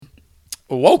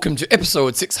Welcome to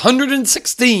episode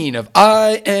 616 of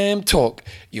I Am Talk,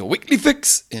 your weekly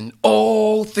fix in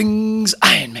all things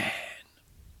Iron Man.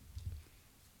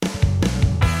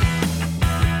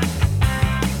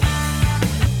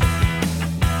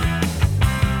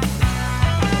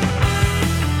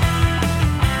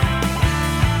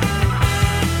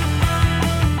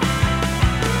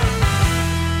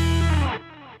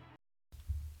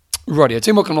 Rightio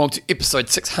team, welcome along to episode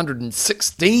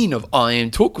 616 of I Am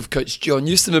Talk with Coach John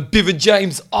Newsom and Bevan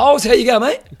James. How you going,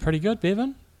 mate? Pretty good,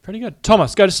 Bevan. Pretty good.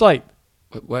 Thomas, go to sleep.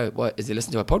 What is he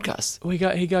listening to a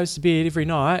podcast? He goes to bed every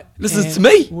night. Listens to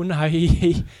me? Well, no,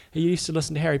 he used to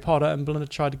listen to Harry Potter, and Belinda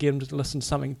tried to get him to listen to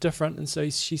something different, and so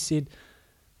she said,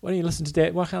 "Why don't you listen to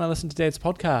Dad? Why can't I listen to Dad's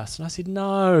podcast?" And I said,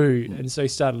 "No," and so he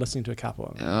started listening to a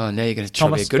couple. Oh, now you're going to try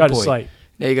to be a Thomas, good go boy. to sleep.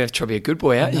 Now you're going to try to be a good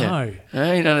boy, aren't you? No.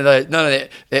 Hey, none of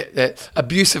that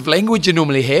abusive language you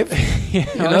normally have. Yeah,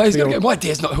 You know, he's going to go, my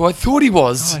dad's not who I thought he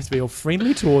was. I have to be all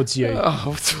friendly towards you. Oh,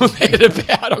 what's all that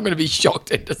about? I'm going to be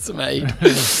shocked at this, mate.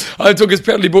 I Talk is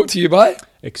proudly brought to you by...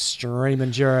 Extreme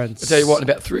endurance. I'll tell you what, in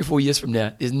about 3 or 4 years from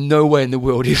now, there's no way in the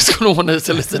world he's going to want us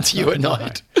to listen to you at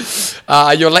night.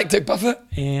 Your lactic buffer.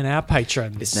 And our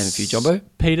patrons. Let's name a few, Jumbo.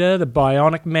 Peter, the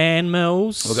Bionic Man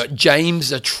Mills. We've got James,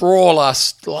 the Trawler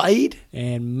Slade.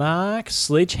 And Mark,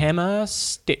 Sledgehammer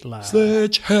Stetler.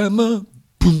 Sledgehammer,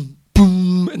 boom,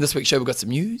 boom. In this week's show, we've got some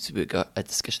news. We've got a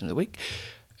discussion of the week.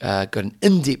 Got an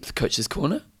in-depth coach's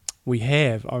corner. We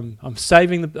have. I'm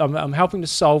helping to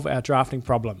solve our drafting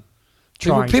problem.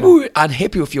 People were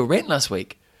unhappy with your rant last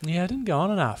week. Yeah, I didn't go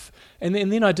on enough. And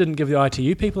then I didn't give the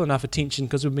ITU people enough attention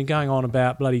because we've been going on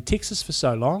about bloody Texas for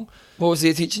so long. What was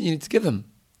the attention you need to give them?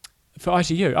 For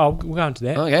ITU, we'll go into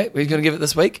that. Okay, we're going to give it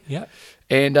this week. Yeah.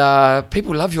 And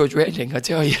people love your ranting, I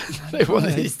tell you. They want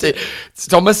these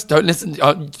Thomas, don't listen.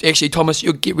 Actually, Thomas,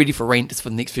 you'll get ready for rants for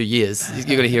the next few years.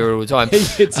 You're going to hear it all the time. He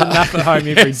gets enough at home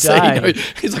every day. So,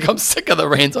 he's like, I'm sick of the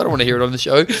rants. I don't want to hear it on the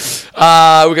show.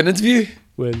 We're going to interview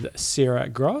with Sarah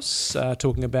Gross,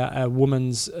 talking about a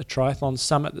women's triathlon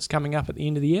summit that's coming up at the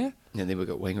end of the year. And then we've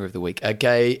got Wanger of the Week,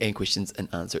 gay and questions and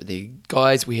answer. The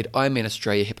guys, we had Ironman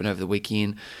Australia happen over the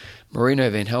weekend. Marino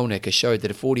Van Helnecker showed that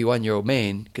a 41-year-old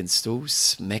man can still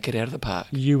smack it out of the park.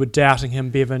 You were doubting him,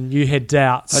 Bevan. You had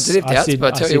doubts. I did have doubts,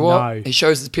 but I tell you what, no. he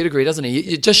shows his pedigree, doesn't he?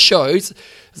 It just shows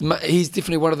he's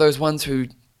definitely one of those ones who,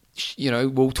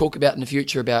 we'll talk about in the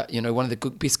future about, one of the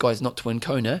best guys not to win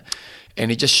Kona. And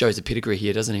he just shows a pedigree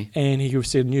here, doesn't he? And he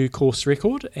set a new course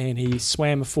record, and he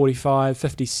swam a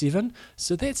 45.57.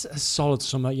 So that's a solid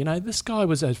swimmer. This guy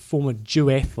was a former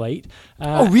duathlete.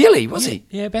 Oh, really? Was he?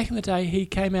 Yeah, back in the day, he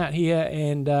came out here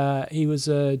and he was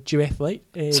a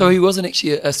duathlete. So he wasn't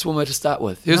actually a swimmer to start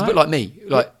with. He was a bit like me,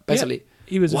 basically. Yeah.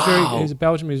 He was he was a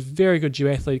Belgian. He was a very good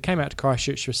duathlete. He came out to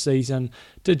Christchurch for a season,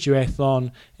 did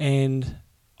duathlon, and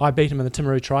I beat him in the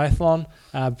Timaru Triathlon,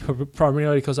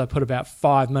 primarily because I put about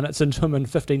 5 minutes into him in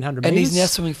 1,500 metres. And he's now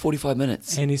swimming 45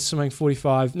 minutes. And he's swimming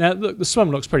 45. Now, look, the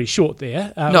swim looks pretty short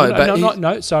there. So I'm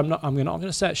not going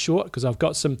to say it's short because I've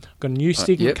got a new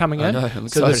segment coming in. I know, I'm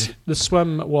so excited. the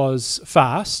swim was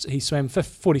fast. He swam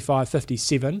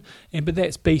 45.57, but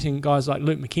that's beating guys like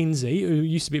Luke McKenzie, who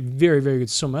used to be a very, very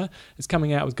good swimmer. It's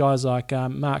coming out with guys like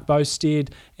Mark Bosted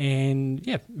and,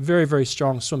 very, very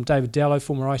strong swim. David Dallow,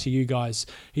 former ITU guys.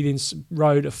 He then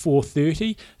rode a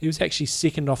 4:30. He was actually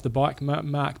second off the bike.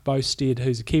 Mark Bosted,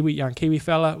 who's a young Kiwi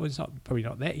fella, was probably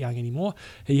not that young anymore.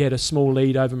 He had a small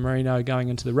lead over Marino going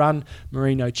into the run.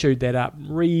 Marino chewed that up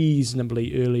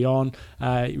reasonably early on.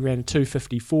 He ran a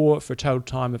 2:54 for a total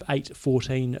time of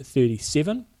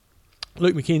 8:14.37.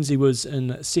 Luke McKenzie was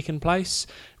in second place,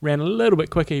 ran a little bit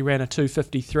quicker. He ran a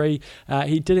 2:53.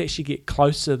 He did actually get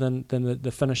closer than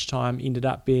the finish time, ended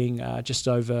up being just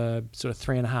over sort of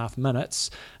 3.5 minutes.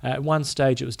 At one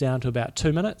stage it was down to about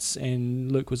 2 minutes and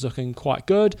Luke was looking quite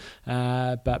good,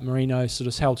 but Marino sort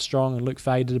of held strong and Luke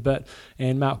faded a bit,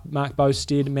 and Mark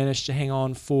Bosted managed to hang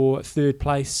on for third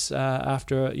place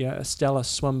after a stellar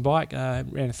swim bike.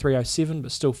 Ran a 3:07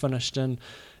 but still finished in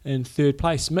third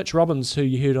place. Mitch Robbins, who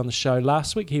you heard on the show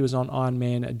last week, he was on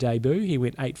Ironman debut. He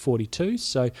went 8:42,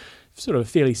 so sort of a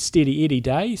fairly steady Eddie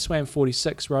day. He swam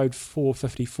 46, rode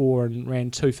 4:54 and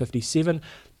ran 2:57.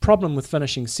 Problem with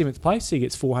finishing 7th place, he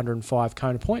gets 405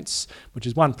 Kona points, which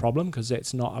is one problem because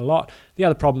that's not a lot. The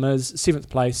other problem is 7th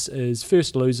place is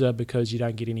first loser because you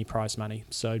don't get any prize money.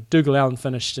 So Dougal Allen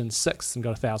finished in 6th and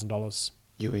got $1,000.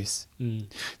 US.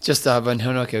 Just Van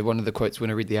Helnecker, one of the quotes when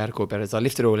I read the article about it is, I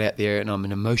left it all out there and I'm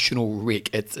an emotional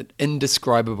wreck. It's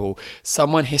indescribable.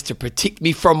 Someone has to protect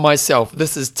me from myself.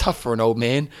 This is tough for an old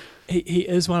man. he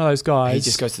is one of those guys. He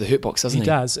just goes to the hurt box, doesn't he? He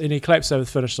does, and he collapses over the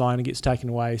finish line and gets taken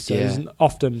away. So Yeah. there's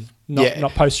often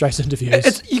not post-race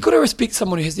interviews. You've got to respect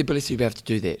someone who has the ability to be able to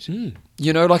do that.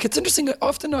 You know, like it's interesting.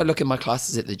 Often I look at my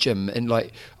classes at the gym and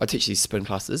like I teach these sprint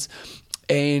classes,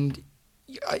 and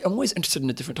I'm always interested in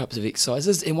the different types of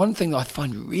exercises. And one thing that I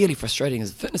find really frustrating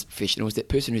as a fitness professional is that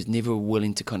person who's never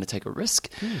willing to kind of take a risk.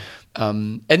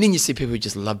 And then you see people who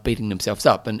just love beating themselves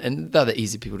up, and they're the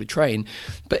easy people to train.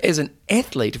 But as an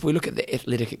athlete, if we look at the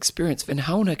athletic experience, Van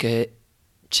Houwenakke,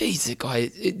 geez, the guy,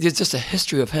 there's just a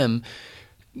history of him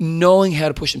knowing how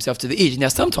to push himself to the edge. Now,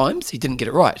 sometimes he didn't get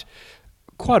it right.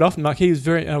 Quite often, like he was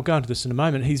very, I'll go into this in a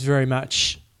moment, he's very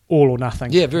much all or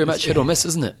nothing. Yeah, very much hit or miss,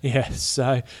 isn't it? Yeah,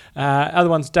 so other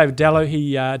one's David Dallow,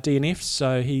 he DNF'd,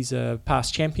 so he's a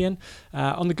past champion.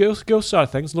 On the girls' side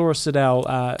of things, Laura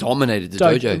Siddell dominated the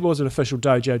dojo. It was an official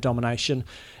dojo domination,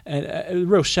 and it was a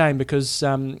real shame because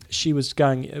she was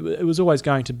going. It was always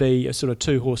going to be a sort of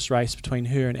 2-horse race between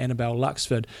her and Annabelle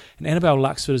Luxford, and Annabelle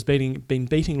Luxford has been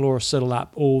beating Laura Siddell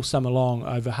up all summer long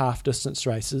over half distance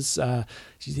races.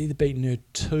 She's either beaten her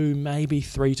 2, maybe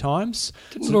 3 times.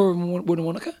 Didn't Laura win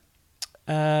Wanaka?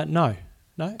 No.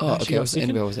 Oh, she okay. got second.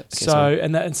 Annabelle was it? Okay, so,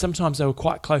 and sometimes they were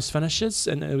quite close finishes,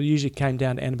 and it usually came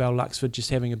down to Annabelle Luxford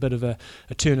just having a bit of a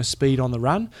turn of speed on the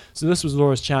run. So this was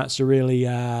Laura's chance to really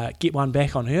get one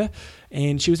back on her.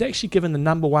 And she was actually given the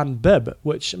number 1 bib,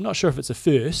 which I'm not sure if it's a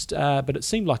first, but it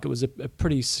seemed like it was a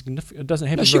pretty significant. It doesn't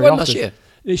happen very often. She won last year.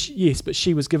 Yes, but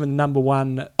she was given number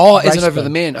 1. Oh, isn't over the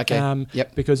man? Okay.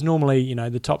 Yep. Because normally, you know,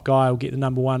 the top guy will get the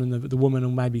number 1, and the woman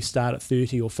will maybe start at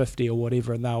 30 or 50 or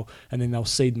whatever, and then they'll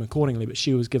seed them accordingly. But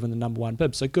she was given the number 1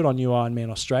 bib, so good on you, Ironman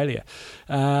Australia.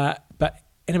 But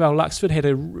Annabelle Luxford had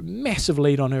a massive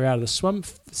lead on her out of the swim,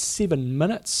 7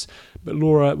 minutes, but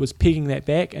Laura was pegging that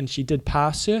back, and she did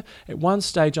pass her. At one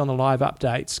stage on the live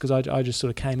updates, because I just sort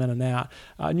of came in and out,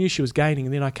 I knew she was gaining,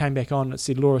 and then I came back on and it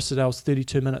said Laura Siddell's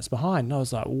 32 minutes behind, and I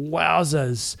was like,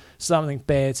 wowzers, something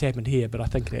bad's happened here, but I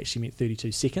think it actually meant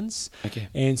 32 seconds. Okay.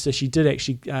 And so she did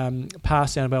actually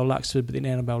pass Annabelle Luxford, but then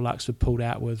Annabelle Luxford pulled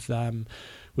out with some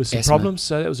asthma problems,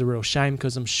 so that was a real shame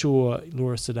because I'm sure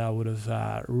Laura Siddell would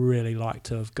have really liked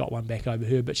to have got one back over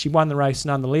her, but she won the race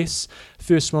nonetheless.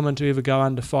 First woman to ever go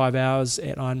under 5 hours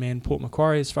at Ironman Port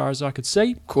Macquarie, as far as I could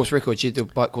see. Course record, she did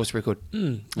the bike course record.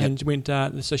 And went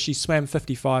so she swam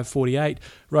 55.48,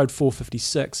 rode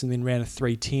 4.56, and then ran a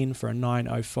 3.10 for a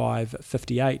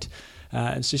 9.05.58.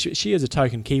 And so she is a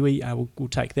token Kiwi. We'll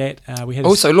take that. We had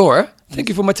also, Laura, thank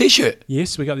you for my T-shirt.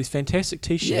 Yes, we got these fantastic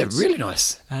T-shirts. Yeah, really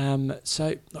nice.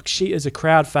 So, look, she is a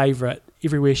crowd favourite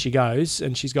everywhere she goes,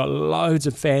 and she's got loads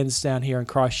of fans down here in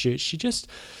Christchurch. She just...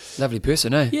 Lovely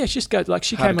person, eh? Yeah, she just goes, like,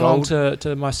 she Heart came of along gold.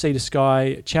 to my Sea to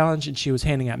Sky challenge, and she was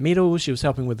handing out medals, she was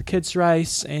helping with the kids'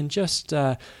 race, and just...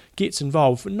 gets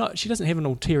involved. She doesn't have an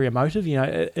ulterior motive. You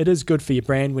know, it is good for your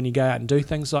brand when you go out and do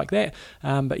things like that.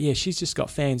 But yeah, she's just got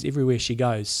fans everywhere she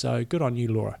goes. So good on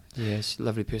you, Laura. Yeah, she's a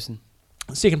lovely person.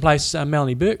 Second place,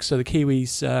 Melanie Burke. So the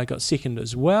Kiwis got second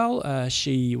as well.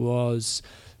 She was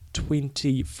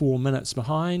 24 minutes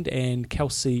behind, and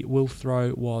Kelsey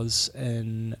Wilthrow was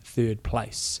in third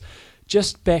place.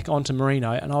 Just back onto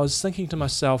Marino, and I was thinking to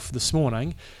myself this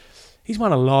morning, he's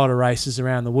won a lot of races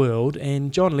around the world,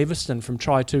 and John Leviston from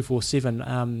Try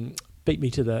 247 beat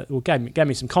me to gave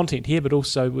me some content here, but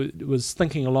also was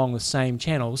thinking along the same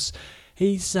channels.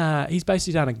 He's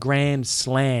basically done a grand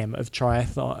slam of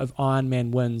triathlon, of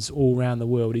Ironman wins all around the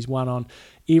world. He's won on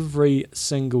every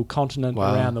single continent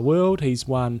around the world. He's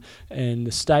won in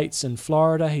the States, in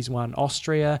Florida. He's won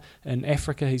Austria. In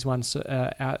Africa, he's won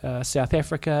South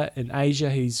Africa. In Asia,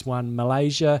 he's won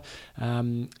Malaysia.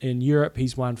 In Europe,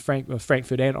 he's won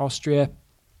Frankfurt and Austria.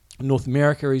 North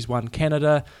America, he's won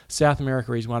Canada. South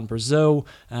America, he's won Brazil.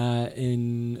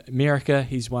 In America,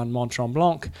 he's won Mont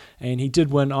Tremblant. And he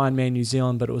did win Ironman New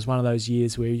Zealand, but it was one of those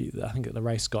years where I think the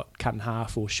race got cut in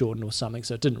half or shortened or something,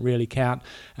 so it didn't really count.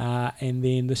 And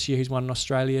then this year, he's won in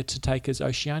Australia to take his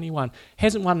Oceania one.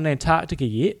 Hasn't won in Antarctica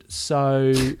yet,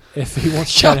 so if he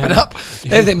wants to... Shut it up.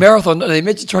 They have that marathon.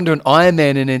 Imagine trying to do an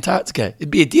Ironman in Antarctica. It'd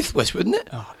be a death wish, wouldn't it?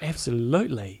 Oh,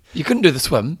 absolutely. You couldn't do the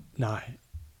swim. No.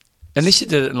 Unless you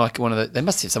did it in like one of the... They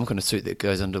must have some kind of suit that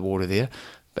goes underwater there,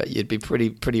 but you'd be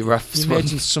pretty rough swim.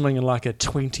 Imagine swimming in like a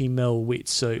 20 mil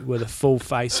wetsuit with a full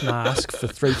face mask for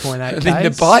 3.8 And then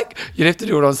the bike, you'd have to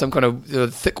do it on some kind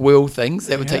of thick wheel things.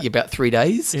 That would take you about 3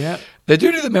 days. Yeah. They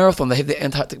do the marathon. They have the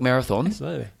Antarctic Marathon.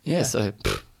 Absolutely. Yeah, so...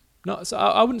 No, so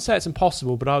I wouldn't say it's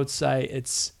impossible, but I would say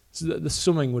it's So the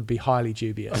swimming would be highly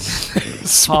dubious.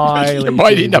 You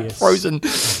might end up dubious. frozen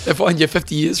if you're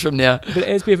 50 years from now. But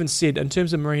as Bevan said, in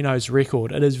terms of Marino's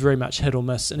record, it is very much hit or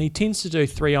miss, and he tends to do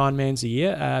 3 Ironmans a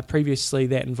year. Previously,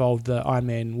 that involved the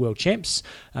Ironman World Champs,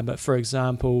 but for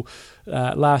example,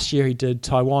 last year he did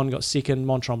Taiwan, got second,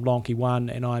 Mont Tremblant he won,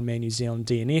 and Ironman New Zealand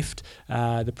DNF'd.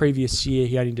 The previous year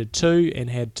he only did 2 and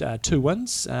had 2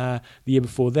 wins. The year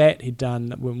before that he'd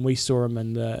done, when we saw him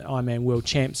in the Ironman World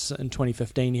Champs in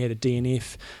 2015, he had a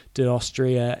DNF, did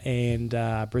Austria and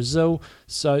Brazil.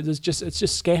 So it's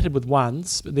just scattered with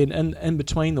ones. But then in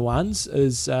between the ones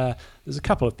is there's a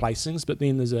couple of placings, but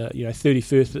then there's a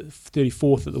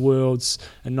 34th at the Worlds,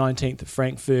 and 19th at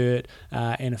Frankfurt,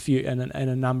 and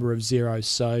a number of zeros.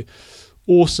 So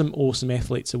awesome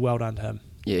athletes. So well done to him.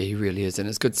 Yeah, he really is, and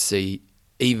it's good to see.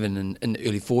 Even in the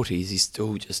early 40s, he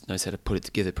still just knows how to put it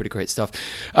together. Pretty great stuff.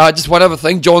 Just one other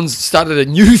thing, John's started a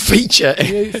new feature.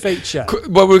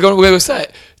 Well, we're going to say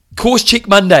it. Course Check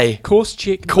Monday. Course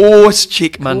Check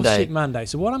Monday.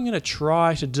 So what I'm going to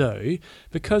try to do,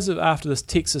 because of after this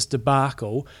Texas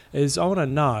debacle, is I want to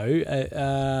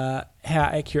know how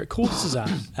accurate courses are.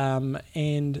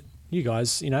 And you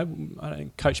guys, I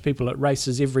don't coach people at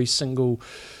races every single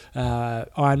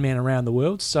Ironman around the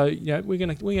world, so we're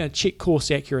gonna check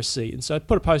course accuracy. And so I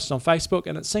put a post on Facebook,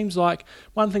 and it seems like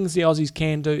one thing the Aussies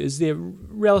can do is they're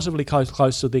relatively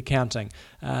close with their counting.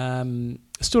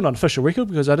 Still not an official record,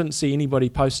 because I didn't see anybody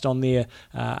post on there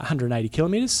 180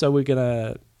 kilometres, so we're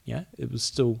gonna it was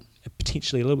still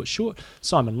potentially a little bit short.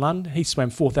 Simon Lund, he swam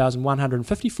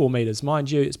 4,154 metres. Mind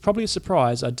you, it's probably a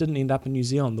surprise I didn't end up in New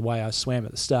Zealand the way I swam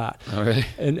at the start. Oh, really?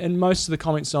 And most of the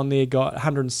comments on there got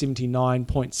 179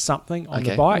 point something on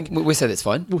the bike. We'll say that's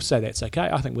fine. We'll say that's okay.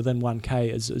 I think within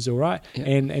 1K is all right. Yeah.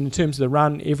 And in terms of the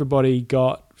run, everybody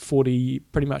got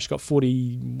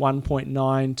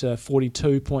 41.9 to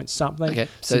 42 point something. Okay,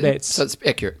 so it's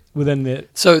accurate. Within the...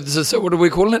 So what are we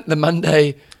calling it? The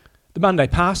Monday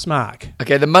pass mark.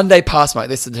 Okay, the Monday pass mark.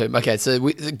 That's the term. Okay, so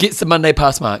it gets the Monday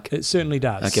pass mark. It certainly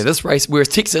does. Okay, this race, whereas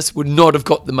Texas would not have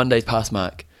got the Monday pass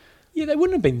mark. Yeah, they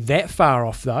wouldn't have been that far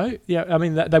off, though. Yeah, I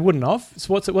mean, they wouldn't have.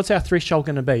 So what's our threshold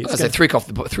going to be? I said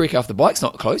 3K off the bike's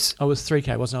not close. Oh, it was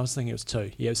 3K, wasn't it? I was thinking it was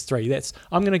 2. Yeah, it was 3.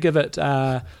 I'm going to give it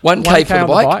 1K for the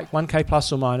bike. 1K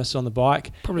plus or minus on the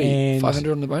bike. Probably and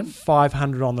 500 on the run.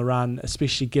 500 on the run,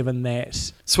 especially given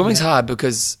that... Swimming's hard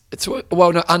because it's,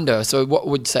 well, no, under. So what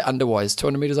would you say under-wise?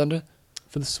 200 metres under?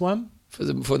 For the swim? For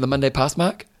the Monday pass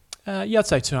mark? Yeah, I'd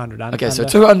say 200 under. Okay, so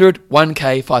 200,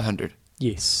 1K, 500.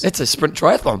 Yes. It's a sprint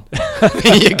triathlon.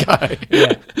 There you go.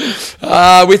 Yeah.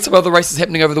 We had some other races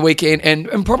happening over the weekend,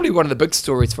 and probably one of the big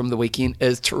stories from the weekend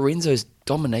is Terenzo's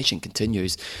domination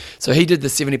continues. So he did the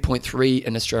 70.3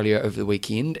 in Australia over the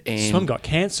weekend, and swim got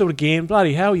cancelled again.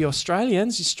 Bloody hell, you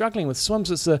Australians, you're struggling with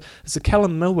swims. It's a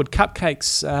Callum Millwood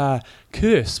Cupcakes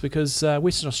curse, because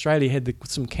Western Australia had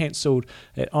some cancelled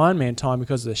at Ironman time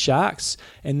because of the sharks,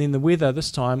 and then the weather this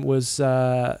time was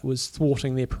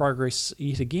thwarting their progress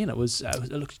yet again.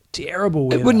 It looked terrible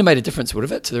weather. It wouldn't have made a difference, would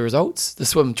have it, to the results? The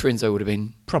swim Terenzo would have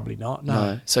been... Probably not,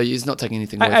 no. So he's not taking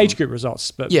anything away age group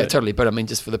results. But totally. But I mean,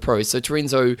 just for the pros. So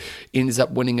Terenzo ends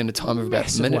up winning in a time of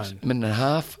about a minute and a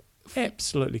half.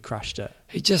 Absolutely crushed it.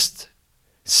 He just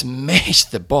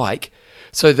smashed the bike.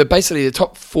 So basically the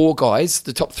top 4 guys,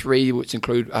 the top 3, which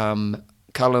include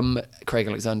Callum, Craig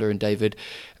Alexander and David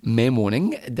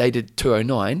Manwarning, they did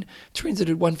 209. Terenzo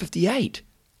did 158.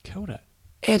 Killed it.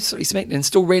 Absolutely smacked it, and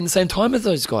still ran the same time as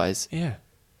those guys. Yeah.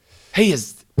 He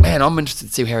is... Man, I'm interested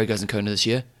to see how he goes in Kona this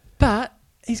year. But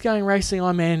he's going racing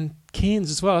Ironman Cairns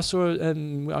as well. I saw it,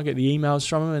 and I get the emails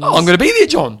from him. And I'm going to be there,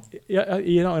 John. You're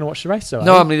not going to watch the race, though?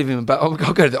 No, I'm leaving. But I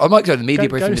might go to the media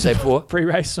briefing the day before.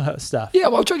 Pre-race stuff. Yeah,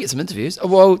 well, I'll try to get some interviews.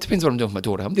 Well, it depends what I'm doing with my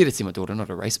daughter. I'm there to see my daughter, not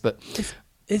a race. But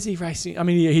is he racing? I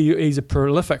mean, he's a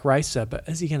prolific racer, but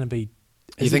is he going to be?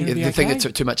 You think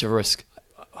it's too much of a risk?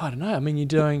 I don't know. I mean, you're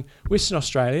doing Western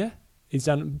Australia. He's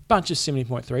done a bunch of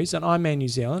 70.3s. He's done Ironman New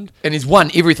Zealand. And he's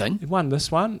won everything. He won this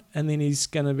one, and then he's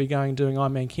going to be doing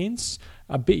Ironman Cairns.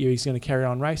 I bet you he's going to carry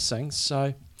on racing, so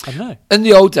I don't know. In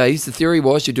the old days, the theory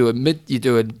was you do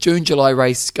a June, July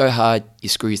race, go hard, you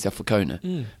screw yourself for Kona.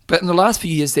 But in the last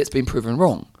few years, that's been proven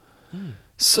wrong.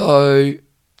 So...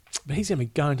 But he's going to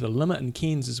be going to the limit in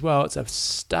Cairns as well. It's a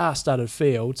star-studded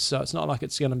field, so it's not like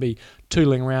it's going to be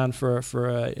tooling around for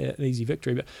an easy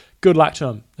victory. But good luck to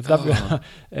him. If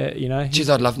Jeez,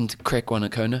 I'd love him to crack one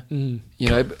at Kona.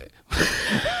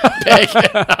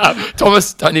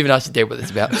 Thomas, don't even ask your dad what this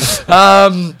is about.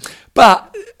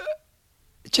 But,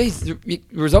 geez, the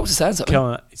results are saying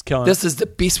something. It's killing This is the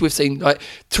best we've seen. Like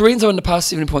Terenzo in the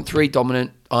past, 70.3,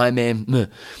 dominant, Ironman.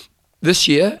 this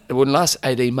year, in the last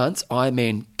 18 months,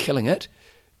 Ironman killing it.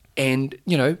 And,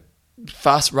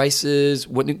 fast races,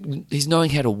 he's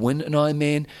knowing how to win an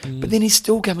Ironman, but then he's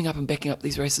still coming up and backing up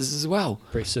these races as well.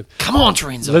 Impressive. Come on,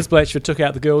 Terenzo. Liz Blatchford took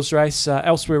out the girls' race.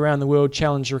 Elsewhere around the world,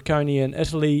 Challenge Riccone in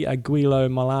Italy. Guido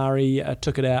Malari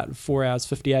took it out 4 hours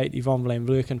 58. Yvonne Van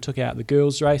Vlerken took out the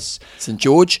girls' race. St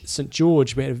George,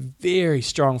 we had a very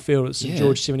strong field at St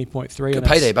George, 70.3. Good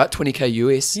payday, but 20k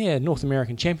US. Yeah, North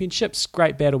American Championships.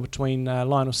 Great battle between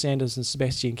Lionel Sanders and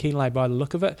Sebastian Kienle by the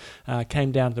look of it.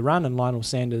 Came down to the run, and Lionel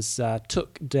Sanders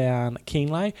took down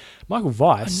Kienle. Michael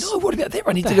Weiss. No, what about that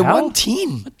run? He did a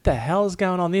 110. What the hell is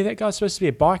going on there? That guy's supposed to be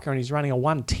a biker and he's running a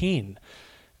 110.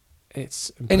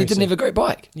 It's impressive. And he didn't have a great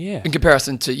bike. Yeah. In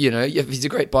comparison to, if he's a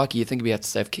great biker, you think he'd be able to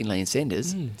save Kienle and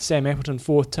Sanders. Sam Appleton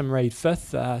 4th, Tim Reid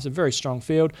 5th. It's a very strong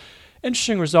field.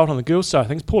 Interesting result on the girls' side of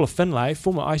things. Paula Finlay,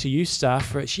 former ITU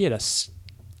staff, she had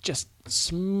just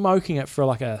smoking it for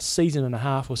like a season and a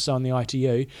half or so in the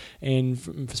ITU,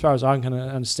 and as far as I can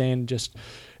understand, just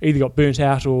either got burnt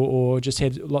out or just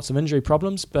had lots of injury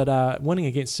problems, but winning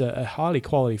against a highly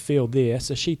quality field there.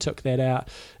 So she took that out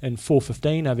in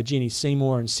 4:15 over Jenny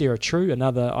Seymour and Sarah True,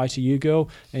 another ITU girl,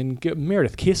 and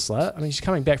Meredith Kessler. I mean, she's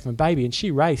coming back from a baby, and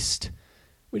she raced.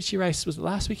 Where did she race? Was it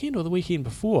last weekend or the weekend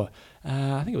before?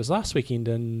 I think it was last weekend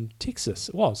in Texas.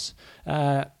 It was.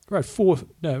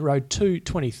 Road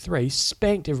 223,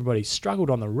 spanked everybody, struggled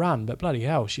on the run, but bloody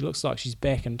hell, she looks like she's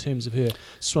back in terms of her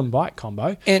swim-bike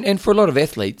combo. And for a lot of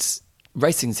athletes,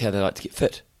 racing's how they like to get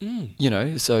fit.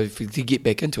 So if you get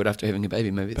back into it after having a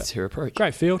baby, maybe that's her approach.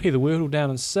 Great field. Heather Wordle down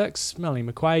in 6th, Melanie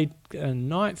McQuaid in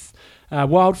 9th.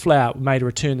 Wildflower made a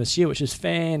return this year, which is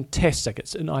fantastic.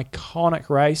 It's an iconic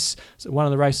race. It's one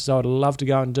of the races I would love to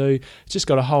go and do. It's just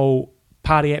got a whole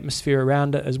party atmosphere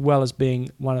around it, as well as being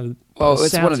one of the... Well,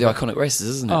 it's one of the iconic races,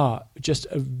 isn't it? Oh, just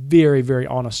a very, very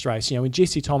honest race. When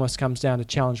Jesse Thomas comes down to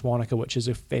Challenge Wanaka, which is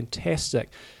a fantastic,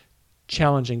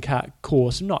 challenging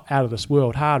course, not out of this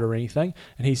world hard or anything,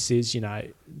 and he says,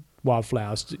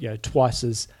 Wildflower's twice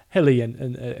as hilly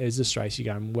as this race,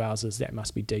 you're going, wowzers, that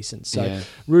must be decent. So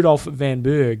Rudolf van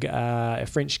Berg, a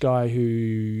French guy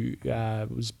who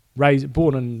was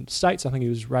born in States, I think he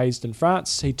was raised in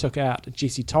France. He took out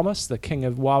Jesse Thomas, the king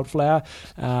of Wildflower,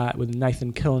 with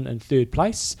Nathan Killen in 3rd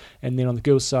place. And then on the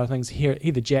girls' side of things,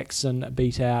 Heather Jackson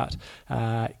beat out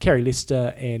Carrie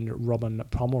Lester and Robin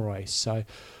Pomeroy. So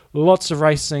lots of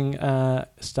racing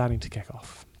starting to kick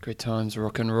off. Great times,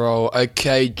 rock and roll.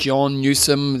 Okay, John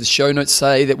Newsom, the show notes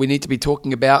say that we need to be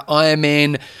talking about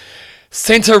Ironman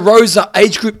Santa Rosa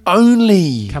age group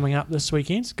only. Coming up this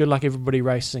weekend. Good luck everybody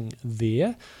racing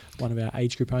there. One of our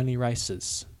age group only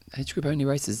races. Age group only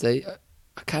races. I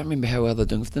can't remember how well they're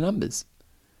doing with the numbers.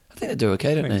 I think they do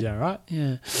okay, don't they? They're all right.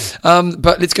 Yeah.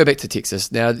 But let's go back to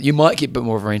Texas. Now, you might get a bit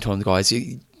more of a rant on the guys.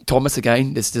 Thomas,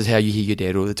 again, this is how you hear your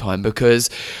dad all the time, because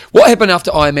what happened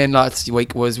after Ironman last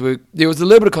week was there was a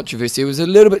little bit of controversy. It was a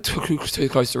little bit too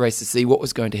close to race to see what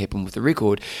was going to happen with the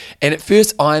record. And at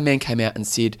first, Ironman came out and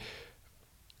said,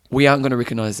 we aren't going to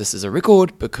recognise this as a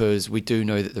record because we do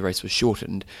know that the race was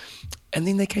shortened. And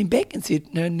then they came back and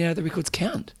said, no, now the records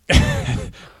count.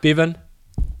 Bevan.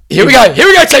 Here we go,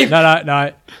 team.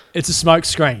 No. It's a smoke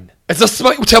screen. It's a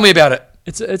smoke. Tell me about it.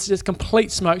 It's just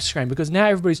complete smoke screen, because now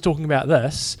everybody's talking about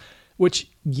this, which,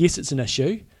 yes, it's an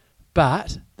issue,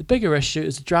 but the bigger issue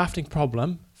is the drafting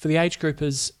problem for the age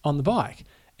groupers on the bike.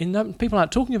 And people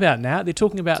aren't talking about it now. They're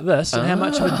talking about this and how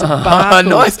much of a debacle.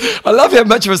 Nice. I love how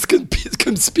much of a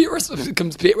conspiracy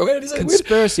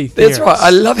theorist. That's right.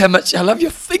 I love your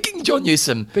thinking, John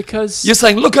Newsom. Because you're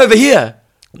saying, look over here.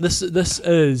 This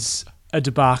is a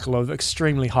debacle of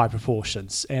extremely high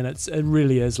proportions, and it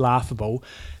really is laughable.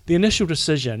 The initial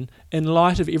decision, in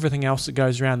light of everything else that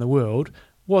goes around the world,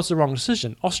 was the wrong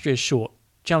decision. Austria's short.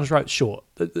 Challenge Road's short.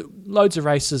 Loads of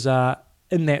races are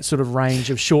in that sort of range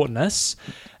of shortness,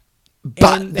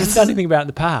 but they haven't done anything about it in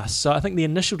the past. So I think the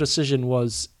initial decision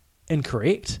was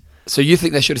incorrect. So you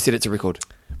think they should have said it's a record?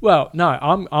 Well, no.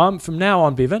 I'm from now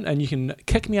on, Bevan, and you can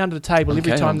kick me under the table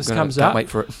every time this comes up. Wait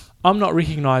for it. I'm not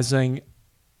recognising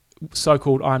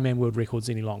so-called Ironman world records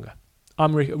any longer.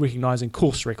 I'm recognising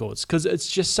course records, because it's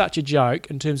just such a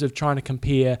joke in terms of trying to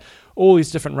compare all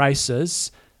these different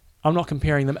races. I'm not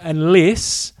comparing them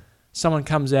unless someone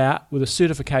comes out with a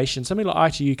certification. Somebody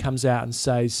like ITU comes out and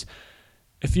says,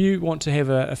 if you want to have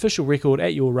an official record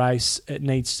at your race, it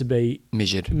needs to be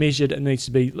measured. It needs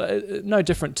to be no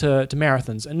different to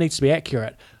marathons. It needs to be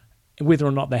accurate, whether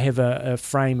or not they have a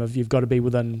frame of you've got to be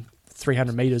within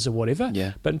 300 metres or whatever.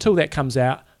 Yeah. But until that comes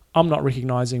out, I'm not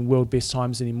recognising world best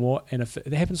times anymore. And if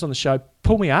it happens on the show,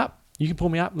 pull me up. You can pull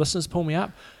me up. Listeners, pull me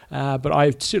up. but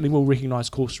I certainly will recognise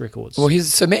course records. Well,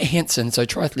 so Matt Hansen, so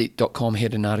triathlete.com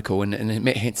had an article, and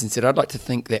Matt Hansen said, I'd like to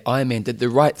think that Ironman did the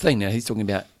right thing. Now, he's talking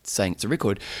about saying it's a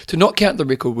record. To not count the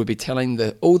record would be telling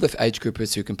all the age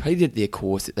groupers who completed their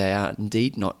course that they are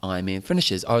indeed not Ironman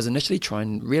finishers. I was initially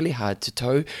trying really hard to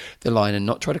toe the line and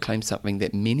not try to claim something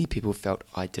that many people felt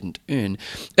I didn't earn.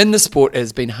 In the sport, it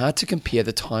has been hard to compare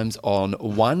the times on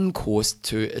one course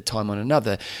to a time on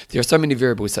another. There are so many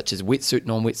variables such as wetsuit,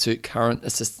 non-wetsuit, current,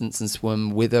 assistance in swim,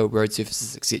 weather, road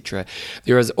surfaces, etc.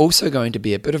 There is also going to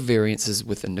be a bit of variances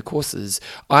within the courses.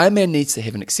 Ironman needs to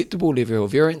have an acceptable level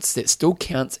of variance that still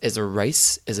counts as a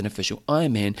race, as an official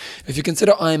Ironman. If you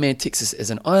consider Ironman Texas as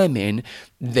an Ironman,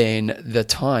 then the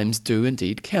times do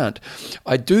indeed count.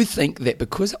 I do think that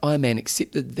because Ironman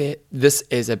accepted this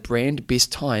as a brand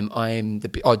best time,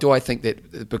 do I think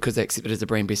that because they accepted it as a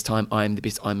brand best time, I am the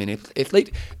best Ironman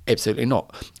athlete? Absolutely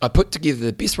not. I put together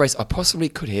the best race I possibly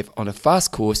could have on a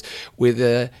fast course where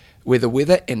the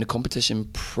weather and the competition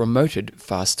promoted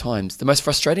fast times. The most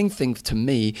frustrating thing to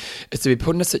me is to be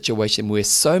put in a situation where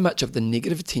so much of the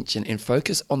negative attention and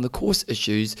focus on the course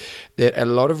issues that a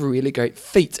lot of really great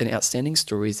feats and outstanding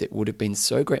stories that would have been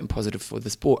so great and positive for the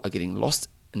sport are getting lost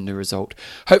in the result.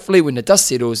 Hopefully, when the dust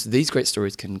settles, these great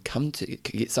stories can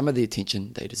get some of the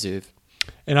attention they deserve.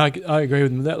 And I agree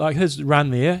with him. That, like his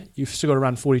run there, you've still got to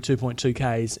run 42.2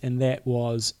 Ks, and that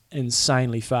was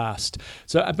insanely fast.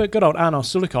 So, but good old Arnold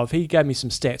Sulikov, he gave me some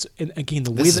stats. And again,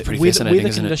 the weather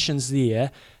conditions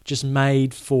there just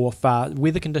made for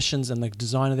weather conditions, and the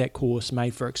design of that course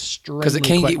made for extremely quick times.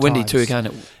 Because it can get windy too, can't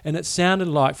it? And it sounded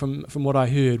like, from what I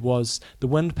heard, was the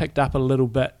wind picked up a little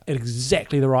bit at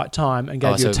exactly the right time and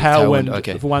gave you a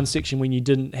tailwind for one section when you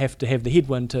didn't have to have the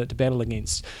headwind to battle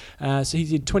against. So he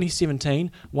did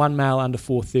 2017, 1 mile under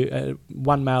 430,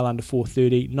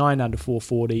 9 under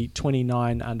 440,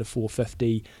 29 under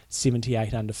 450,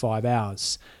 78 under 5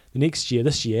 hours. This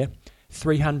year,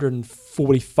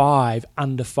 345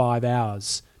 under 5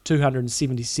 hours,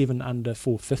 277 under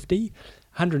 450,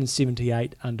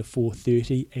 178 under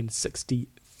 430, and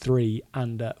 63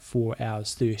 under 4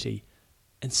 hours 30.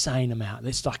 Insane amount.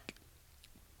 That's like,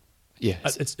 yeah,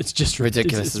 it's just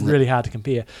ridiculous. It's really hard to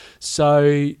compare.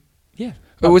 So, yeah.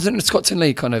 But wasn't Scott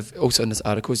Tinley kind of also in this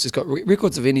article? It's just got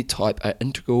records of any type are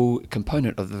integral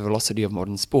component of the velocity of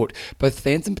modern sport. Both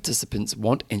fans and participants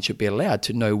want and should be allowed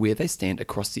to know where they stand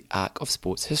across the arc of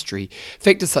sports history.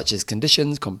 Factors such as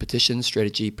conditions, competition,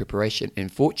 strategy, preparation,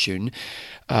 and fortune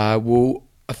will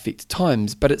affect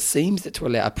times. But it seems that to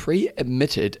allow a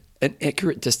pre-admitted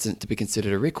inaccurate distance to be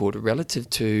considered a record relative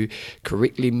to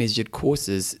correctly measured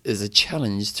courses is a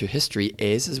challenge to history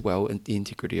as well in the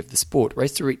integrity of the sport.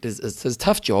 Race directors is a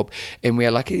tough job, and we are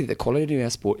lucky that the quality of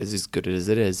our sport is as good as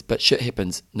it is. But shit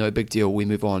happens, no big deal, we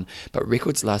move on. But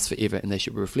records last forever, and they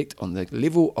should reflect on the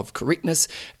level of correctness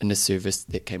and the service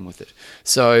that came with it.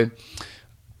 So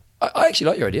I actually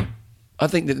like your idea. I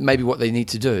think that maybe what they need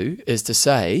to do is to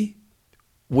say,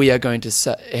 we are going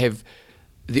to have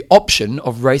the option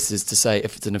of races to say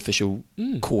if it's an official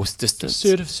course distance.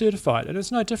 Certified. And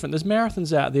it's no different. There's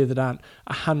marathons out there that aren't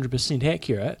 100%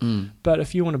 accurate, but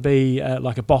if you want to be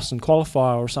like a Boston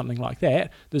qualifier or something like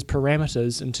that, there's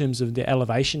parameters in terms of the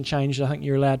elevation change I think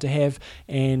you're allowed to have,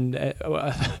 and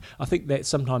I think that's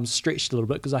sometimes stretched a little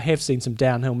bit because I have seen some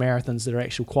downhill marathons that are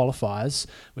actual qualifiers,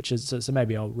 which is, so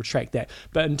maybe I'll retract that.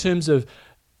 But in terms of,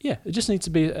 yeah, it just needs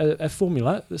to be a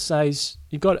formula that says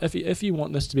you've got, if you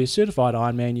want this to be a certified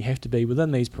Ironman, you have to be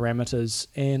within these parameters,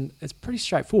 and it's pretty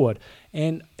straightforward.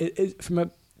 And from a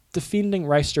defending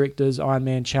race directors,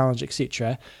 Ironman challenge,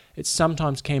 etc., it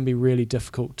sometimes can be really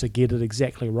difficult to get it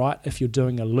exactly right if you're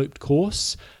doing a looped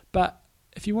course. But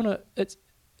if you want to,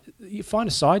 you find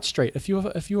a side street. If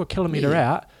you're a kilometre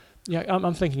out,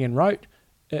 I'm thinking in Rote,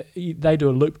 they do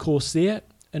a loop course there.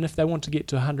 And if they want to get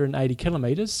to 180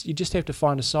 kilometres, you just have to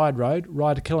find a side road,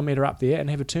 ride a kilometre up there and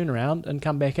have a turnaround and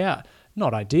come back out.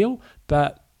 Not ideal,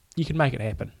 but you can make it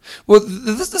happen. Well,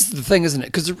 this is the thing, isn't it?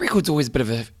 Because the record's always a bit of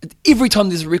a... Every time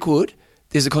there's a record,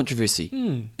 there's a controversy.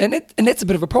 And that's a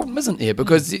bit of a problem, isn't there?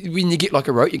 Because when you get like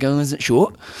a rote, you're going, isn't it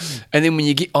short? And then when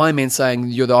you get Ironman saying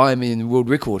you're the Ironman world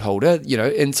record holder,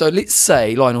 and so let's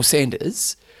say Lionel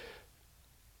Sanders...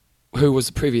 Who was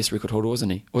the previous record holder,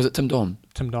 wasn't he? Or was it Tim Don?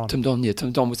 Tim Don, yeah.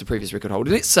 Tim Don was the previous record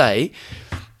holder. Let's say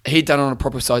he'd done it on a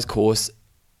proper size course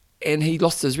and he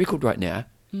lost his record right now.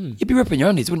 You'd be ripping your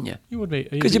undies, wouldn't you? You would be.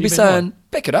 Because you'd be saying,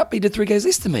 back it up, he did 3 Ks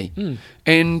less than me.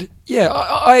 And yeah,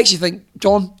 I actually think,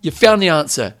 John, you found the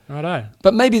answer. Righto.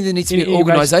 But maybe there needs to be an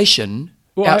organisation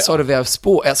Well, outside of our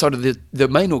sport, outside of the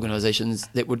main organisations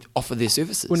that would offer their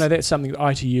services. Well, no, that's something that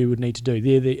ITU would need to do.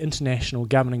 They're the international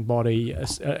governing body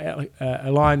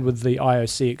aligned with the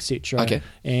IOC, etc. Okay.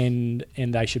 And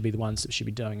they should be the ones that should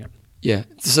be doing it. Yeah.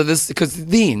 So this, because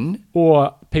then,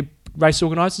 Or race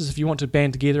organisers, if you want to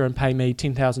band together and pay me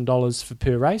 $10,000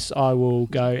 per race, I will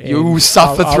go. And you will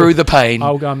suffer through the pain.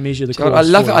 I'll go and measure the course. I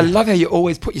love for I you. love how you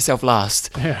always put yourself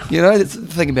last. Yeah. You know, that's the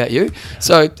thing about you.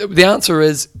 So the answer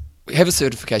is have a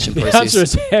certification The process. answer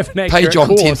is have an Pay accurate John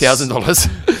course.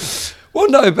 $10,000. Well,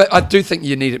 no, but I do think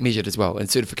you need it measured as well, and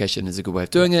certification is a good way of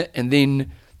doing it. And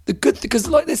then because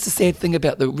like that's the sad thing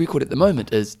about the record at the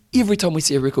moment is every time we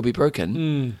see a record be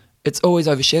broken, it's always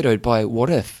overshadowed by what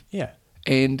if. Yeah.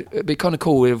 And it'd be kind of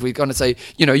cool if we kind of say,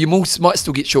 you know, you might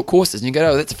still get short courses, and you go,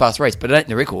 oh, that's a fast race, but it ain't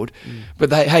in the record.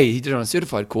 But hey, he did it on a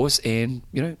certified course, and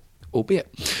you know, albeit.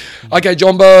 Okay,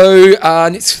 Jumbo.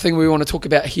 Next thing we want to talk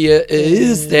about here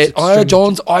is that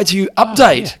John's ITU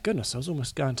update. Yeah, goodness, I was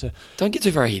almost going to. Don't get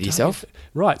too far ahead of yourself.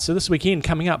 Right, so this weekend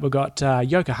coming up, we've got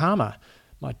Yokohama.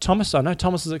 I know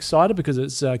Thomas is excited because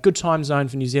it's a good time zone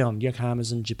for New Zealand.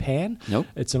 Yokohama's in Japan. Nope.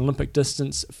 It's an Olympic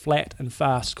distance, flat and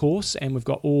fast course, and we've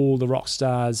got all the rock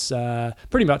stars,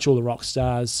 pretty much all the rock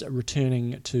stars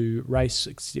returning to race,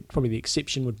 except probably the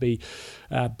exception would be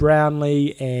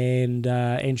Brownlee and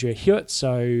Andrea Hewitt.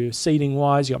 So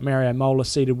seeding-wise, you've got Mario Mola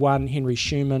seeded 1, Henry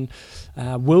Schumann.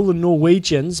 Will the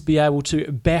Norwegians be able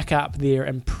to back up their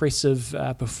impressive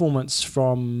performance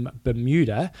from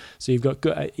Bermuda? So you've got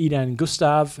Idan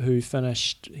Gustav, who he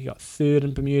got 3rd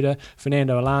in Bermuda,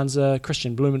 Fernando Alonso,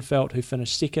 Christian Blumenfeld, who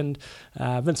finished 2nd,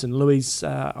 Vincent Luis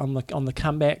on the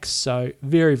comebacks. So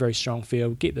very, very strong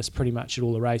field. Get this pretty much at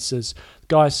all the races.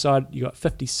 Guys' side, you got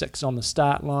 56 on the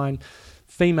start line.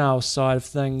 Female side of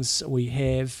things, we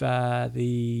have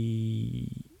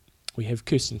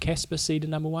Kirsten Casper seeded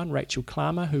number 1, Rachel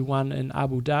Klammer, who won in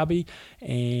Abu Dhabi,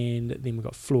 and then we've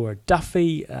got Flora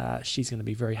Duffy. She's going to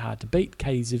be very hard to beat.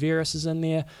 Katie Zaveris is in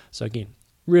there. So again,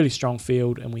 really strong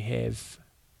field, and we have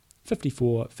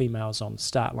 54 females on the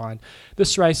start line.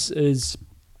 This race is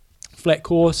flat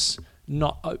course,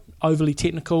 not overly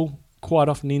technical. Quite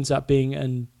often ends up being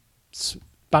in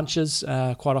bunches.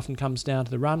 Quite often comes down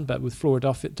to the run, but with Flora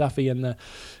Duffy in the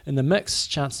mix,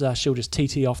 chances are she'll just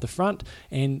TT off the front.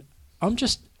 And I'm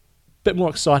just a bit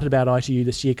more excited about ITU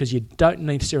this year because you don't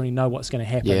necessarily know what's going to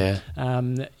happen. Yeah.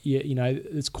 You know,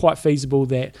 it's quite feasible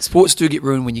that Sports do get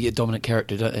ruined when you get dominant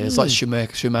character, don't they? It's like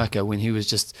Schumacher when he was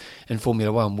just in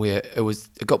Formula One, where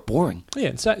it got boring. Yeah,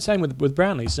 and same with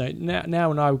Brownlee. So now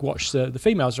when I watch the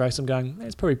females race, I'm going,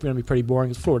 it's probably going to be pretty boring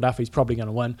because Flora Duffy's probably going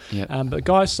to win. Yeah. But the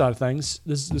guys' side of things,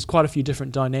 there's quite a few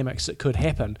different dynamics that could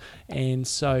happen. And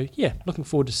so, yeah, looking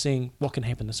forward to seeing what can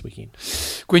happen this weekend.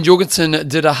 Gwen Jorgensen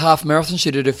did a half marathon. She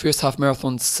did her first half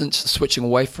marathon since switching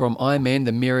away from Ironman,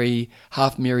 the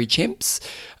Half Mary Champs,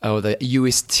 or the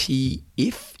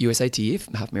USATF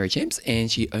Half Mary Champs,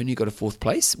 and she only got a 4th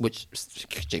place, which, if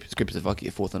I could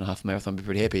get 4th in a half marathon, I'd be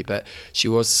pretty happy, but she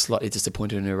was slightly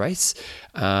disappointed in her race.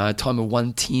 Time of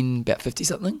 1:10, about 50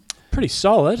 something. Pretty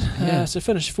solid. Yeah. So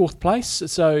finished 4th place.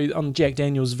 So on Jack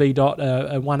Daniels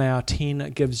VDOT, a 1 hour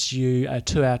 10 gives you a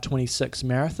 2 hour 26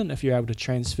 marathon if you're able to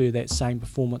transfer that same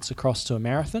performance across to a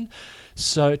marathon.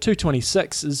 So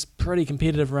 2:26 is pretty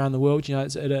competitive around the world. You know,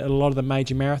 it's at a lot of the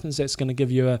major marathons. That's going to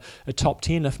give you a top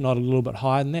 10, if not a little bit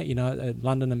higher than that. You know, at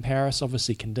London and Paris,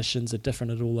 obviously conditions are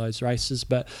different at all those races.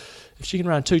 But if she can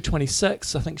run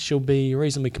 2:26, I think she'll be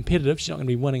reasonably competitive. She's not going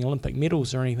to be winning Olympic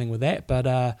medals or anything with that,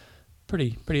 but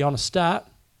pretty honest start.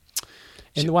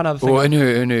 And the one other thing, Well, in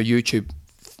her YouTube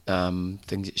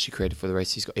things that she created for the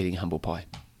race, she's got eating humble pie.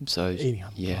 So Eating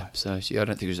humble pie. So I don't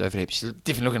think she was overhead. She's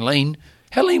definitely looking lean.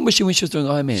 How lean was she when she was doing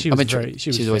Ironman?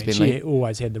 She's always been lean. She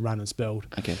always had the runners build.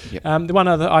 Okay. Yep. The one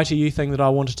other ITU thing that I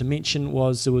wanted to mention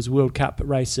was there was World Cup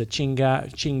racer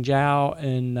Qingzhou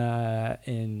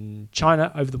in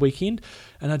China over the weekend,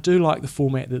 and I do like the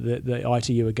format that the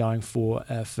ITU are going for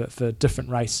different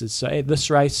races. So at this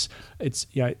race, it's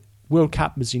World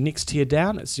Cup is your next tier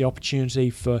down. It's the opportunity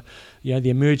for the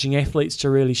emerging athletes to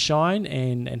really shine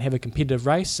and have a competitive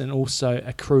race and also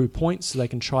accrue points so they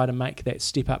can try to make that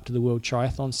step up to the World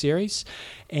Triathlon Series.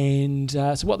 And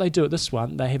so what they do at this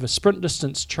one, they have a sprint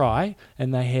distance try,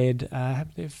 and they have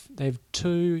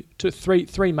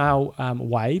three male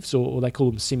waves, or they call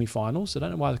them semi-finals. I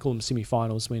don't know why they call them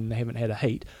semi-finals when they haven't had a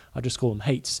heat. I just call them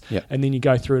heats. Yep. And then you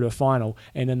go through to a final,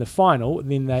 and in the final,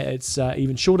 then it's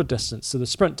even shorter distance. So the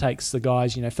sprint takes the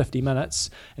guys 50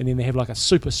 minutes, and then they have like a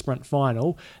super sprint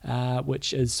final,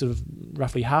 which is sort of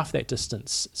roughly half that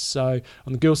distance. So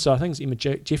on the girls' side of things, Emma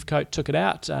Jeffcoat took it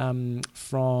out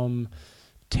from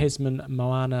Tasman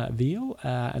Moana Veal.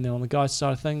 And then on the guys'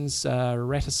 side of things,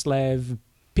 Ratislav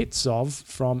Petsov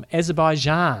from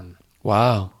Azerbaijan.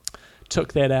 Wow.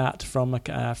 Took that out from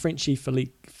Frenchie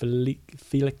Felix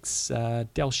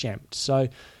Delchamp. So,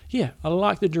 yeah, I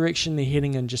like the direction they're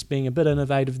heading and just being a bit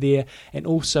innovative there. And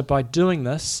also by doing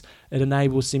this, it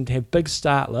enables them to have big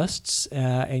start lists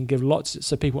and give lots,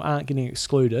 so people aren't getting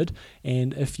excluded.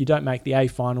 And if you don't make the A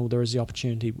final, there is the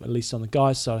opportunity, at least on the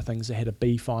guys' side of things, they had a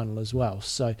B final as well.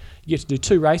 So you get to do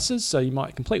 2 races, so you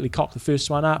might completely cock the first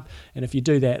one up. And if you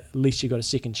do that, at least you've got a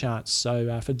second chance.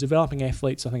 So for developing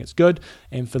athletes, I think it's good.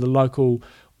 And for the local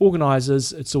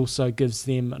organisers, it also gives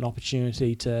them an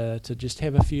opportunity to just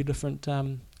have a few different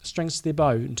strings to their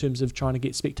bow in terms of trying to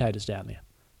get spectators down there.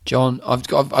 John, I've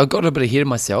got a bit ahead of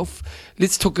myself.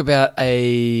 Let's talk about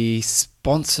a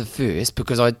sponsor first,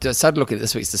 because I started looking at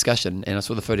this week's discussion and I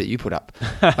saw the photo that you put up.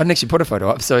 I didn't actually put a photo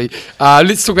up. So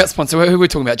let's talk about sponsor. Who are we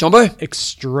talking about, Jumbo?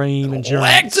 Extreme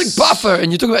Endurance. Lactic Buffer.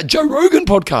 And you're talking about Joe Rogan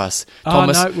podcast.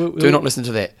 Thomas, no, do not listen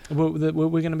to that. We're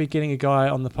going to be getting a guy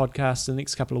on the podcast in the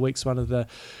next couple of weeks, one of the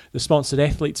sponsored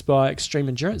athletes by Extreme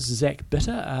Endurance, Zach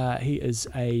Bitter. He is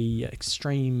a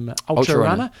extreme ultra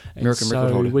runner. American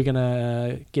record holder. We're going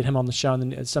to get him on the show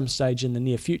at some stage in the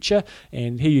near future,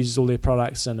 and he uses all their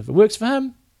products, and if it works for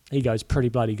him, he goes pretty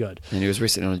bloody good. And he was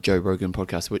recently on a Joe Rogan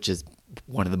podcast, which is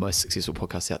one of the most successful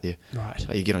podcasts out there. Right.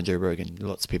 Like you get on Joe Rogan,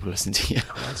 lots of people listen to you.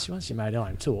 Once you made I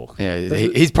Am Talk. Yeah,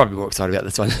 he's probably more excited about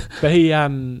this one. But he,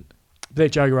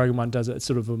 that Joe Rogan one does it. It's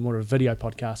sort of more of a video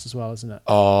podcast as well, isn't it?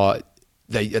 Oh,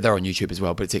 they're on YouTube as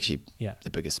well, but it's actually the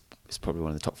biggest. It's probably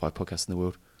one of the top 5 podcasts in the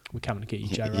world. We're coming to get you,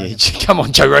 Joe Rogan. Yeah, come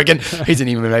on, Joe Rogan. He's an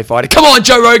MMA fighter. Come on,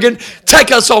 Joe Rogan. Take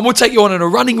us on. We'll take you on in a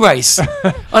running race.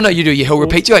 I know you do your hill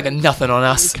repeats. You ain't got nothing on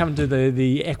us. Come to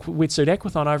the wetsuit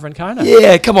aquathon over in Kona.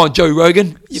 Yeah, come on, Joe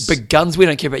Rogan. Your big guns. We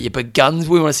don't care about your big guns.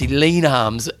 We want to see lean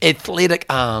arms, athletic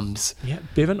arms. Yeah,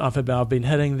 Bevan, I've been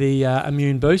hitting the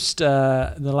immune boost in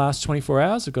the last 24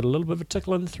 hours. I've got a little bit of a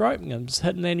tickle in the throat. I'm just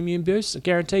hitting that immune boost. I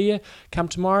guarantee you, come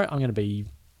tomorrow, I'm going to be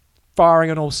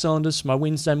firing on all cylinders for my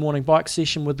Wednesday morning bike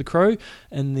session with the crew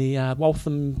in the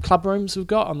Waltham club rooms we've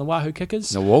got on the Wahoo Kickers.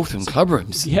 The Waltham club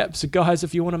rooms? Yep. So guys,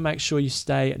 if you want to make sure you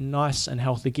stay nice and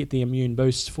healthy, get the immune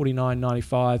boost,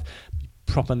 $49.95.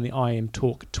 Prop in the I Am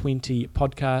Talk 20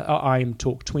 podcast, I Am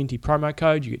Talk 20 promo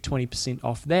code. You get 20%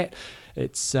 off that.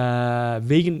 It's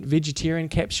vegetarian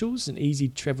capsules and easy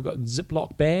travel. Got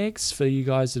Ziploc bags for you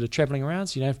guys that are traveling around,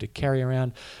 so you don't have to carry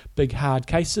around big hard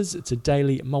cases. It's a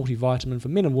daily multivitamin for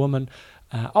men and women,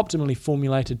 optimally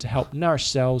formulated to help nourish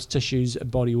cells, tissues,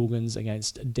 body organs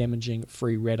against damaging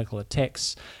free radical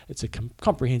attacks. It's a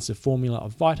comprehensive formula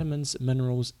of vitamins,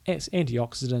 minerals,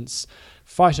 antioxidants,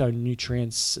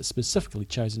 phytonutrients specifically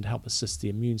chosen to help assist the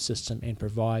immune system and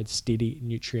provide steady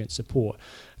nutrient support.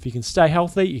 If you can stay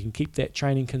healthy, you can keep that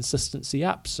training consistency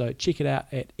up. So check it out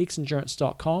at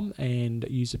xendurance.com and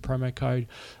use the promo code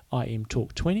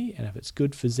IMTalk20. And if it's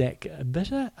good for Zach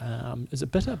Bitter, is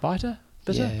it Bitter? Biter?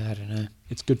 Bitter? Yeah, I don't know.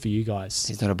 It's good for you guys.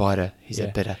 He's not a biter. He's a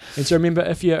bitter. And so remember,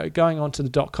 if you're going on to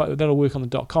the .com, that'll work on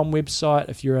the .com website.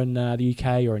 If you're in the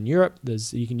UK or in Europe,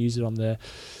 you can use it on the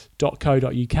 .co.uk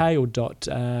or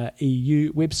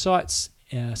 .eu websites.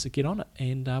 So get on it.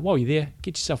 And while you're there,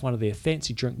 get yourself one of their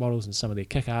fancy drink bottles and some of their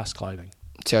kick-ass clothing.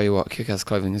 Tell you what, kick-ass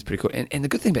clothing is pretty cool. And the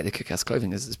good thing about the kick-ass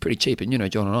clothing is it's pretty cheap. And you know,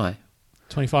 John and I,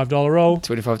 $25 roll.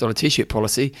 $25 t-shirt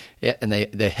policy. Yeah, and they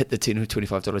hit the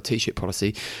 $25 t-shirt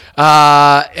policy.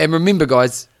 And remember,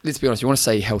 guys, let's be honest, you want to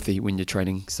stay healthy when you're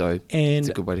training, so it's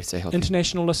a good way to stay healthy.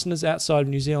 International listeners outside of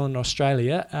New Zealand and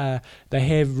Australia, they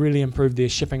have really improved their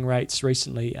shipping rates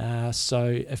recently. So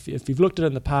if you've looked at it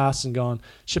in the past and gone,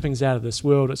 shipping's out of this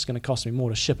world, it's going to cost me more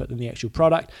to ship it than the actual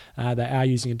product, they are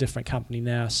using a different company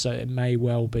now, so it may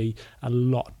well be a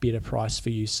lot better price for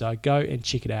you. So go and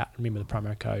check it out. Remember the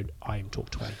promo code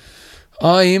IMTalk20.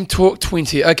 I Am Talk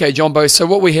 20. Okay, Jumbo, so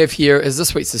what we have here is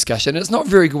this week's discussion. It's not a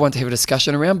very good one to have a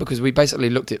discussion around because we basically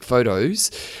looked at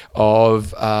photos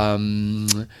of,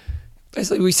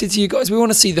 basically we said to you guys, we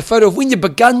want to see the photo of when you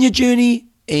begun your journey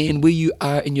and where you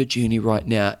are in your journey right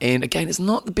now. And again, it's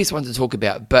not the best one to talk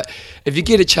about, but if you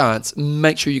get a chance,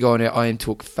 make sure you go on our I Am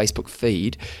Talk Facebook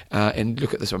feed and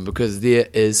look at this one because there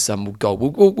is some gold.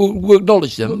 We'll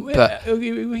acknowledge them, but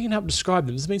we can help describe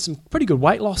them. There's been some pretty good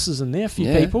weight losses in there. A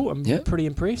few people. I'm pretty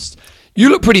impressed. You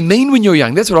look pretty mean when you're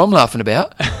young. That's what I'm laughing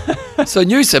about. So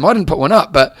Newsom, I didn't put one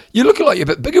up, but you look like you're a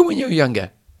bit bigger when you were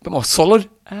younger, a bit more solid.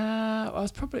 I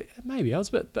was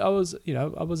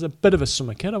a bit of a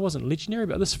swimmer kid. I wasn't legendary,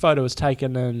 but this photo was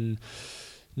taken in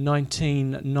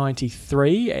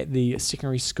 1993 at the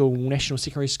National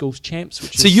Secondary Schools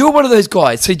Champs. So you're one of those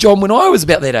guys. See, John, when I was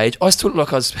about that age, I still looked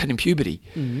like I was hitting puberty.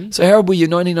 Mm-hmm. So how old were you,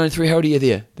 1993? How old are you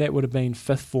there? That would have been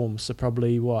fifth form, so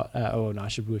probably what? I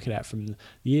should work it out from the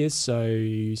years.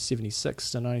 So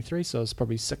 76 to 93, so I was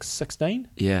probably 16.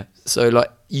 Yeah. So,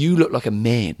 like, you look like a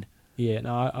man. Yeah,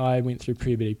 no, I went through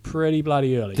puberty pretty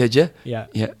bloody early. Did you? Yeah.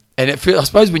 Yeah. And I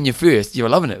suppose when you're first, you were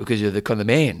loving it because you're the kind of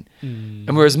man. Mm.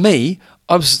 And whereas me,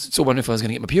 I was still wondering if I was going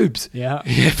to get my pubes. Yeah.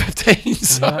 Yeah, 15.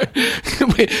 So Yeah.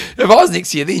 if I was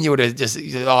next year, then you would have just,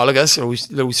 oh, look at this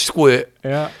little squirt.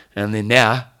 Yeah. And then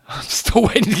now, I'm still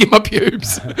waiting to get my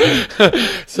pubes.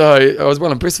 So I was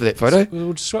well impressed with that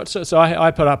photo. So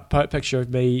I put up a picture of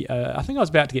me. I think I was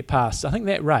about to get past. I think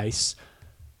that race,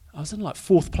 I was in like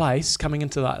fourth place coming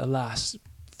into like the last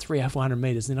 300 or 400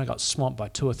 metres. Then I got swamped by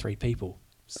 2 or 3 people.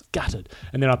 Just gutted.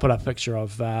 And then I put up a picture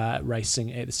of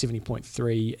racing at the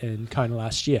 70.3 in Kona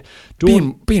last year.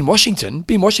 Ben Washington,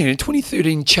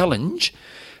 2013 challenge,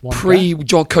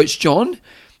 Wonka. Coach John.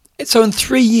 And so in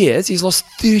 3 years, he's lost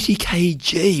 30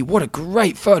 kg. What a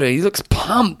great photo. He looks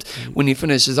pumped when he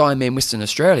finishes Ironman Western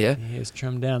Australia. Yeah, it's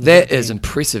trimmed down. That is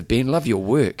impressive, Ben. Love your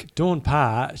work. Dawn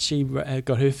Parr, she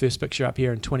got her first picture up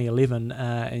here in 2011,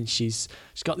 and she's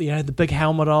got the big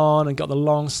helmet on and got the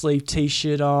long sleeve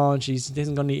T-shirt on. She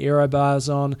hasn't got any aero bars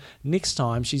on. Next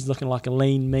time, she's looking like a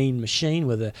lean, mean machine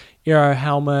with a aero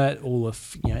helmet, all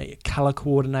the color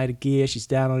coordinated gear. She's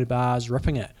down on her bars,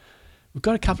 ripping it. We've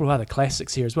got a couple of other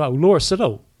classics here as well. Laura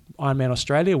Siddle, Ironman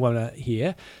Australia winner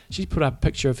here. She put up a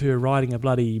picture of her riding a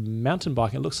bloody mountain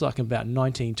bike. It looks like about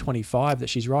 1925 that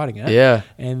she's riding it. Yeah.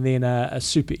 And then a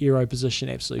super aero position,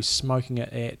 absolutely smoking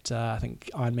it at, I think,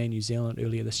 Ironman New Zealand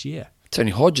earlier this year.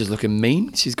 Tony Hodge is looking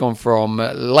mean. She's gone from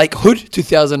Lake Hood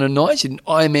 2009. She did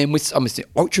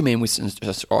Ultraman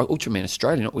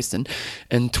Australia, not Western,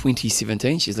 in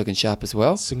 2017. She's looking sharp as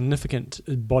well. Significant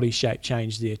body shape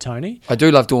change there, Tony. I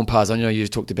do love Dawn Parr. I know you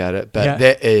talked about it, but Yeah.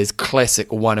 that is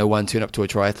classic 101 turn up to a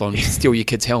triathlon, steal your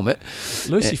kid's helmet.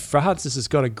 Lucy Francis has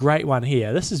got a great one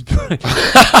here. This is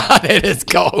That is her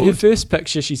gold. first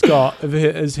picture she's got of her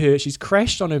is her. She's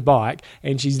crashed on her bike,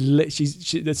 and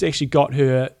that's actually got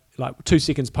her like 2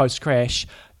 seconds post crash,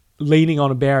 leaning on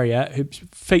a barrier, her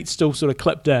feet still sort of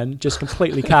clipped in, just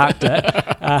completely carked it,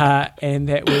 and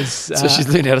that was. So she's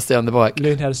learned how to stay on the bike.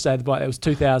 Learned how to stay on the bike. That was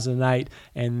 2008,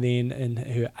 and then in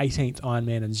her 18th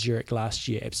Ironman in Zurich last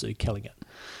year, absolutely killing it.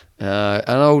 And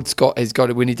old Scott has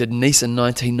got it when he did Nice in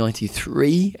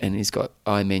 1993, and he's got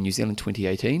Ironman New Zealand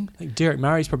 2018. I think Derek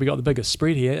Murray's probably got the biggest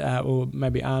spread here, or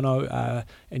maybe Arno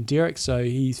and Derek. So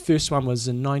his first one was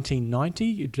in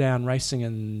 1990, down racing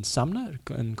in Sumner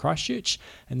in Christchurch,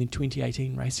 and then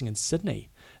 2018 racing in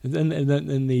Sydney. In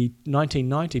the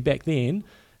 1990, back then,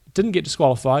 didn't get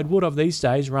disqualified, would have these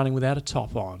days, running without a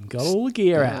top on. Got all the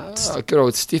gear out. Oh, good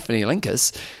old Stephanie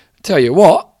Linkus. Tell you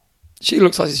what, she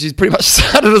looks like she's pretty much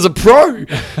started as a pro.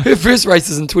 Her first race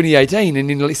is in 2018, and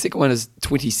then the second one is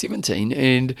 2017,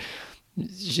 and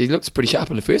she looks pretty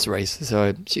sharp in the first race.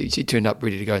 So she turned up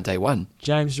ready to go on day one.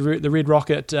 James the Red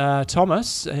Rocket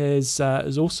Thomas is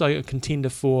also a contender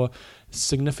for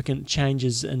significant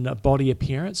changes in body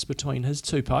appearance between his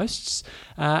 2 posts.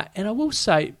 And I will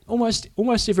say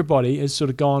almost everybody has sort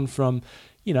of gone from,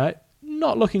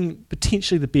 not looking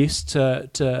potentially the best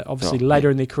to obviously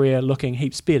later in their career looking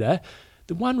heaps better.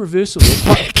 The one reversal is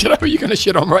Get over, you're going to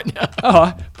shit on right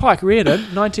now. Pike Reardon,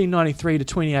 1993 to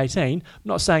 2018. I'm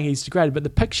not saying he's degraded, but the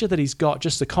picture that he's got,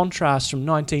 just the contrast from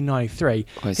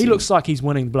 1993, he looks like he's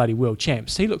winning bloody world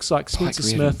champs. He looks like Spencer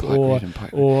Smith or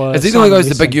is he the one who goes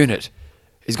the big unit?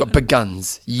 He's got big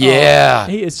guns. Yeah.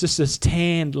 He is just this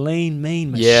tanned, lean,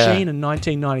 mean machine in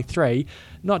 1993.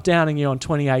 Not downing you on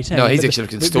 2018. No, he's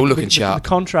actually still looking sharp. The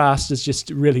contrast is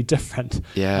just really different.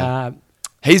 Yeah.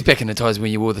 He's back in the times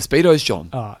when you wore the Speedos,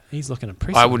 John. He's looking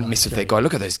impressive. I wouldn't mess with that guy.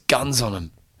 Look at those guns on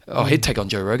him. Oh, he'd take on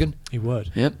Joe Rogan. He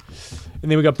would. Yep.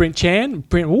 And then we got Brent Chan.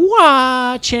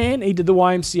 Chan. He did the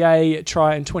YMCA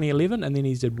try in 2011, and then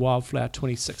he did Wildflower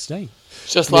 2016.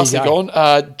 Just lastly gone.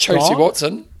 Tracy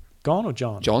Watson. Gone or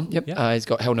John? John, yep. He's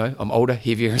got, hell no, I'm older,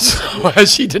 heavier. So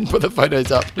she didn't put the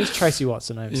photos up. Who's Tracy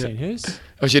Watson? I haven't seen hers.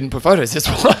 Oh, she didn't put photos, that's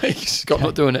why. She's got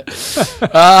not doing it. So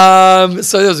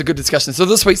that was a good discussion. So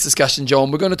this week's discussion, John,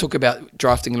 we're going to talk about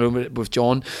drafting a little bit with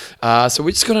John. So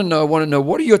we're just going to want to know,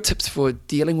 what are your tips for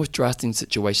dealing with drafting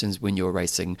situations when you're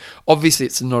racing? Obviously,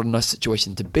 it's not a nice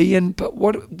situation to be in, but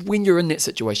when you're in that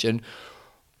situation,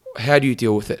 how do you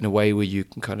deal with it in a way where you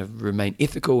can kind of remain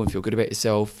ethical and feel good about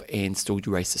yourself and still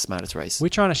race the smartest race? We're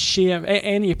trying to share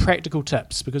and your practical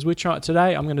tips, because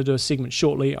today I'm going to do a segment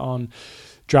shortly on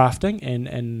drafting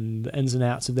and the ins and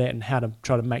outs of that and how to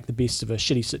try to make the best of a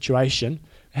shitty situation.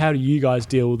 How do you guys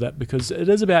deal with that? Because it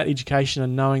is about education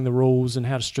and knowing the rules and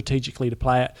how to strategically to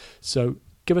play it. So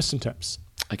give us some tips.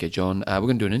 Okay, John, we're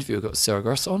going to do an interview. We've got Sarah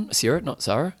Gross on. Sarah, not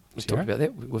Sarah. We talked about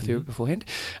that with her beforehand.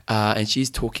 And she's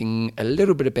talking a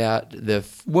little bit about the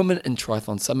Women in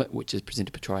Triathlon Summit, which is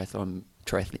presented by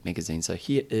Triathlete Magazine. So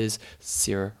here is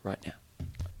Sarah right now.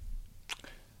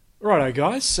 Righto,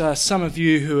 guys. Some of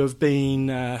you who have been,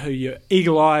 who your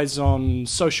eagle eyes on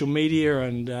social media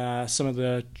and some of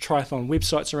the triathlon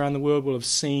websites around the world will have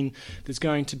seen there's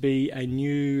going to be a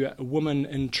new Women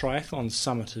in Triathlon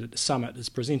Summit. It's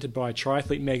presented by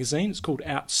Triathlete Magazine. It's called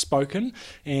Outspoken.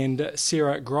 And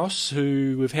Sarah Gross,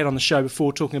 who we've had on the show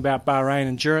before talking about Bahrain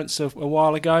Endurance a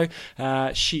while ago,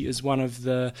 she is one of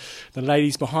the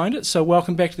ladies behind it. So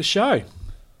welcome back to the show.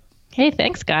 Hey,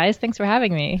 thanks, guys. Thanks for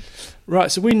having me.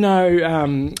 Right, so we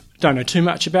don't know too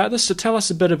much about this, so tell us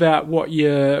a bit about what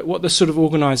the sort of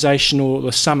organisation or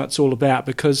the summit's all about,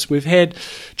 because we've had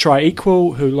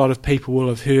Tri-Equal, who a lot of people will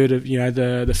have heard of,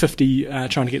 the 50, trying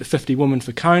to get the 50 women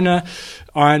for Kona.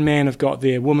 Ironman have got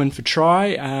their women for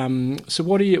Tri. So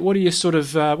what are you sort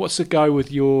of, what's the go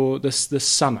with this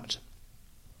summit?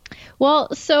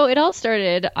 Well, so it all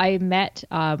started, I met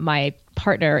my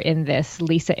partner in this,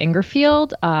 Lisa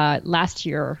Ingerfield, last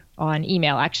year on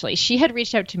email, actually. She had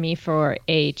reached out to me for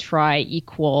a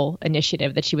Tri-Equal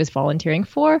initiative that she was volunteering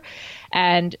for.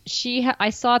 And I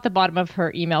saw at the bottom of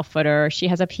her email footer, she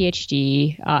has a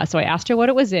PhD. So I asked her what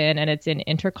it was in, and it's in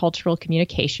intercultural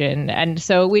communication. And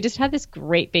so we just had this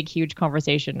great, big, huge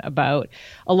conversation about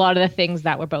a lot of the things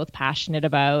that we're both passionate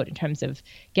about in terms of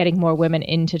getting more women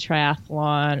into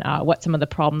triathlon, what some of the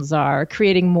problems are,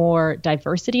 creating more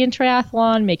diversity in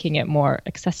triathlon, making it more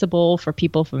accessible for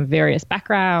people from various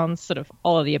backgrounds, sort of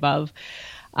all of the above.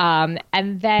 And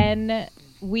then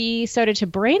we started to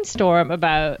brainstorm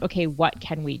about, okay, what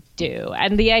can we do?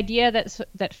 And the idea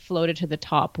that floated to the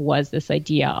top was this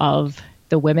idea of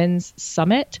the Women's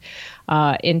Summit,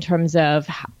 in terms of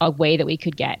a way that we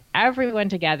could get everyone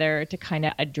together to kind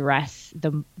of address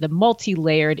the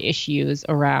multi-layered issues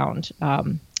around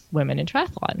women in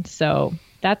triathlon. So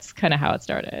that's kind of how it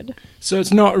started. So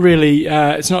it's not really,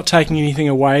 it's not taking anything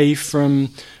away from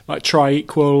like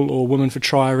Tri-Equal or Women for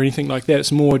Tri or anything like that.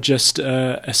 It's more just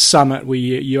a summit where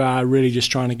you are really just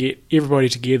trying to get everybody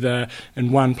together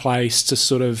in one place to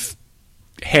sort of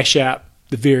hash out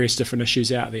the various different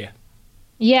issues out there.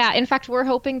 Yeah, in fact, we're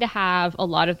hoping to have a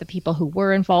lot of the people who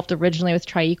were involved originally with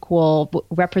Tri-Equal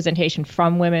representation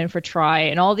from Women for Tri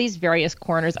and all these various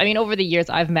corners. I mean, over the years,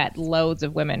 I've met loads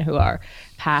of women who are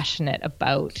passionate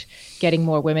about getting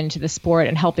more women into the sport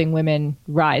and helping women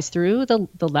rise through the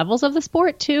levels of the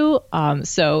sport too.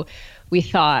 So we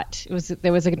thought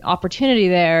there was an opportunity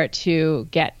there to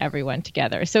get everyone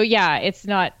together. So yeah, it's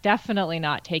definitely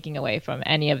not taking away from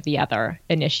any of the other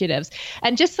initiatives.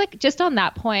 And just on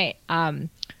that point,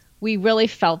 we really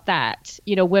felt that,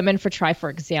 Women for Tri, for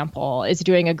example, is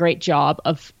doing a great job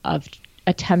of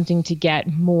attempting to get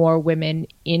more women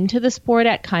into the sport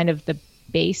at kind of the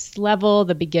base level,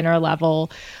 the beginner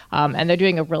level, and they're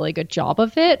doing a really good job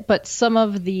of it. But some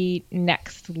of the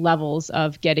next levels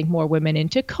of getting more women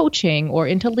into coaching or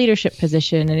into leadership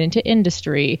position and into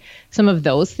industry, some of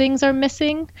those things are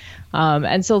missing.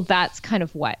 And so that's kind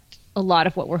of a lot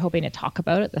of what we're hoping to talk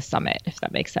about at the summit, if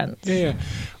that makes sense. Yeah.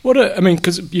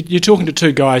 Because you're talking to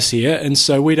two guys here, and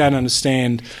so we don't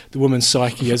understand the woman's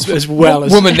psyche as well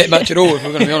as... Women that much at all, if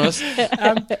we're going to be honest.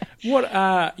 What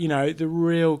are, the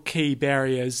real key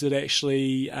barriers that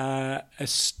actually are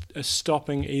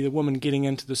stopping either women getting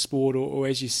into the sport or,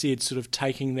 as you said, sort of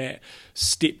taking that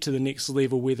step to the next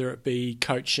level, whether it be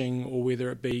coaching or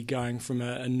whether it be going from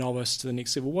a novice to the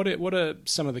next level? What are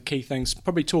some of the key things,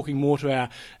 probably talking more to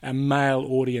our male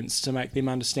audience to make them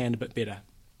understand a bit better?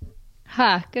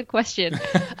 Good question.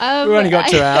 We've only got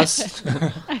 2 hours.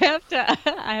 I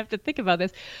have to think about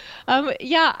this.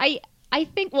 I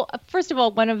think, well, first of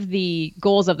all, one of the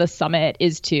goals of the summit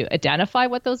is to identify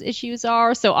what those issues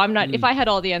are. So I'm not, if I had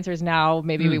all the answers now,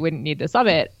 maybe we wouldn't need the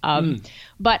summit.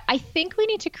 But I think we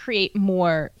need to create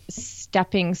more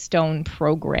stepping stone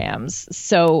programs.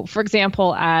 So, for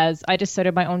example, as I just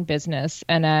started my own business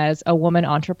and as a woman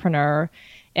entrepreneur,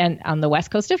 and on the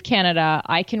west coast of Canada,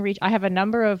 I have a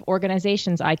number of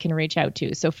organizations I can reach out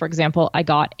to. So, for example, I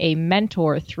got a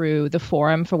mentor through the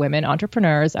Forum for Women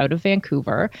Entrepreneurs out of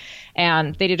Vancouver,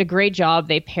 and they did a great job.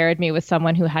 They paired me with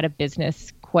someone who had a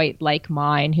business quite like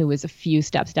mine, who was a few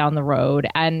steps down the road.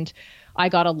 And I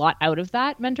got a lot out of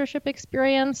that mentorship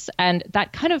experience. And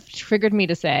that kind of triggered me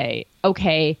to say,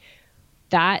 okay,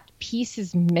 that piece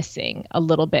is missing a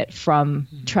little bit from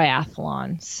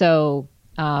triathlon. So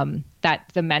that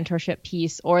the mentorship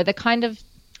piece, or the kind of,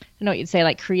 I don't know what you'd say,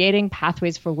 like creating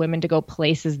pathways for women to go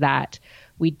places that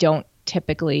we don't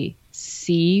typically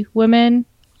see women.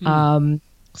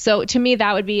 So to me,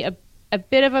 that would be a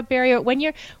bit of a barrier when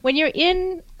you're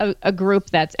in a group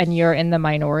and you're in the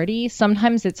minority.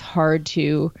 Sometimes it's hard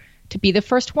to be the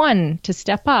first one to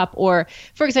step up. Or,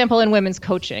 for example, in women's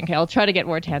coaching, okay, I'll try to get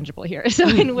more tangible here. So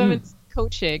in women's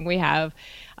coaching, we have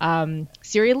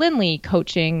Siri Lindley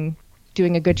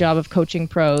doing a good job of coaching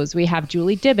pros. We have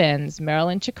Julie Dibbins,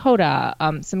 Marilyn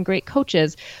Chakota, some great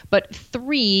coaches. But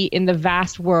 3 in the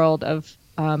vast world of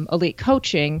elite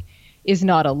coaching is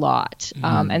not a lot.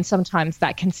 And sometimes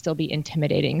that can still be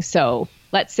intimidating. So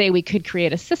let's say we could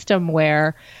create a system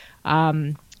where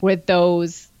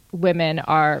those women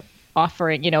are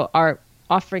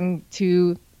offering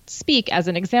to speak as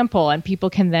an example, and people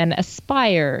can then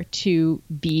aspire to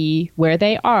be where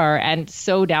they are, and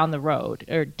so down the road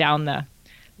or down the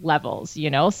levels,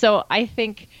 So I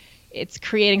think it's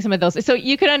creating some of those. So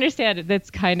you can understand it. That's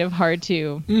kind of hard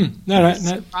to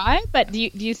describe, but do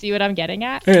you see what I'm getting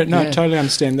at? Yeah, I totally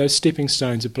understand. Those stepping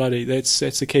stones are bloody. That's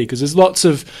the key, because there's lots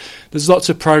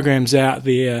of programs out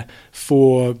there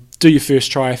for do your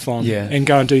first triathlon and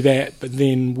go and do that, but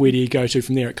then where do you go to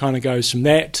from there? It kind of goes from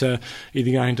that to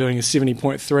either going and doing a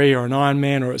 70.3 or an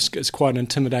Ironman, or it's quite an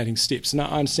intimidating step. So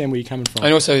I understand where you're coming from.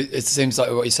 And also, it seems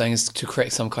like what you're saying is to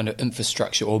create some kind of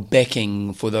infrastructure or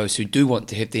backing for those who do want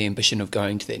to have the ambition of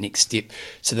going to that next step,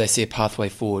 so they see a pathway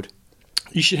forward.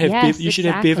 You should have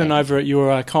have Bevan over at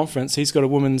your conference. He's got a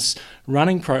women's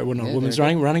running program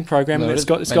that's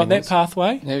got that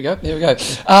pathway. There we go.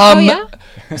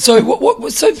 So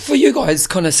so for you guys,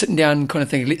 kind of sitting down, kind of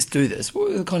thinking, let's do this.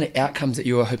 What are the kind of outcomes that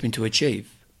you are hoping to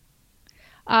achieve?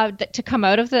 To come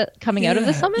out of the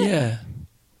summit.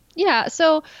 Yeah.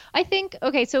 So I think,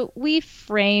 so we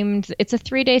framed, it's a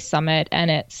 3-day summit,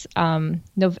 and it's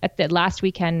at the last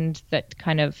weekend that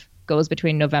kind of goes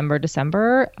between November,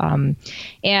 December.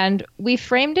 And we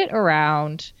framed it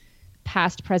around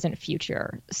past, present,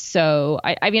 future. So,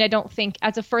 I mean, I don't think,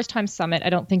 as a first-time summit, I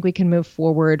don't think we can move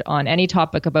forward on any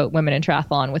topic about women in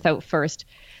triathlon without first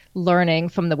learning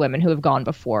from the women who have gone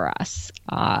before us.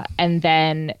 And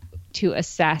then to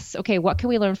assess, what can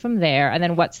we learn from there? And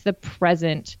then what's the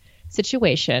present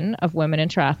situation of women in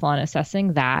triathlon,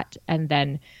 assessing that, and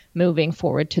then moving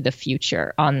forward to the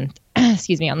future on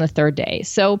the 3rd day.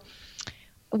 So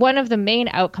one of the main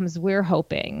outcomes we're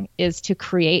hoping is to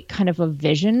create kind of a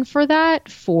vision for that,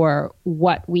 for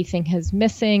what we think is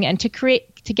missing, and to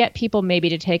get people maybe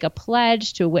to take a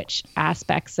pledge to which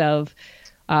aspects of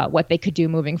what they could do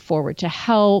moving forward to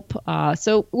help.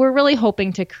 So we're really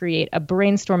hoping to create a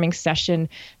brainstorming session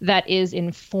that is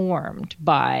informed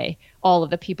by all of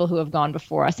the people who have gone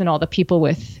before us and all the people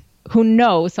who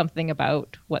know something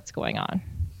about what's going on.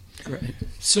 Great.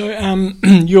 So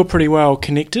you're pretty well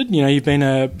connected.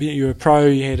 You're a pro.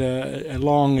 You had a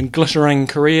long and glittering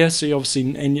career. So you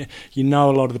obviously, and you know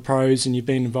a lot of the pros, and you've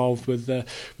been involved with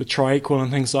Tri-Equal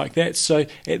and things like that. So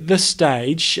at this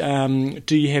stage,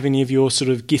 do you have any of your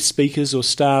sort of guest speakers or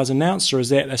stars announced, or is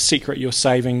that a secret you're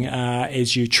saving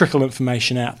as you trickle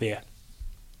information out there?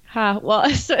 Well,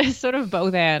 it's sort of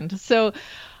both and. So.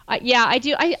 I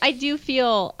do. I do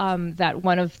feel that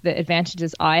one of the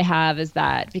advantages I have is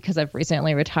that because I've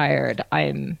recently retired,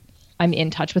 I'm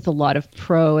in touch with a lot of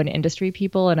pro and industry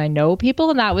people, and I know people,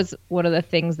 and that was one of the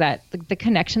things that the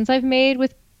connections I've made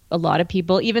with a lot of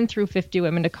people, even through 50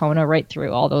 Women to Kona, right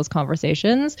through all those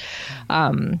conversations,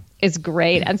 is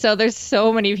great. And so there's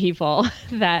so many people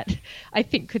that I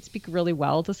think could speak really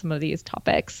well to some of these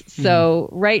topics. So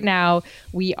right now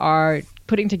we are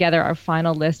putting together our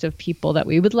final list of people that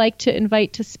we would like to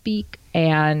invite to speak,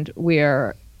 and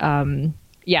we're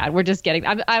just getting.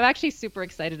 I'm actually super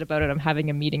excited about it. I'm having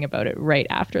a meeting about it right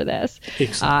after this,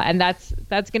 and that's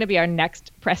going to be our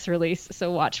next press release.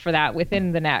 So watch for that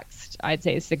within the next, I'd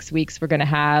say, 6 weeks. We're going to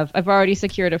have. I've already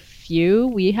secured a few.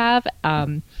 We have,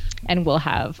 and we'll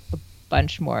have a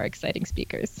bunch more exciting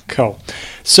speakers. Cool.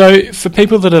 So for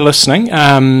people that are listening,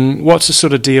 what's the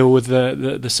sort of deal with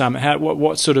the summit?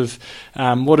 What sort of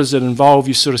what does it involve?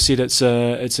 You sort of said it's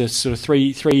a sort of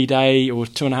 3 day or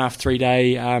 2.5 3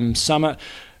 day summit.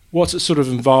 What's it sort of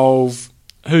involve?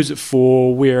 Who's it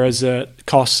for? Where is it?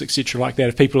 Costs, etc., like that.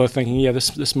 If people are thinking,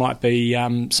 this might be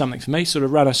something for me, sort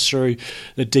of run us through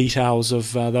the details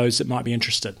of those that might be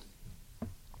interested.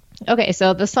 Okay,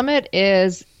 so the summit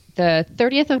is the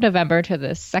 30th of November to the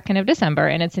 2nd of December,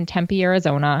 and it's in Tempe,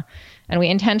 Arizona. And we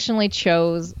intentionally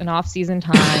chose an off-season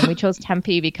time. We chose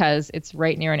Tempe because it's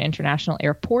right near an international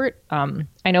airport.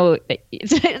 I know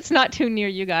it's not too near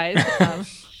you guys,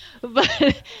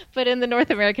 but in the North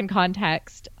American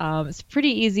context, it's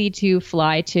pretty easy to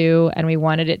fly to, and we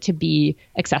wanted it to be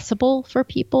accessible for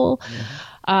people.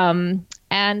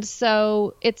 And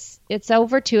so it's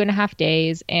over 2.5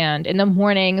 days, and in the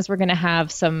mornings we're going to have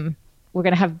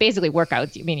basically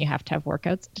workouts. I mean, you have to have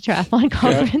workouts at the triathlon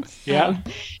conference. Yeah.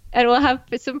 And we'll have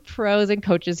some pros and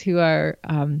coaches who are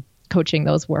coaching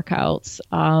those workouts.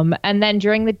 And then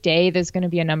during the day, there's going to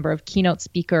be a number of keynote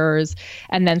speakers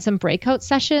and then some breakout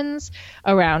sessions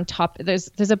around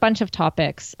there's a bunch of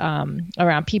topics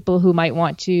around people who might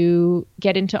want to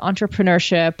get into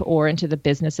entrepreneurship or into the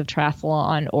business of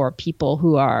triathlon, or people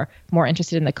who are more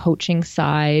interested in the coaching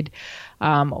side.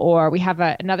 Or we have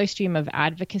another stream of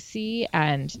advocacy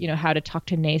and, how to talk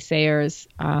to naysayers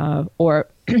or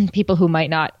people who might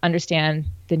not understand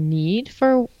the need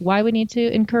for why we need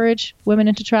to encourage women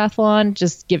into triathlon,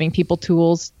 just giving people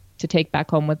tools to take back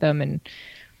home with them and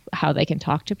how they can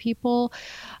talk to people.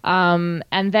 And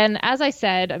then, as I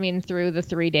said, through the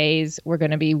 3 days, we're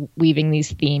going to be weaving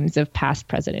these themes of past,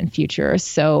 present, and future.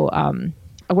 So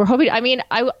we're hoping,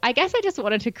 I guess I just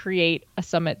wanted to create a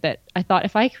summit that I thought,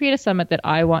 if I create a summit that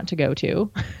I want to go to,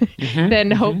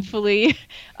 then hopefully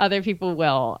other people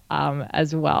will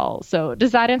as well. So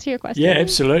does that answer your question? Yeah,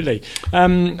 absolutely.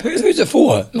 Who's it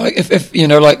for? Like, if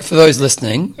like for those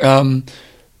listening,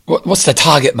 what's the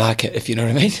target market, if you know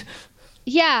what I mean?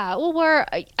 Yeah, well,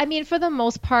 for the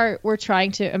most part, we're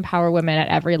trying to empower women at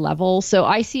every level. So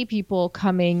I see people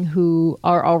coming who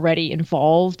are already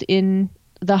involved in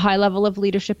the high level of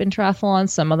leadership in triathlon.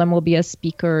 Some of them will be as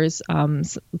speakers,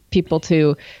 people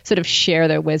to sort of share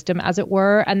their wisdom, as it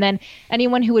were. And then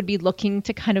anyone who would be looking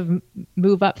to kind of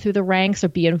move up through the ranks or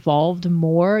be involved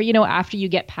more, after you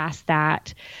get past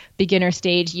that beginner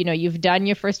stage, you've done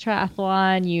your first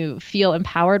triathlon, you feel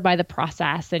empowered by the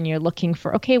process, and you're looking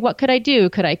for, okay, what could I do?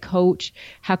 Could I coach?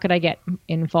 How could I get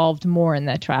involved more in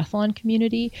the triathlon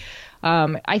community?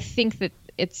 I think that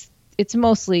it's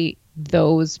mostly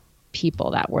those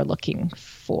people that we're looking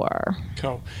for.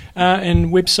 Cool. And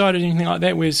website or anything like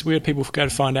that, where people go to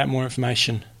find out more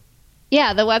information?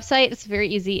 Yeah, the website is very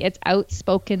easy. It's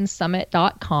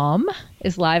outspokensummit.com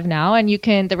is live now, and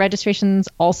the registration's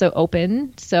also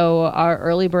open. So our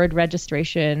early bird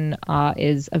registration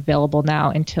is available now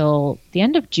until the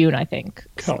end of June, I think.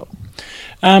 Cool.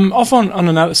 Off on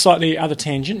another slightly other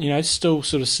tangent, still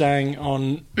sort of staying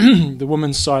on the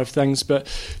women's side of things, but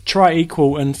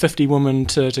Tri-Equal and 50 women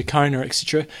to Kona,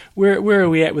 etc. Where are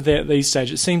we at with that at these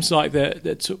stages? It seems like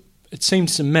it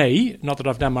seems to me, not that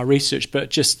I've done my research, but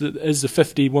just that is the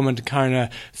 50 woman to Kona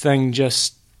thing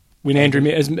just when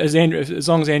as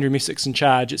long as Andrew Messick's in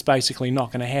charge, it's basically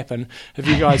not going to happen. Have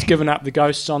you guys given up the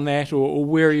ghosts on that, or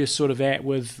where are you sort of at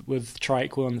with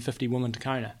Tri-Equal and the 50 woman to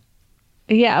Kona?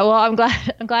 Yeah, well, I'm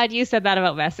glad you said that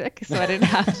about Messick, so I didn't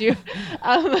have to.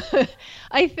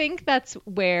 I think that's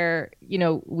where,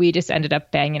 we just ended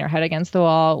up banging our head against the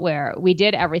wall, where we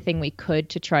did everything we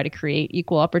could to try to create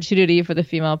equal opportunity for the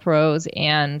female pros.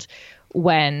 And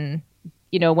when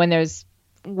there's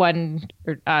one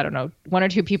or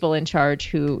two people in charge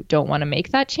who don't want to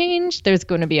make that change, there's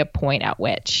going to be a point at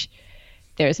which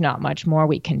there's not much more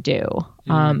we can do.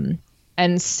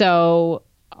 And so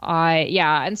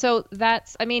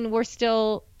that's, we're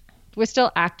still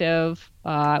active.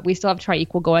 We still have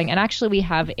Tri-Equal going. And actually we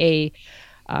have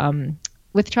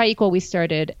with Tri-Equal, we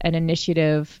started an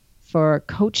initiative for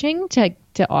coaching to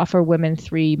offer women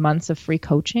 3 months of free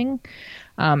coaching.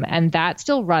 And that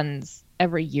still runs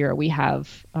every year. We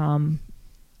have,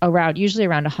 usually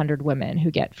around 100 women who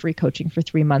get free coaching for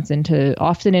 3 months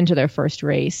often into their first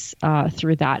race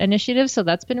through that initiative. So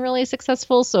that's been really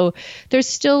successful. So there's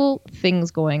still things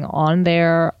going on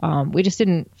there. We just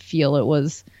didn't feel it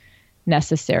was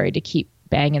necessary to keep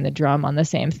banging the drum on the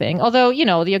same thing. Although,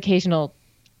 the occasional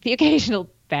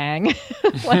bang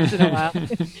once in a while,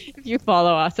 if you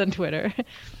follow us on Twitter.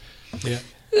 Yeah.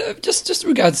 Just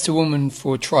regards to Women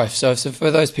for Tri. So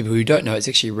for those people who don't know, it's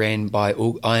actually ran by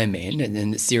Ironman, and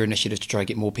then it's their initiative to try to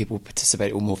get more people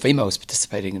participate, or more females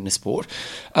participating in the sport.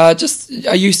 Are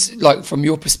you, like, from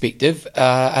your perspective,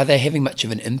 are they having much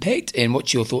of an impact, and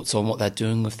what's your thoughts on what they're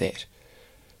doing with that?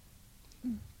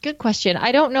 Good question.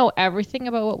 I don't know everything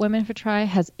about what Women for Tri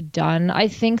has done. I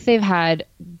think they've had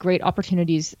great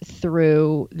opportunities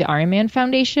through the Ironman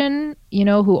Foundation,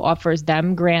 who offers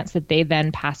them grants that they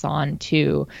then pass on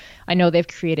to. I know they've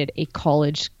created a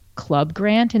college club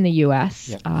grant in the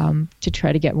U.S. To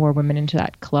try to get more women into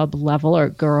that club level, or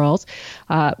girls,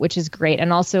 which is great.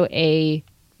 And also a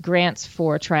grants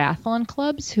for triathlon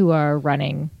clubs who are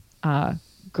running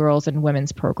girls and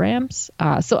women's programs.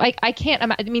 So I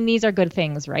can't, I mean, these are good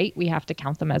things, right? We have to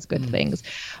count them as good things.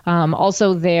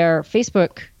 Also, their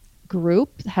Facebook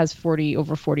group has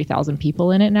over 40,000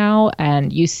 people in it now.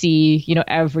 And you see,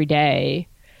 every day,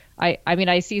 I mean,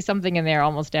 I see something in there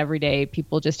almost every day,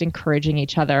 people just encouraging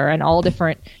each other, and all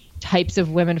different types of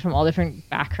women from all different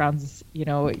backgrounds,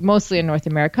 mostly in North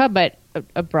America, but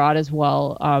abroad as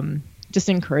well. Just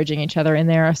encouraging each other in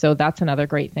there. So that's another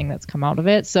great thing that's come out of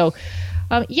it. So,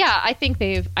 I think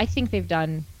they've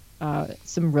done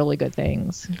some really good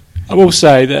things. I will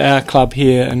say that our club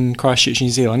here in Christchurch, New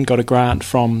Zealand, got a grant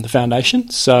from the foundation.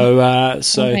 So, nice.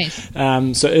 So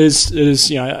it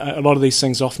is a lot of these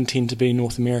things often tend to be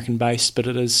North American based, but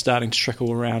it is starting to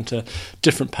trickle around to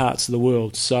different parts of the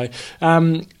world. So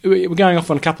we're going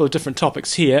off on a couple of different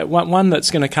topics here. One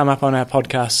that's going to come up on our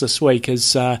podcast this week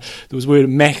is there was word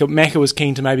Macca was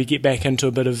keen to maybe get back into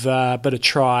a bit of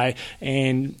tri,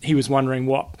 and he was wondering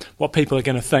what people are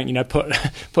going to think.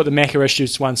 Put the Macca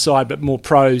issues to one side, but more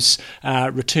pros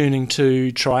returning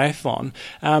to triathlon.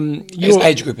 As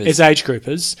age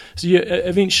groupers. So you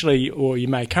eventually, or you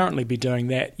may currently be doing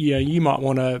that, you might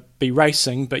want to be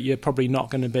racing, but you're probably not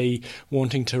going to be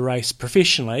wanting to race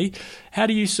professionally. How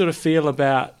do you sort of feel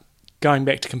about going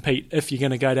back to compete if you're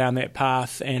going to go down that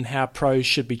path, and how pros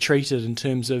should be treated in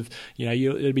terms of,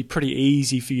 it'll be pretty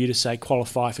easy for you to say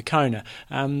qualify for Kona.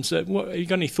 So you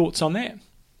got any thoughts on that?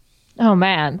 Oh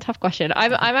man, tough question.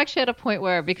 I'm actually at a point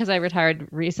where, because I retired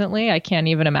recently, I can't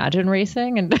even imagine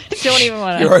racing and don't even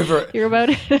want to hear about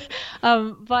it.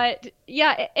 But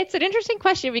yeah, it's an interesting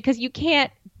question because you can't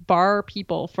bar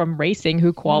people from racing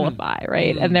who qualify,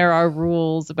 right? And there are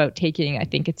rules about taking, I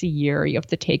think it's a year you have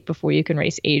to take before you can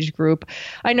race age group.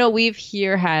 I know we've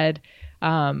here had,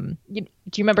 do you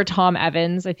remember Tom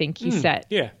Evans? I think he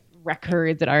set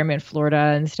records at Ironman Florida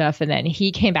and stuff, and then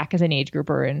he came back as an age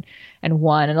grouper and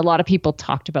won, and a lot of people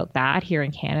talked about that here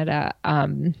in Canada.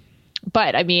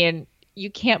 But I mean,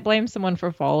 you can't blame someone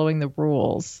for following the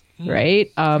rules,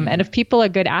 right? And if people are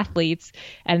good athletes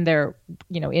and they're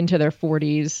into their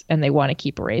 40s and they want to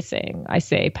keep racing, I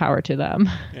say power to them.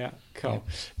 Yeah. Cool.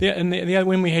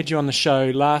 When we had you on the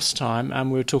show last time,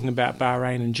 we were talking about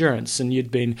Bahrain Endurance, and you'd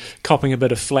been copping a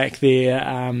bit of flack there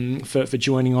for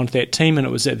joining onto that team, and it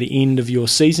was at the end of your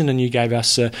season, and you gave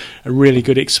us a really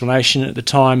good explanation at the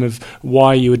time of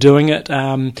why you were doing it.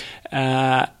 And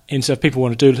so if people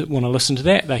want to listen to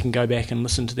that, they can go back and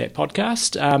listen to that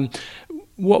podcast.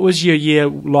 What was your year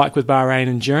like with Bahrain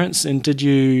Endurance, and did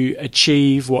you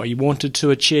achieve what you wanted to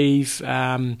achieve?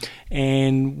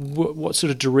 And what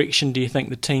sort of direction do you think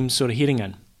the team's sort of heading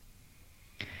in?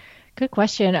 Good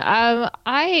question.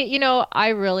 I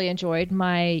really enjoyed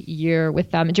my year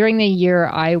with them. During the year,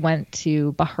 I went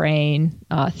to Bahrain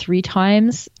 3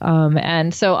 times.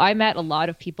 And so I met a lot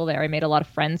of people there. I made a lot of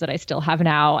friends that I still have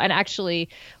now. And actually,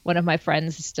 one of my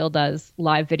friends still does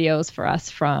live videos for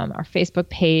us from our Facebook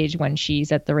page when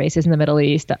she's at the races in the Middle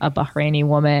East, a Bahraini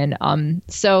woman.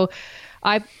 So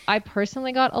I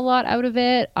personally got a lot out of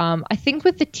it. I think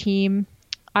with the team,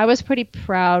 I was pretty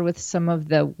proud with some of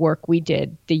the work we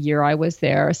did the year I was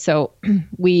there. So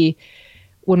when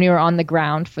we were on the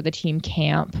ground for the team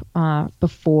camp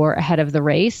ahead of the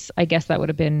race, I guess that would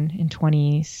have been in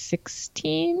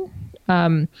 2016.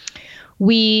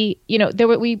 We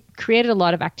created a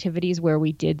lot of activities where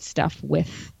we did stuff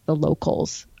with the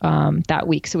locals that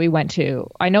week. So we went to,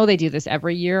 I know they do this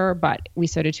every year, but we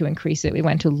started to increase it. We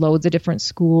went to loads of different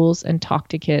schools and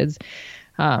talked to kids.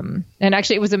 And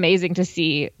actually, it was amazing to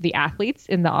see the athletes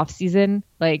in the off season,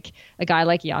 like a guy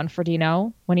like Jan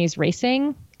Frodeno, when he's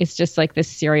racing, it's just like this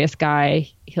serious guy.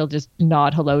 He'll just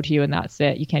nod hello to you and that's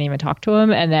it. You can't even talk to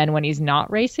him. And then when he's not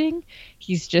racing,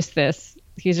 he's just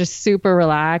super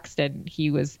relaxed. And he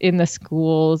was in the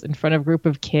schools in front of a group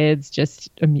of kids,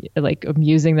 just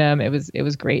amusing them. It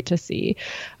was great to see.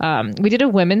 We did a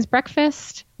women's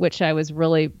breakfast, which I was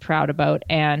really proud about.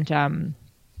 And,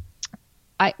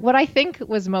 what I think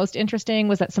was most interesting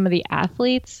was that some of the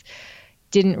athletes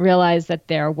didn't realize that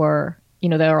there are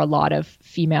a lot of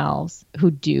females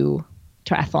who do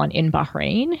triathlon in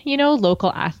Bahrain,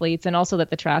 local athletes, and also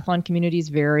that the triathlon community is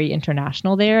very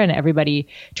international there and everybody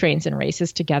trains and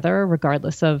races together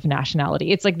regardless of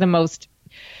nationality. It's like the most,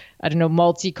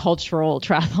 multicultural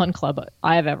triathlon club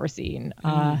I've ever seen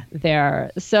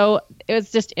there. So it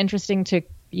was just interesting to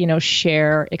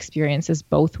share experiences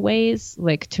both ways,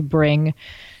 like to bring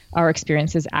our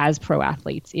experiences as pro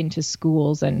athletes into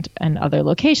schools and other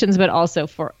locations. But also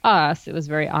for us, it was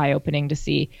very eye-opening to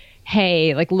see,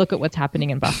 hey, like, look at what's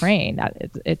happening in Bahrain.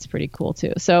 It's pretty cool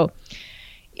too. So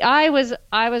I was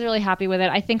really happy with it.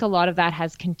 I think a lot of that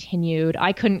has continued.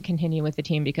 I couldn't continue with the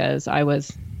team because I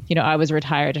was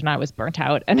retired and I was burnt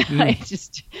out, and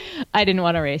I didn't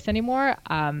want to race anymore.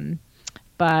 I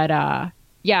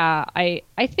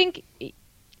think,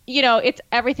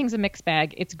 everything's a mixed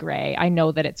bag. It's gray. I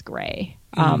know that it's gray.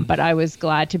 But I was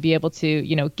glad to be able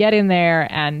to, get in there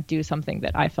and do something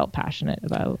that I felt passionate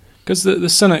about. Because the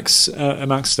cynics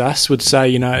amongst us would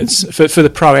say, it's for the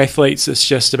pro athletes, it's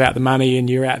just about the money, and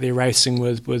you're out there racing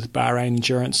with Bahrain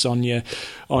Endurance on your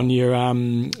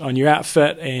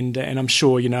outfit, and I'm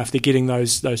sure if they're getting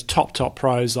those top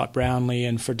pros like Brownlee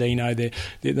and Frodeno,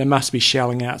 they must be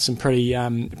shelling out some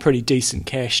pretty decent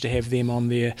cash to have them on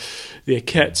their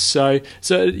kits. So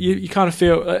you kind of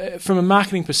feel from a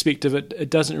marketing perspective, it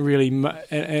doesn't really, and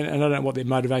I don't know what their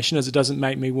motivation is. It doesn't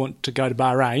make me want to go to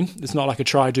Bahrain. It's not like a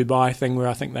try Dubai thing where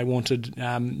I think they wanted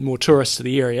more tourists to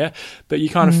the area, but you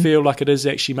kind of feel like it is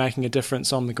actually making a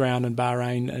difference on the ground in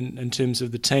Bahrain in terms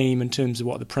of the team, in terms of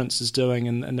what the Prince is doing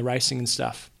and the racing and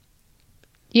stuff.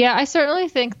 Yeah, I certainly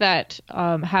think that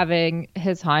having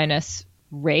His Highness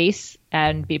race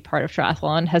and be part of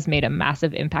triathlon has made a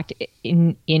massive impact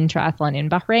in triathlon in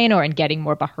Bahrain, or in getting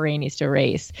more Bahrainis to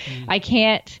race. You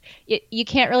can't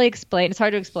really explain. It's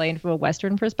hard to explain from a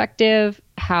Western perspective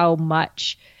how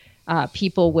much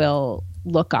people will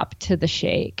look up to the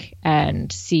Sheikh and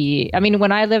see. I mean,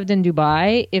 when I lived in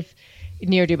Dubai, if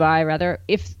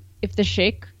the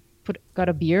Sheikh got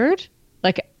a beard,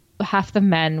 like half the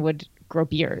men would grow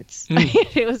beards.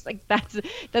 It was like that's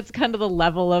kind of the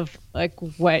level of like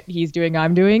what he's doing,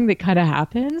 I'm doing, that kind of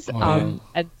happens. And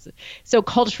so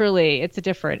culturally it's a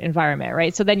different environment,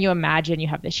 right? So then you imagine you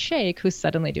have this Sheikh who's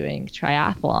suddenly doing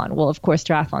triathlon. Well, of course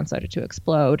triathlon started to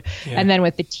explode. And then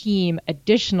with the team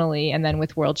additionally, and then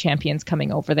with world champions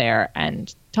coming over there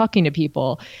and talking to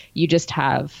people, you just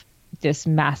have this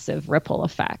massive ripple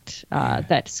effect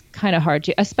that's kind of hard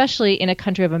to, especially in a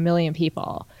country of 1 million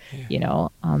people,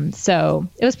 so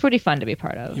it was pretty fun to be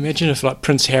part of. Imagine if like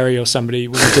Prince Harry or somebody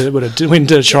went to a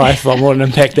triathlon, what an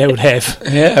impact that would have.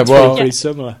 Yeah, pretty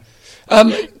similar.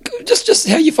 Just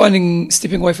how are you finding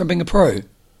stepping away from being a pro?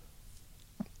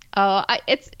 I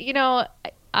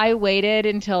waited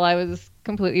until I was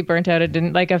completely burnt out. I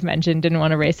didn't, like I've mentioned, didn't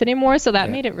want to race anymore. So that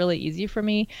made it really easy for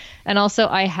me. And also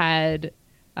I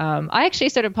actually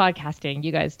started podcasting.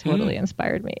 You guys totally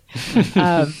inspired me.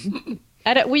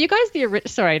 Were you guys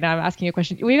sorry, now I'm asking you a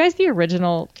question. Were you guys the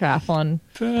original triathlon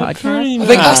podcast? I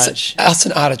think us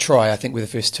and Art of Try, I think, were the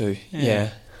first two.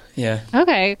 Yeah.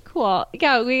 Okay, cool.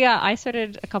 Yeah, I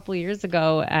started a couple of years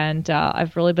ago, and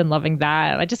I've really been loving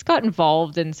that. I just got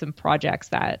involved in some projects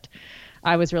that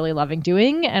I was really loving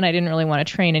doing, and I didn't really want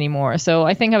to train anymore. So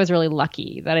I think I was really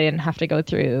lucky that I didn't have to go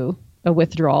through a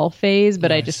withdrawal phase,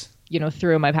 but I just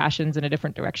threw my passions in a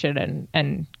different direction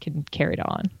and carried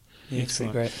on. Yeah,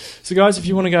 excellent. Great. So guys, if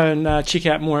you want to go and check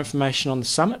out more information on the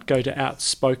summit, go to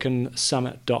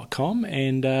outspokensummit.com,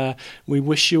 and we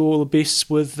wish you all the best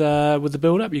with the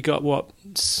build-up. You got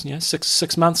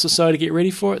six months or so to get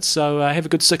ready for it, so have a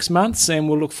good 6 months, and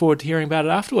we'll look forward to hearing about it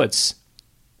afterwards.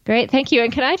 Great, thank you.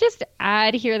 And can I just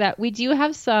add here that we do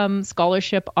have some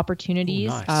scholarship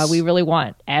opportunities. Ooh, nice. We really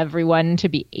want everyone to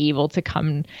be able to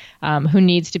come who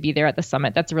needs to be there at the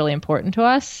summit. That's really important to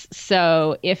us.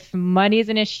 So if money is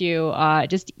an issue,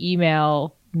 just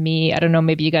email me. I don't know,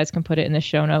 maybe you guys can put it in the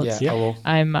show notes. Yeah, I will.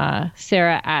 I'm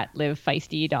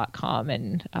sarah@livefeisty.com,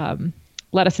 and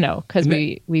let us know, because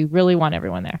we really want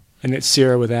everyone there. And that's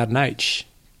Sarah without an H.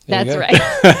 That's right.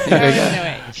 There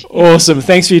No H. Awesome.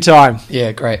 Thanks for your time.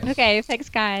 Yeah, great. Okay, thanks,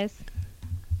 guys.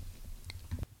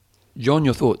 John,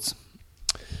 your thoughts?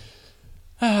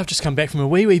 I've just come back from a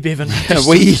wee Bevan. Got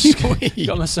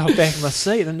myself back in my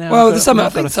seat, and now. Well, the summit. I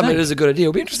think the summit is a good idea.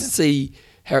 It'll be interesting to see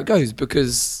how it goes,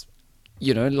 because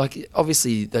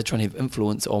obviously they're trying to have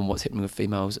influence on what's happening with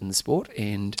females in the sport,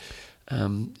 and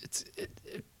it's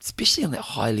especially on that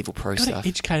high level pro stuff. Got to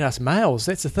educate us males.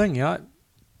 That's the thing,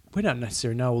 we don't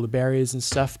necessarily know all the barriers and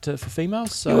stuff for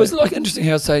females. So it was interesting how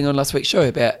I was saying on last week's show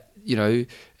about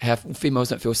how females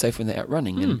don't feel safe when they're out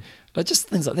running, and just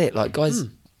things like that. Like, guys,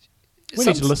 we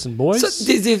need to listen, boys. So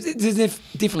there's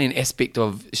definitely an aspect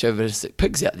of chauvinistic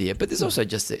pigs out there, but there's also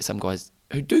just that some guys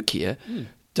who do care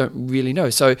don't really know.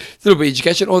 So it's a little bit of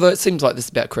education, although it seems like this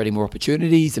is about creating more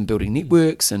opportunities and building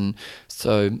networks, and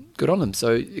so good on them.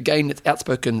 So again, it's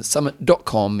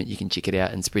outspokensummit.com. You can check it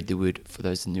out and spread the word for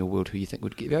those in your world who you think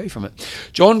would get value from it.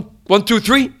 John, 1, 2,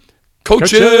 3.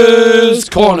 Coach's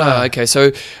Corner. Okay,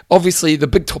 so obviously the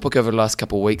big topic over the last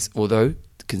couple of weeks, although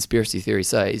the conspiracy theory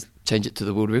says change it to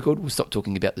the world record, we'll stop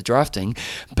talking about the drafting,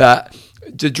 but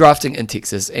the drafting in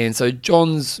Texas. And so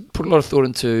John's put a lot of thought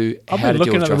into I've how been to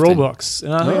deal looking with at the drafting. rule books,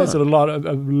 and I think there's a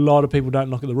lot of people don't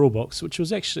look at the rule books, which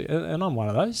was actually, and I'm one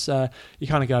of those. You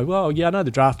kind of go, well, yeah, I know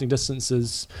the drafting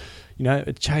distances.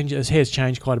 It has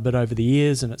changed quite a bit over the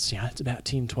years, and it's about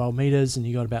 10, 12 metres, and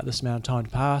you got about this amount of time to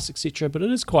pass, etc. But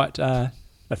it is quite,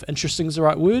 if interesting is the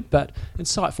right word, but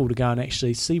insightful to go and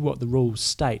actually see what the rules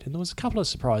state. And there was a couple of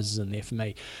surprises in there for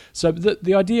me. So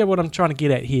the idea, what I'm trying to get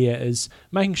at here, is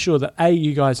making sure that A,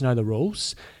 you guys know the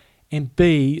rules, and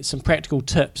B, some practical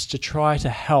tips to try to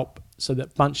help so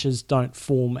that bunches don't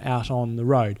form out on the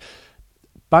road.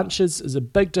 Bunches is a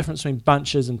big difference between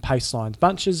bunches and pace lines.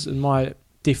 Bunches, in my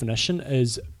definition,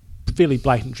 is fairly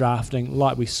blatant drafting,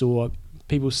 like we saw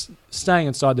people staying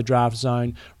inside the draft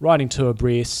zone, riding two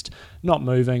abreast, not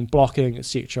moving, blocking,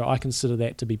 etc. I consider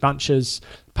that to be bunches.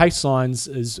 Pace lines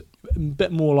is a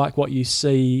bit more like what you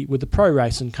see with the pro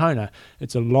race in Kona.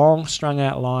 It's a long strung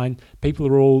out line. People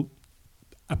are all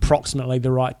approximately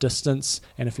the right distance,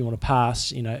 and if you want to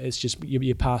pass, it's just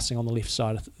you're passing on the left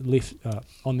side,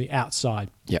 on the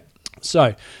outside. Yeah.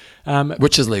 So,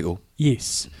 which is legal.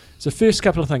 Yes. So first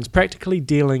couple of things, practically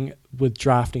dealing with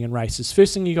drafting in races.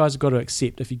 First thing you guys have got to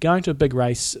accept, if you're going to a big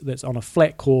race that's on a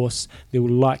flat course, there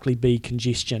will likely be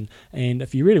congestion. And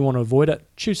if you really want to avoid it,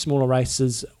 choose smaller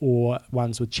races or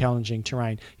ones with challenging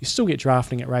terrain. You still get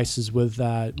drafting at races with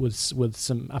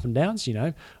some up and downs,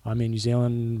 I'm in New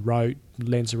Zealand, Rote,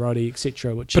 Lanzarote,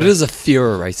 etc. But it is a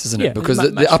fairer race, isn't it? Yeah, Because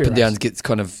much the up and fairer downs race. gets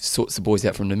kind of sorts the boys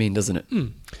out from the men, doesn't it?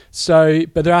 So,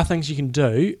 but there are things you can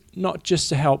do, not just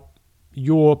to help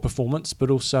your performance,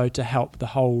 but also to help the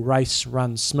whole race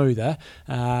run smoother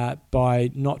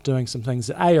by not doing some things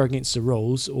that A, are against the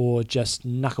rules, or just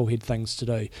knucklehead things to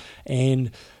do.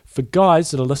 And for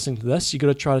guys that are listening to this, you've got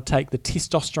to try to take the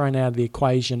testosterone out of the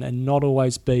equation and not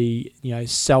always be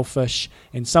selfish,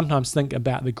 and sometimes think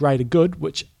about the greater good,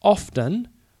 which often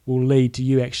will lead to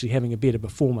you actually having a better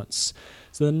performance.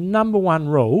 So the number one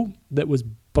rule that was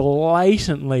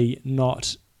blatantly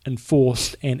not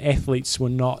enforced, and athletes were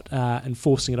not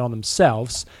enforcing it on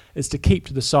themselves, is to keep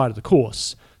to the side of the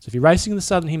course. So if you're racing in the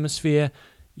Southern Hemisphere,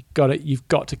 you've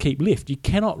got to keep left. You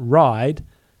cannot ride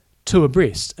two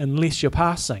abreast unless you're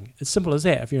passing. It's simple as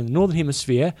that. If you're in the Northern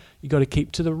Hemisphere, you've got to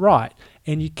keep to the right,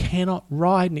 and you cannot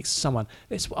ride next to someone.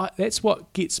 That's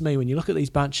what gets me when you look at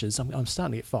these bunches. I'm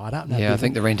starting to get fired up now. Yeah, I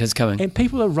think the rent is coming. And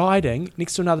people are riding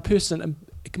next to another person and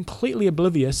completely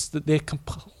oblivious that they're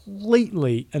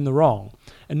completely in the wrong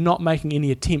and not making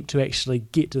any attempt to actually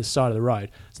get to the side of the road.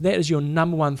 So that is your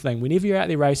number one thing. Whenever you're out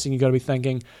there racing, you've got to be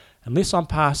thinking, unless I'm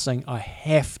passing, I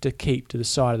have to keep to the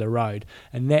side of the road.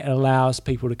 And that allows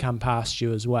people to come past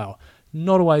you as well.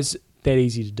 Not always that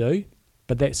easy to do,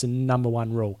 but that's the number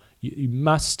one rule. You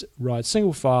must ride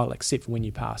single file except for when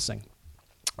you're passing.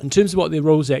 In terms of what the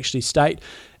rules actually state,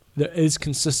 there is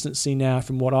consistency now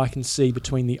from what I can see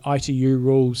between the ITU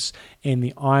rules and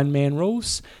the Ironman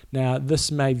rules. Now, this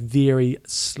may vary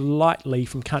slightly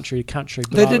from country to country.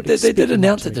 But they did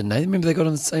announce it, didn't they? Remember they got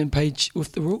on the same page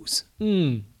with the rules?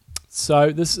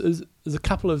 So there's a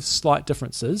couple of slight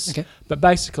differences. Okay. But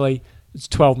basically, it's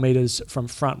 12 metres from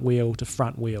front wheel to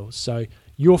front wheel. So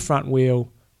your front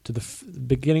wheel to the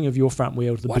beginning of your front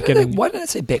wheel to the beginning. Why did I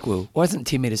say back wheel? Why isn't it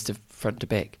 10 metres to front to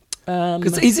back?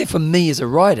 Because it's easier for me as a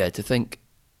rider to think.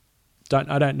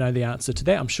 I don't know the answer to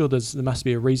that. I'm sure there must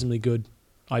be a reasonably good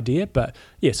idea, but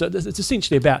yeah. So it's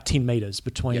essentially about 10 metres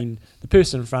between the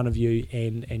person in front of you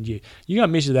and you. You got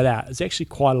to measure that out. It's actually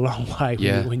quite a long way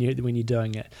when you're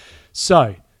doing it.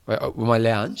 So with my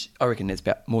lounge, I reckon it's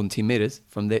about more than 10 metres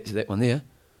from that to that one there.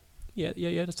 Yeah. I'd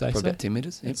say Probably so. about 10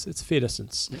 metres. Yep. It's a fair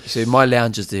distance. So my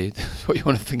lounge is there. That's what you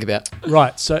want to think about.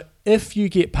 Right. So if you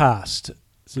get passed.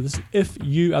 So if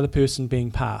you are the person being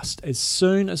passed, as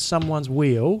soon as someone's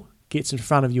wheel gets in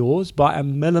front of yours by a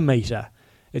millimetre,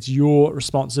 it's your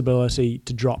responsibility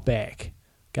to drop back.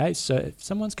 Okay, so if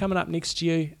someone's coming up next to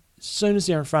you, as soon as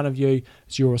they're in front of you,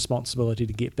 it's your responsibility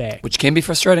to get back. Which can be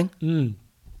frustrating.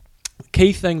 The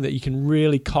key thing that you can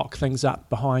really cock things up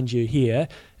behind you here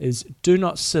is do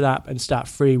not sit up and start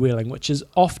freewheeling, which is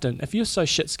often, if you're so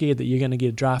shit scared that you're going to get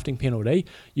a drafting penalty,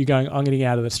 you're going, I'm going to get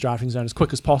out of this drafting zone as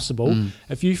quick as possible.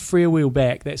 If you freewheel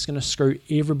back, that's going to screw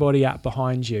everybody up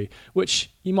behind you,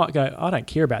 which you might go, I don't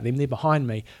care about them, they're behind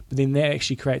me. But then that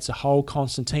actually creates a whole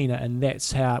concertina, and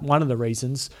that's how one of the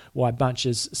reasons why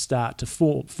bunches start to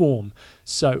form.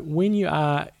 So when you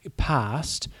are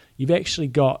passed, you've actually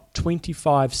got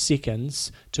 25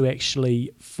 seconds to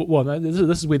actually...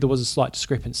 this is where there was a slight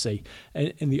discrepancy occupancy.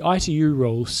 And the ITU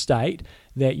rules state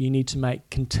that you need to make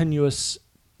continuous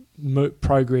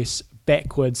progress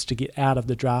backwards to get out of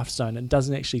the draft zone. It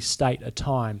doesn't actually state a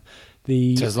time.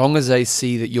 So as long as they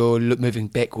see that you're moving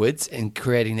backwards and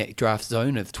creating that draft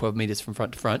zone of 12 metres from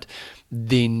front to front,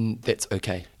 then that's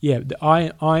okay. Yeah, the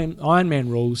Ironman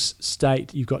rules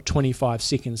state you've got 25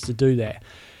 seconds to do that.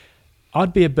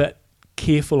 I'd be a bit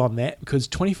careful on that because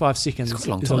 25 seconds is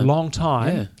a long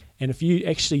time. Yeah. And if you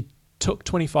actually took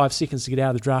 25 seconds to get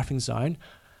out of the drafting zone,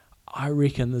 I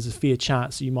reckon there's a fair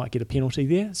chance that you might get a penalty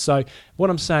there. So what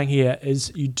I'm saying here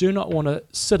is you do not want to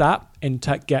sit up and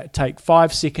take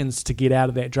 5 seconds to get out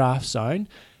of that draft zone.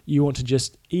 You want to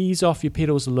just ease off your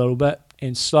pedals a little bit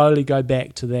and slowly go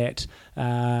back to that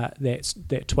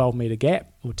 12 metre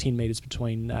gap or 10 metres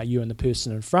between you and the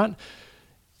person in front.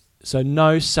 So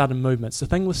no sudden movements. The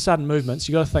thing with sudden movements,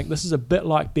 you got to think this is a bit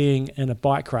like being in a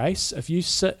bike race. If you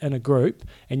sit in a group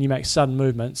and you make sudden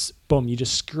movements, boom, you're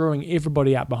just screwing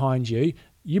everybody up behind you.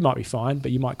 You might be fine,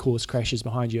 but you might cause crashes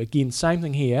behind you. Again, same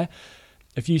thing here.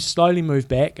 If you slowly move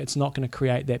back, it's not going to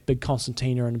create that big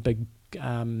concertina and a big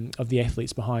of the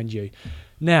athletes behind you.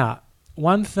 Now,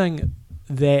 one thing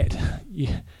that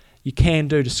you can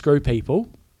do to screw people,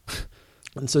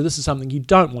 and so this is something you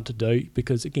don't want to do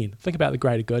because, again, think about the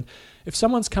greater good. If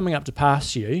someone's coming up to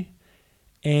pass you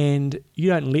and you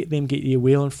don't let them get their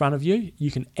wheel in front of you, you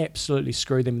can absolutely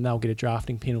screw them and they'll get a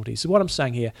drafting penalty. So what I'm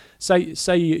saying here,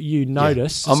 say you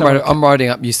notice... Yeah. I'm riding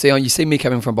up. You see me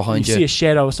coming from behind you. You see a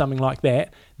shadow or something like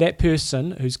that. That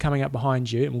person who's coming up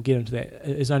behind you, and we'll get into that,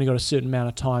 has only got a certain amount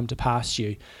of time to pass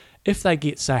you. If they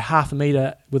get, say,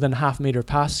 within half a metre of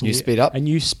passing you, speed up. And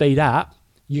you speed up,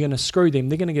 you're going to screw them.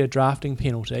 They're going to get a drafting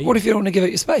penalty. What if you don't want to give up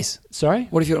your space? Sorry?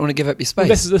 What if you don't want to give up your space? Well,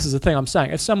 this is the thing I'm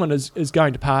saying. If someone is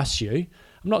going to pass you,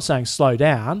 I'm not saying slow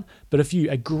down, but if you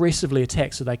aggressively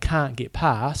attack so they can't get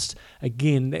past,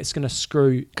 again, that's going to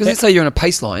screw... Because let's say you're on a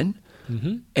pace line,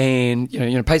 and you're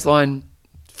on a pace line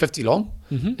 50 long,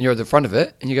 and you're at the front of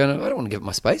it, and you're going, I don't want to give up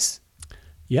my space.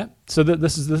 Yeah. So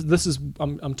this is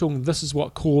I'm talking. This is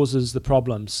what causes the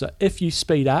problems. So if you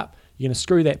speed up, you're going to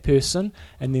screw that person,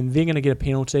 and then they're going to get a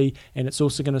penalty, and it's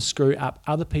also going to screw up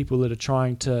other people that are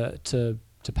trying to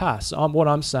pass. So what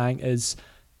I'm saying is,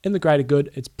 in the greater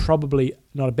good, it's probably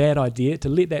not a bad idea to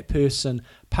let that person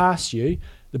pass you.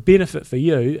 The benefit for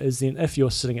you is then if you're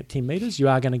sitting at 10 metres, you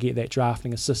are going to get that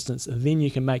drafting assistance. And then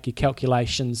you can make your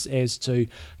calculations as to,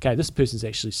 okay, this person's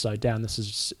actually slowed down. This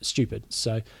is stupid.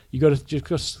 So you've got to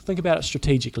just think about it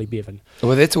strategically, Bevan.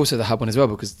 Well, that's also the hard one as well,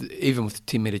 because even with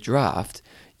the 10-metre draft,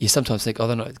 you sometimes think,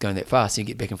 they're not going that fast, and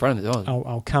you get back in front of them.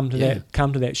 I'll come to that.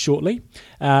 Come to that shortly.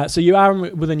 So you are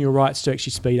within your rights to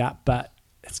actually speed up, but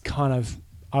it's kind of,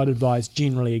 I'd advise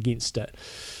generally against it.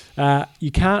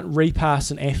 You can't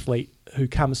repass an athlete who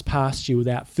comes past you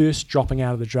without first dropping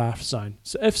out of the draft zone.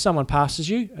 So if someone passes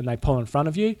you and they pull in front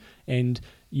of you and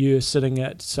you're sitting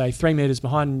at, say, 3 metres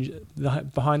behind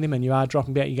them and you are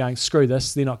dropping back, you're going, screw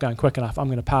this, they're not going quick enough, I'm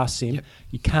going to pass them. Yep.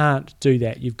 You can't do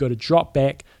that. You've got to drop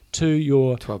back to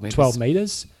your 12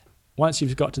 metres. Once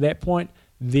you've got to that point,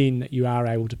 then you are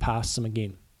able to pass them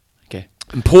again. Okay.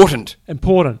 Important. If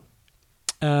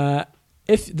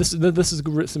this is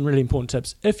some really important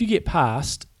tips. If you get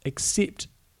past, accept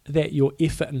that your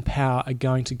effort and power are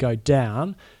going to go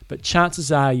down, but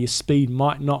chances are your speed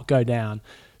might not go down.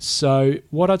 So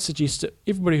what I'd suggest to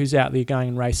everybody who's out there going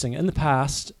and racing, in the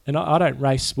past, and I don't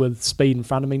race with speed in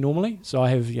front of me normally, so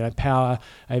I have power,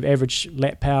 I have average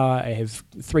lap power, I have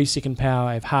 3-second power,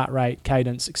 I have heart rate,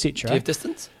 cadence, etc. Do you have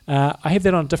distance? I have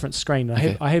that on a different screen.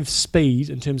 I have speed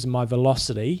in terms of my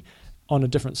velocity on a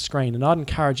different screen, and I'd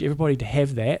encourage everybody to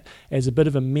have that as a bit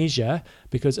of a measure,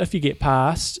 because if you get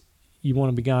past, you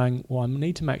want to be going, well, I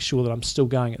need to make sure that I'm still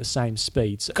going at the same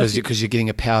speed. Because you're getting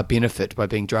a power benefit by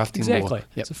being drafting more. Exactly.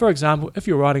 Yep. So, for example, if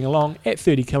you're riding along at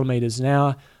 30 kilometres an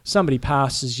hour, somebody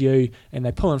passes you and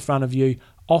they pull in front of you,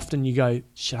 often you go,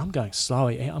 shit, I'm going slow.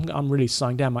 I'm really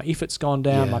slowing down. My effort's gone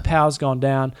down. My power's gone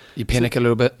down. You panic a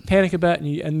little bit.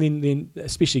 And then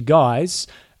especially guys,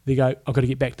 they go, I've got to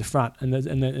get back to the front, and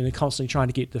they're constantly trying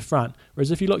to get to the front. Whereas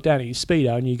if you look down at your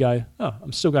speedo and you go, oh,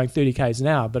 I'm still going 30 k's an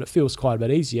hour, but it feels quite a bit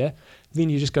easier,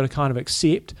 then you just got to kind of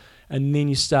accept, and then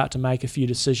you start to make a few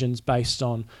decisions based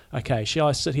on, okay, shall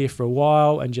I sit here for a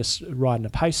while and just ride in a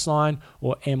pace line,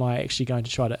 or am I actually going to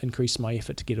try to increase my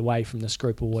effort to get away from this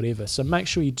group or whatever? So make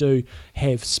sure you do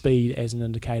have speed as an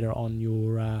indicator on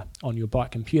your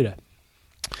bike computer.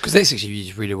 Because that's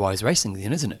actually really wise racing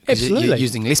then, isn't it? Absolutely. You're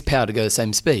using less power to go the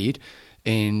same speed,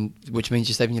 and which means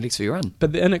you're saving your legs for your run.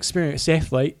 But the inexperienced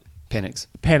athlete Panics.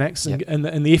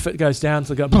 And the effort goes down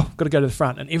to go, got to go to the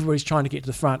front, and everybody's trying to get to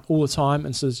the front all the time,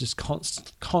 and so there's just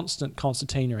constant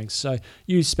concertinaing. So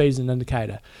use speed as an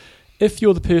indicator. If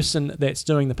you're the person that's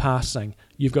doing the passing,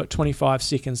 you've got 25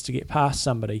 seconds to get past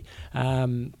somebody.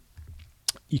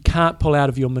 You can't pull out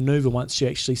of your manoeuvre once you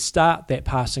actually start that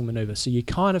passing manoeuvre, so you're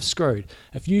kind of screwed.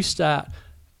 If you start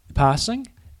passing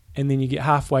and then you get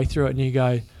halfway through it and you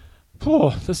go,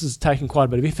 this is taking quite a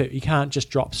bit of effort, you can't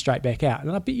just drop straight back out.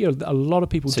 And I bet you a lot of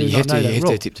people do not know that rule. You have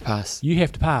to attempt to pass. You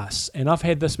have to pass. And I've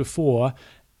had this before,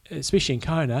 especially in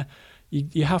Kona.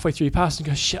 You're halfway through your pass and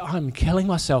go, shit, I'm killing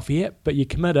myself here. But you're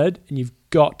committed and you've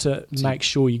got to make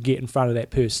sure you get in front of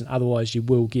that person. Otherwise, you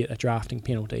will get a drafting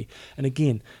penalty. And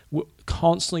again, we're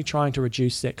constantly trying to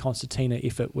reduce that concertina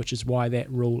effort, which is why that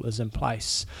rule is in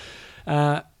place.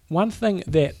 One thing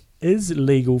that is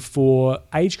legal for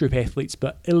age group athletes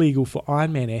but illegal for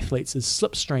Ironman athletes is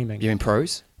slipstreaming. You mean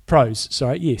pros? Pros,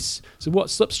 sorry, yes. So what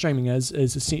slipstreaming is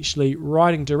essentially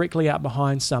riding directly out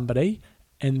behind somebody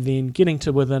and then getting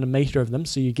to within a metre of them,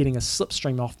 so you're getting a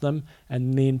slipstream off them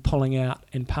and then pulling out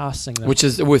and passing them. Which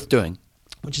is worth doing.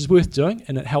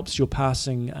 And it helps your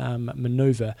passing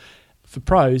manoeuvre. For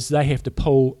pros, they have to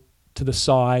pull to the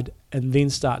side and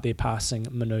then start their passing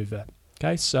manoeuvre.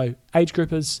 Okay, so age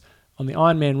groupers, on the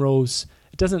Ironman rules,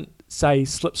 it doesn't say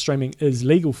slipstreaming is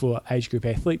legal for age group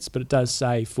athletes, but it does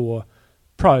say for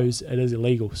pros it is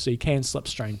illegal, so you can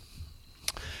slipstream.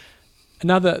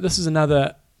 This is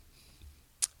another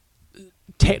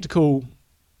tactical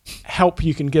help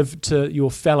you can give to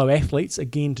your fellow athletes,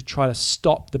 again, to try to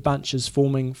stop the bunches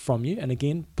forming from you. And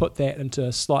again, put that into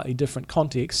a slightly different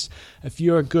context. If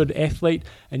you're a good athlete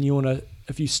and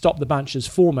if you stop the bunches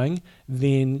forming,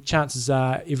 then chances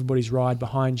are everybody's ride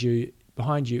behind you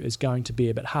is going to be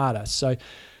a bit harder. So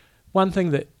one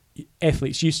thing that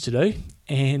athletes used to do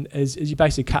is you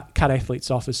basically cut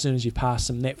athletes off as soon as you pass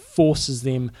them. That forces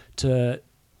them to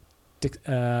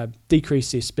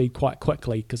decrease their speed quite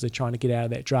quickly because they're trying to get out of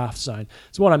that draft zone.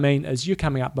 So what I mean is you're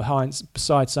coming up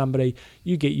beside somebody,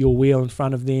 you get your wheel in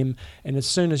front of them, and as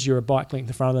soon as you're a bike length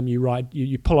in front of them,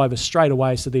 you pull over straight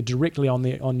away so they're directly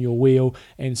on your wheel,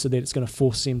 and so that it's going to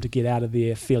force them to get out of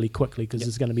there fairly quickly because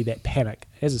there's going to be that panic.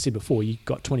 As I said before, you've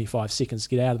got 25 seconds to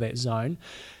get out of that zone.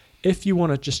 If you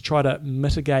want to just try to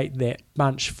mitigate that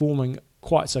bunch forming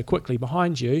quite so quickly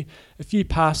behind you, if you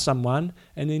pass someone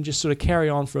and then just sort of carry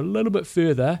on for a little bit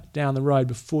further down the road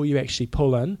before you actually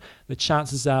pull in, the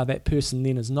chances are that person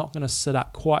then is not going to sit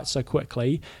up quite so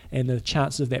quickly, and the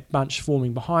chances of that bunch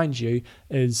forming behind you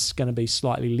is going to be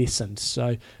slightly lessened.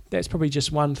 So that's probably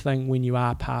just one thing when you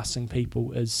are passing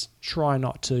people, is try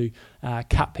not to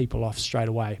cut people off straight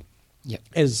away. Yep.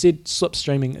 As I said,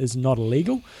 slipstreaming is not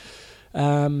illegal.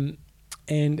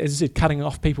 And as I said, cutting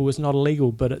off people is not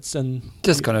illegal, but it's in...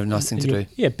 Just kind of a nice thing to do.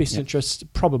 Yeah, best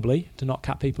interest probably to not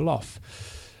cut people off.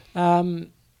 What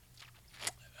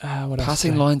else?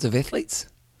 Passing lines of athletes?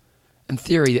 In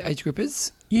theory, the age group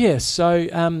is? Yeah,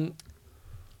 so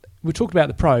we talked about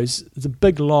the pros. There's a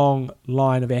big, long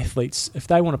line of athletes. If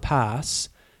they want to pass,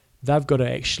 they've got to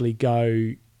actually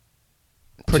go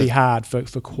pretty hard for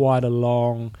quite a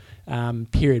long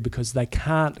period, because they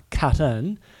can't cut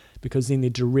in, because then they're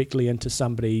directly into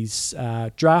somebody's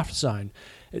draft zone.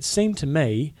 It seemed to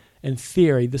me, in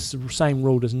theory, this same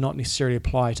rule does not necessarily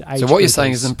apply to age So what you're groupers.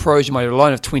 saying is in pros, you might have a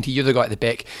line of 20, you're the guy at the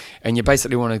back, and you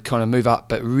basically want to kind of move up,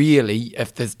 but really,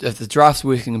 if the draft's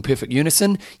working in perfect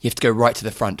unison, you have to go right to the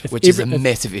front, which is a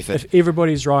massive effort. If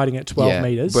everybody's riding at 12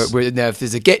 metres... Now, if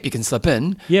there's a gap, you can slip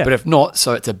in, Yeah. but if not,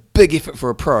 so it's a big effort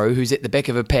for a pro who's at the back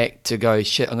of a pack to go,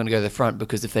 shit, I'm going to go to the front,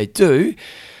 because if they do,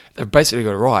 they've basically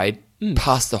got to ride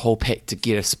past the whole pack to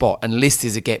get a spot, unless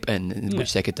there's a gap in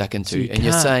which they could duck into. So you and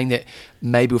you're can't- saying that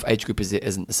maybe with age groupers it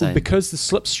isn't the same. Because the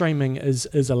slipstreaming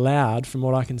is allowed, from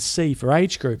what I can see, for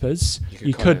age groupers,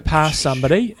 you kind could of- pass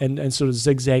somebody and sort of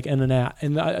zigzag in and out.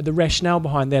 And the rationale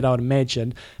behind that, I would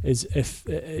imagine, is if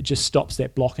it just stops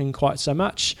that blocking quite so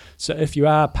much. So if you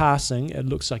are passing, it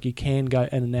looks like you can go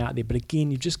in and out there. But again,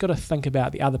 you've just got to think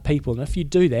about the other people. And if you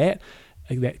do that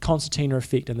concertina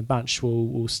effect in the bunch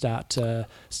will start to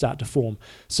form.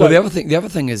 So well, the other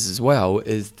thing is as well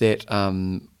is that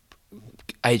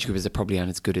age groupers are probably aren't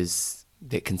as good as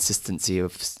that consistency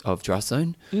of draft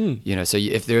zone. You know, so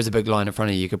if there is a big line in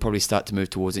front of you, you could probably start to move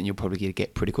towards it, and you'll probably get a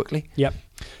gap pretty quickly. Yep.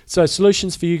 So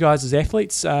solutions for you guys as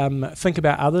athletes: think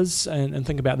about others and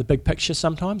think about the big picture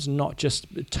sometimes, not just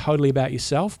totally about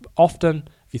yourself. Often,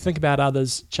 if you think about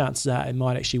others, chances are it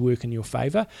might actually work in your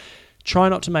favour. Try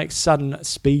not to make sudden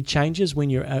speed changes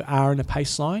when you are in a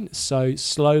pace line. So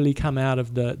slowly come out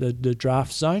of the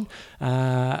draft zone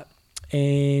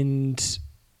and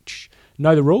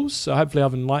know the rules. So hopefully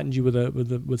I've enlightened you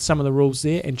with some of the rules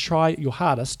there, and try your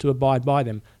hardest to abide by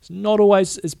them. It's not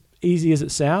always as easy as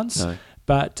it sounds. No.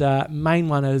 But main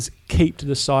one is keep to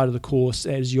the side of the course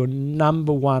as your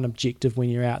number one objective when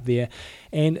you're out there.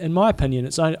 And in my opinion,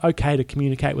 it's okay to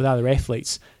communicate with other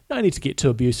athletes. No need to get too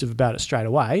abusive about it straight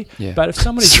away. Yeah. But if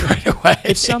somebody Straight away.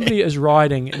 is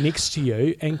riding next to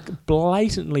you and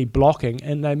blatantly blocking,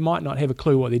 and they might not have a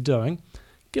clue what they're doing,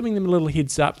 giving them a little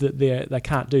heads up that they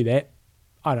can't do that,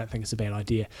 I don't think it's a bad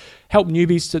idea. Help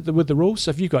newbies with the rules. So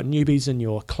if you've got newbies in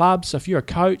your club, so if you're a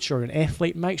coach or an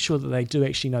athlete, make sure that they do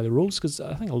actually know the rules, because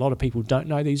I think a lot of people don't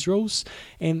know these rules,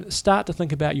 and start to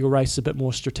think about your race a bit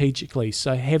more strategically.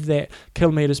 So have that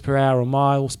kilometres per hour or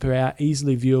miles per hour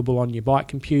easily viewable on your bike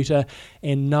computer,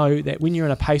 and know that when you're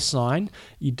in a pace line,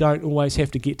 you don't always have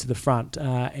to get to the front,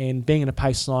 and being in a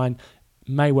pace line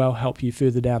may well help you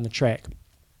further down the track.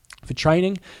 For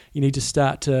training, you need to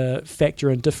start to factor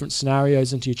in different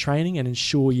scenarios into your training and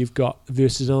ensure you've got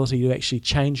versatility to actually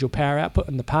change your power output.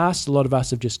 In the past, a lot of us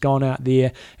have just gone out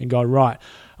there and gone, right,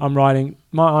 I'm riding,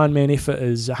 my Ironman effort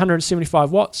is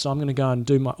 175 watts, so I'm going to go and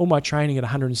do all my training at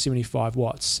 175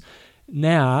 watts.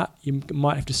 Now, you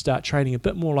might have to start training a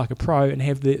bit more like a pro and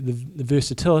have the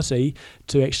versatility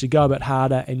to actually go a bit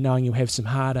harder, and knowing you'll have some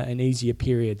harder and easier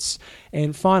periods.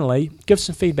 And finally, give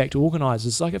some feedback to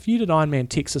organisers. Like if you did Ironman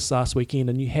Texas last weekend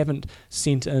and you haven't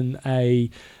sent in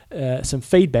some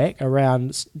feedback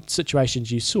around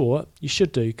situations you saw, you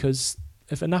should do, because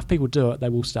if enough people do it, they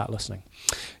will start listening.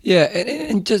 Yeah,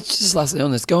 and just lastly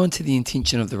on this, go into the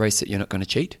intention of the race that you're not going to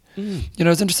cheat. You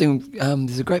know, it's interesting.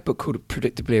 There's a great book called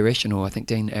Predictably Irrational. I think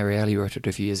Dean Ariely wrote it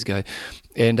a few years ago.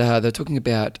 And they're talking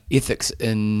about ethics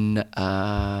in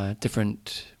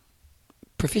different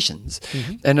professions.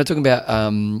 And they're talking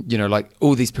about, you know, like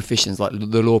all these professions, like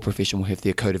the law profession will have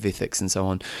their code of ethics and so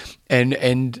on.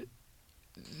 And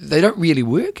they don't really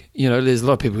work. You know, there's a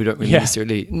lot of people who don't really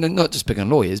necessarily, not just picking on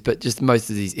lawyers, but just most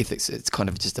of these ethics, it's kind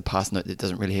of just a pass note that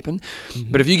doesn't really happen.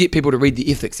 But if you get people to read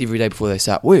the ethics every day before they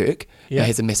start work, it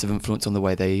has a massive influence on the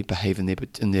way they behave in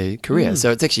their career. So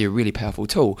it's actually a really powerful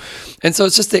tool. And so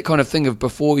it's just that kind of thing of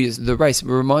before the race,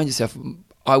 remind yourself,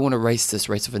 I want to race this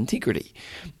race of integrity.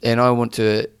 And I want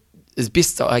to, as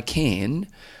best I can,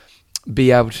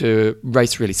 be able to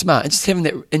race really smart. And just having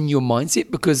that in your mindset,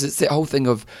 because it's that whole thing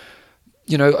of,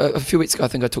 you know, a few weeks ago, I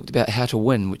think I talked about How to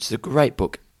Win, which is a great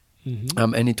book.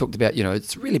 And he talked about, you know,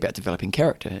 it's really about developing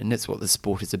character, and that's what the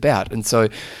sport is about. And so,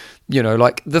 you know,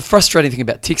 like the frustrating thing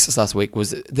about Texas last week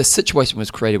was the situation was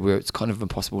created where it's kind of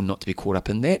impossible not to be caught up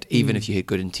in that, even if you had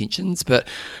good intentions. But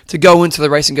to go into the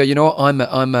race and go, you know what,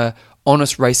 I'm a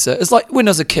honest racer. It's like when I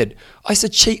was a kid, I used to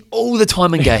cheat all the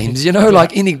time in games, you know,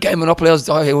 like any game Monopoly,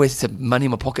 I always had money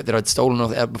in my pocket that I'd stolen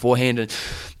out beforehand.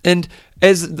 And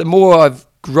as the more I've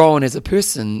grown as a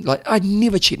person, like I'd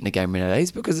never cheat in a game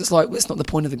nowadays, because it's like, that's not the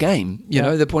point of the game. You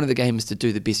know, the point of the game is to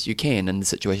do the best you can in the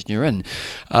situation you're in.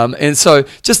 And so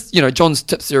just, you know, John's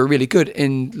tips there are really good.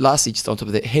 And lastly, just on top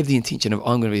of that, have the intention of,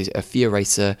 I'm going to be a fair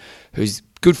racer who's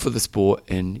good for the sport.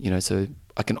 And, you know, so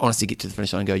I can honestly get to the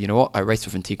finish line and go, you know what, I raced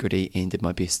with integrity and did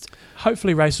my best.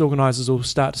 Hopefully race organisers will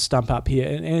start to stump up here.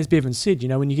 And as Bevan said, you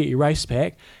know, when you get your race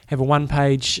pack, have a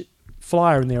one-page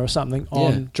flyer in there or something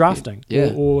on drafting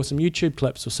or some YouTube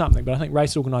clips or something. But I think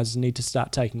race organisers need to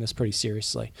start taking this pretty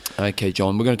seriously. Okay,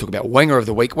 John, we're going to talk about Wanger of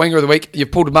the Week. Wanger of the Week,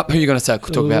 you've pulled him up. Who are you going to talk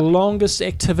about? The longest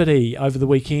activity over the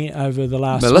weekend, over the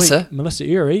last week. Melissa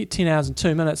Uri, 10 hours and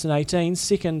 2 minutes and 18.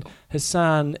 Second,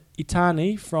 Hassan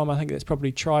Itani from, I think that's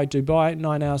probably Tri Dubai,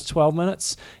 9 hours, 12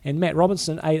 minutes. And Matt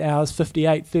Robinson, 8 hours,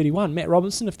 58:31. Matt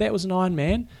Robinson, if that was an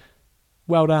Ironman,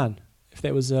 well done. If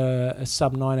that was a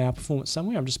sub 9 hour performance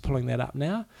somewhere, I'm just pulling that up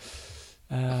now.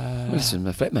 Melissa's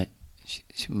my flatmate.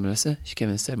 Melissa, she came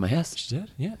and stayed at my house. She did,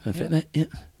 yeah. My flatmate, yeah.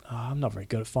 Oh, I'm not very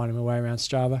good at finding my way around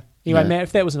Strava. Anyway, Matt,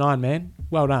 if that was an Ironman,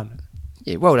 well done.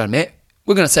 Yeah, well done, Matt.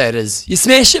 We're going to say it is. You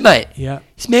smashed it, mate. Yeah.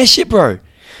 You smashed it, bro.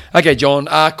 Okay, John,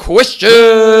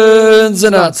 questions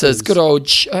and answers. Good old,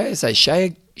 I say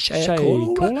Shea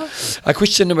Caller. A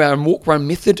question around walk-run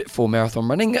method for marathon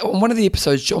running. On one of the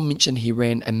episodes, John mentioned he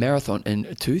ran a marathon in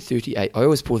 2:38. I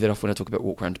always pull that off when I talk about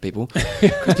walk-run to people,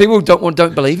 because people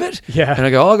don't believe it. Yeah. And I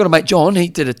go, I got to make John. He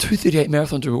did a 2:38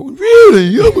 marathon.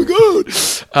 Really? Oh my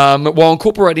god! While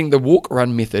incorporating the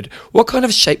walk-run method, what kind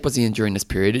of shape was he in during this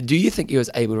period? Do you think he was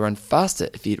able to run faster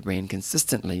if he ran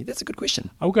consistently? That's a good question.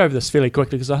 I'll go over this fairly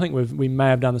quickly, because I think we may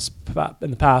have done this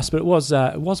in the past, but it was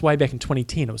way back in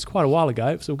 2010. It was quite a while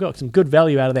ago. So we've got some good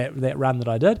value out of that run that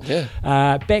I did.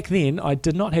 Yeah. Back then, I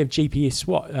did not have GPS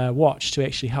watch to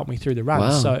actually help me through the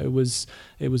run, so it was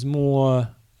more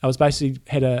I was basically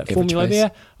had a formula pace.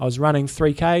 there. I was running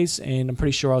 3Ks, and I'm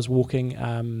pretty sure I was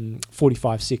walking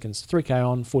 45 seconds. 3K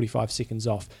on, 45 seconds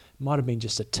off. Might have been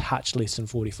just a touch less than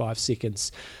 45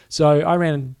 seconds. So I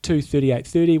ran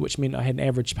 2:38:30, which meant I had an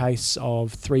average pace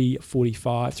of 3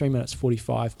 minutes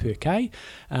 45 per K.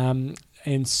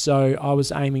 And so I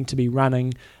was aiming to be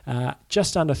running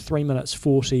just under 3 minutes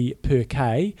 40 per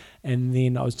K, and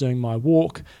then I was doing my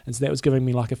walk, and so that was giving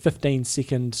me like a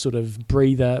 15-second sort of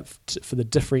breather for the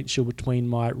differential between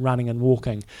my running and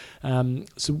walking.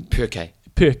 So Per K.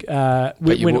 when I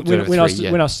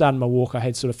was starting my walk, I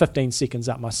had sort of 15 seconds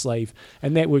up my sleeve,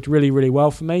 and that worked really, really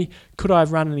well for me. Could I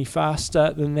have run any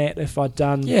faster than that if I'd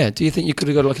done? Yeah, do you think you could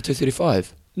have got like a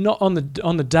 2:35? Not on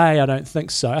the day, I don't think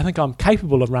so. I think I'm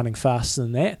capable of running faster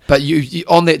than that. But you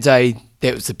on that day,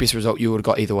 that was the best result you would have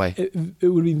got either way. It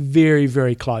would be very,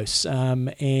 very close,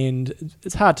 and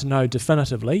it's hard to know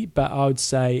definitively, but I would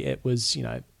say it was, Do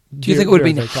you think it would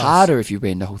have been harder if you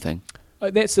ran the whole thing?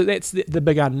 That's the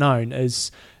big unknown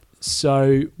is,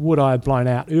 so would I have blown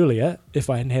out earlier if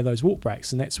I hadn't had those walk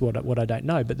breaks? And that's what I don't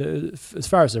know. But as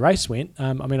far as the race went,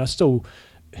 I still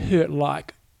hurt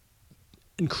like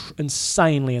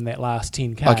insanely in that last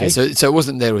 10K. Okay, so it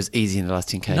wasn't that it was easy in the last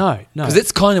 10K? No. Because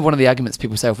that's kind of one of the arguments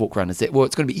people say of walk runners, that, well,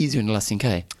 it's going to be easier in the last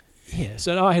 10K. Yeah,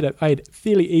 so I had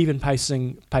fairly even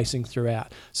pacing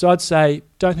throughout. So I'd say,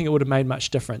 don't think it would have made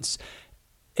much difference.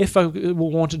 If I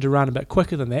wanted to run a bit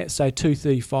quicker than that, say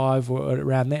 2:35 or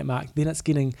around that mark, then it's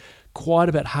getting quite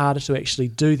a bit harder to actually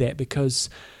do that, because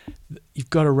you've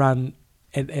got to run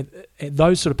at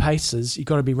those sort of paces. You've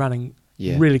got to be running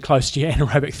really close to your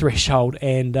anaerobic threshold,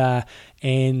 and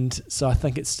so I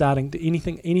think it's starting to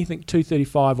anything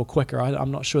 2:35 or quicker.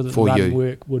 I'm not sure that the run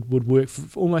work would work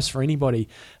almost for anybody,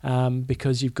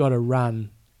 because you've got to run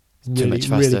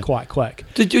really quite quick.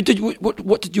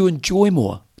 What did you enjoy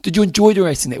more? Did you enjoy the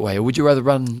racing that way, or would you rather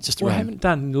run just around? I haven't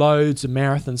done loads of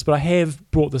marathons, but I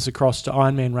have brought this across to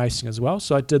Ironman racing as well.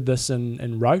 So I did this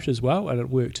in Rote as well, and it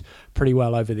worked pretty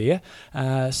well over there.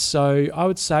 So I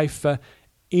would say for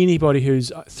anybody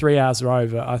who's 3 hours or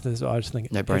over, I just think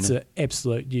it's an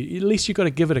absolute. At least you've got to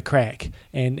give it a crack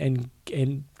and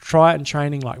try it in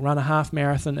training, like run a half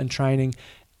marathon in training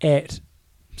at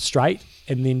straight,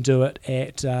 and then do it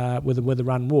at with a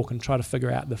run walk, and try to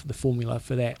figure out the formula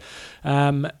for that.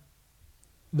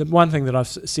 The one thing that I've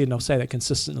said, and I'll say that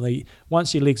consistently,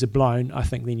 once your legs are blown, I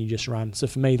think then you just run. So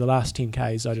for me, the last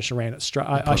 10Ks, I just ran it straight.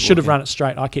 I should have run it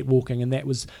straight. I kept walking, and that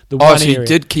was the one area. Oh, so you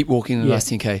did keep walking in the last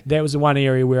 10K? That was the one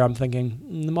area where I'm thinking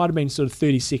there might have been sort of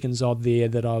 30 seconds odd there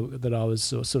that I was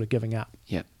sort of giving up.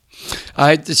 Yeah.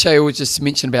 The show was just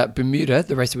mentioned about Bermuda,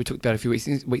 the race that we talked about a few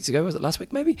weeks ago. Was it last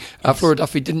week maybe? Yes. Flora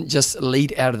Duffy didn't just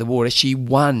lead out of the water, she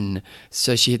won.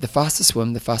 So she had the fastest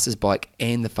swim, the fastest bike,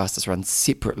 and the fastest run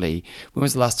separately. When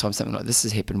was the last time something like this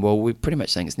has happened? Well, we're pretty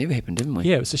much saying it's never happened, didn't we?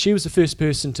 Yeah, so she was the first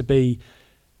person to be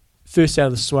first out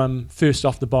of the swim, first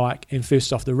off the bike, and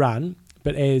first off the run.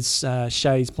 But as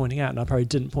Shay's pointing out, and I probably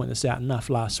didn't point this out enough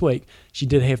last week, she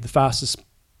did have the fastest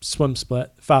swim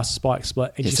split, fastest bike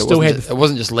split, and she still had it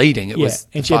wasn't just leading, it was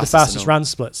and she had the fastest run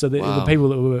split. So the people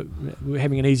that were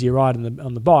having an easier ride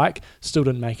on the bike still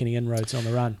didn't make any inroads on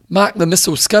the run. Mark the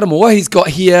Missile Scudamore, he's got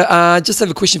here, just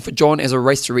have a question for John as a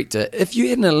race director. If you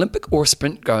had an Olympic or a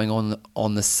sprint going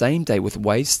on the same day with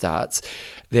wave starts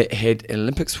that had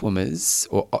Olympic swimmers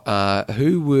or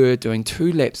who were doing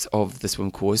 2 laps of the swim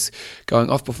course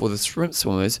going off before the sprint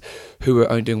swimmers who were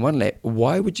only doing 1 lap,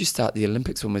 why would you start the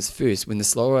Olympic swimmers first when the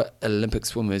slower Olympic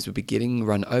swimmers would be getting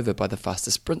run over by the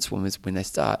faster sprint swimmers when they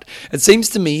start? It seems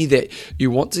to me that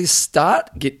you want to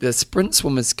get the sprint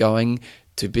swimmers going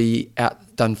to be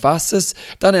done fastest,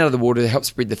 done out of the water to help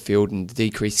spread the field and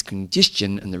decrease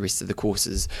congestion in the rest of the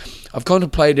courses. I've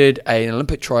contemplated an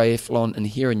Olympic triathlon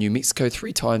here in New Mexico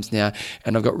 3 times now,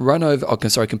 and I've got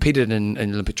competed in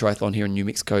an Olympic triathlon here in New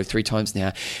Mexico 3 times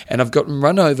now, and I've gotten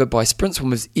run over by sprint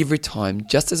swimmers every time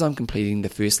just as I'm completing the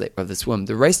first lap of the swim.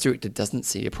 The race director doesn't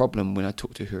see a problem when I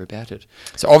talk to her about it.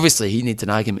 So obviously he needs an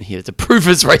argument here to prove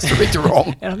his race director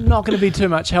wrong. And I'm not going to be too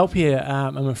much help here,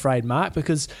 I'm afraid, Mark,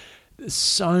 because there's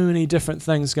so many different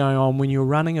things going on when you're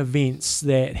running events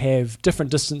that have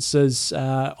different distances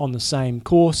on the same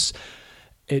course.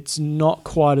 It's not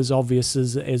quite as obvious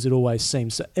as it always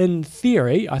seems. So in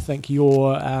theory, I think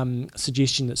your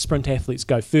suggestion that sprint athletes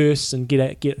go first and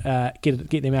get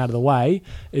them out of the way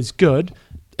is good.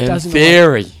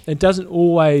 it doesn't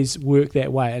always work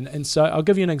that way. And so I'll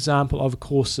give you an example of a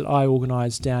course that I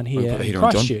organised down here in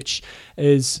Christchurch.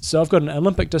 So I've got an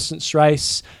Olympic distance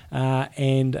race,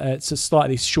 and it's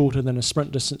slightly shorter than a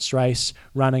sprint distance race,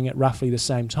 running at roughly the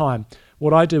same time.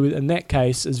 What I do in that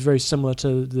case is very similar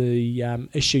to the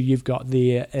issue you've got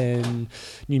there in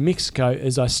New Mexico,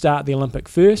 is I start the Olympic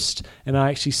first, and I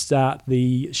actually start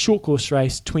the short course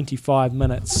race 25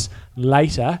 minutes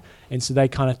later, and so they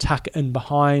kind of tuck in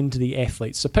behind the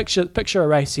athletes. So picture a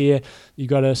race here. You've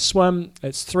got a swim,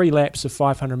 it's 3 laps of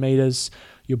 500 metres.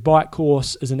 Your bike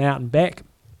course is an out and back.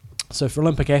 So for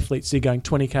Olympic athletes, they're going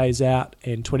 20 Ks out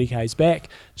and 20 Ks back.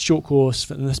 Short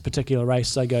course, in this particular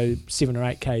race, they go 7 or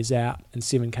 8 Ks out and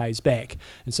 7 Ks back.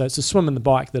 And so it's the swim and the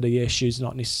bike that are the issues,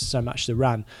 not necessarily so much the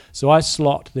run. So I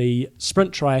slot the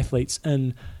sprint triathletes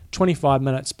in 25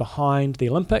 minutes behind the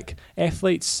Olympic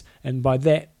athletes, and by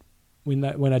that, when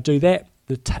I do that,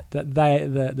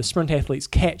 the sprint athletes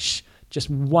catch just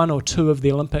 1 or 2 of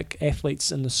the Olympic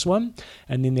athletes in the swim,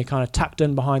 and then they're kind of tucked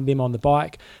in behind them on the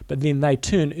bike, but then they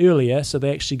turn earlier, so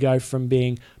they actually go from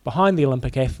being behind the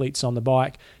Olympic athletes on the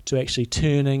bike to actually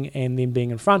turning and then being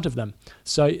in front of them.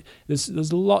 So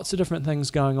there's lots of different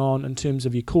things going on in terms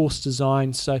of your course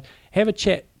design. So have a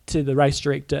chat to the race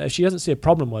director if she doesn't see a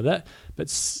problem with it,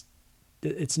 but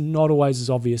it's not always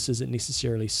as obvious as it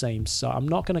necessarily seems. So I'm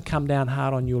not going to come down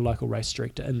hard on your local race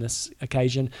director in this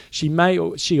occasion. She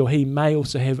or he may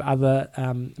also have other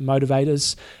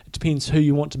motivators. It depends who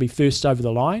you want to be first over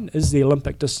the line. Is the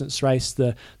Olympic distance race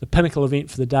the pinnacle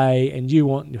event for the day, and you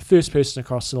want your first person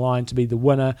across the line to be the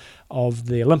winner of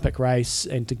the Olympic race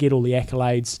and to get all the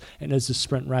accolades, and is the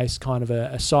sprint race kind of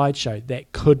a sideshow?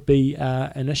 That could be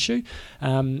an issue.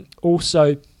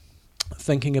 Also,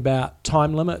 thinking about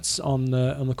time limits on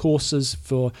the courses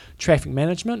for traffic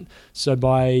management. So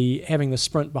by having the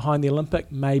sprint behind the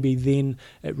Olympic, maybe then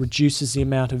it reduces the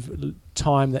amount of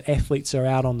time that athletes are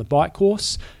out on the bike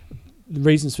course. The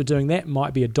reasons for doing that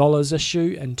might be a dollars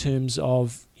issue in terms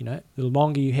of, the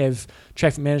longer you have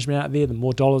traffic management out there, the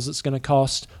more dollars it's going to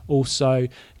cost. Also,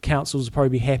 councils will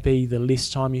probably be happy the less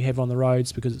time you have on the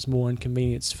roads, because it's more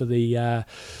inconvenience for the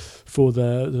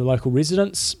local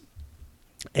residents.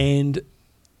 And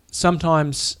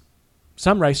sometimes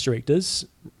some race directors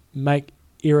make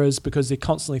errors because they're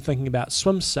constantly thinking about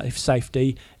swim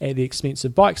safety at the expense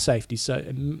of bike safety. So,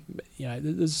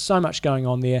 there's so much going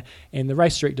on there, and the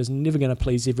race director's never going to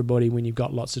please everybody when you've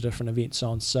got lots of different events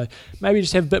on. So maybe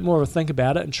just have a bit more of a think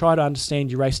about it and try to understand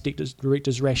your race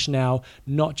director's rationale,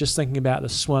 not just thinking about the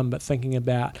swim, but thinking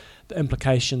about the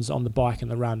implications on the bike and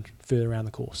the run further around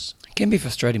the course. It can be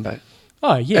frustrating, though.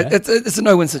 Oh, yeah. It's a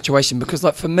no-win situation, because,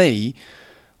 for me,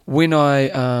 when I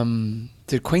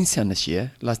did Queenstown this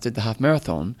year, did the half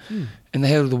marathon, and they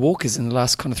had all the walkers in the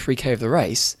last kind of 3K of the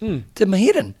race, did my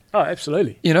head in. Oh,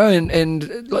 absolutely.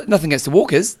 And nothing against the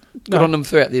walkers, good on them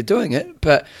for out there doing it,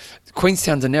 but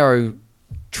Queenstown's a narrow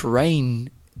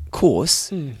terrain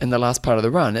course in the last part of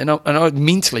the run, and I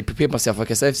mentally prepared myself,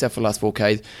 like I saved myself for the last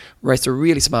 4K, raced a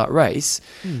really smart race,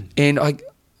 and I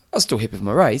was still happy with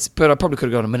my race, but I probably could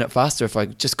have gone a minute faster if I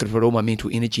just could have put all my mental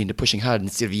energy into pushing hard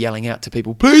instead of yelling out to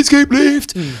people, please keep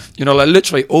left.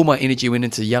 Literally all my energy went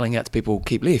into yelling out to people,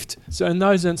 keep left. So in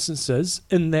those instances,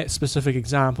 in that specific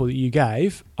example that you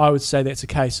gave, I would say that's a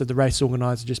case of the race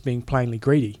organiser just being plainly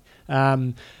greedy.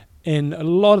 In a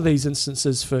lot of these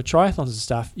instances for triathlons and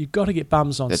stuff, you've got to get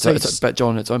bums on seats. But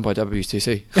John, it's owned by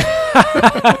WTC.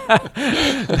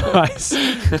 Nice.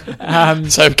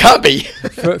 So it can't be.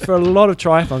 for a lot of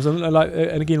triathlons,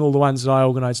 and again, all the ones that I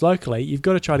organise locally, you've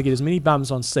got to try to get as many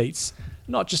bums on seats,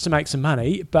 not just to make some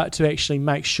money, but to actually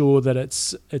make sure that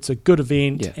it's a good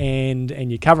event,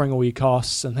 and you're covering all your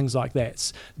costs and things like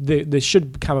that. There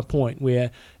should come a point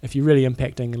where if you're really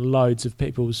impacting loads of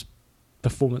people's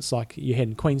performance like you had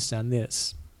in Queenstown, then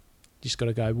it's just got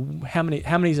to go, how many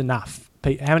is enough?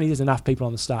 How many is enough people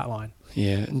on the start line?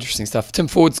 Yeah, interesting stuff. Tim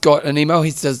Ford's got an email.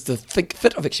 He does the Think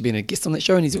Fit. I've actually been a guest on that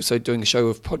show, and he's also doing a show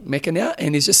with Mecca now,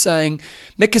 and he's just saying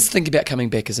Mecca's thinking about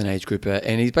coming back as an age grouper,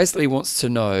 and he basically wants to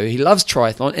know, he loves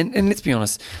triathlon, and let's be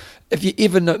honest, if you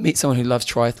ever meet someone who loves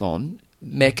triathlon,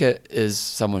 Mecca is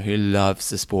someone who loves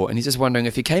the sport, and he's just wondering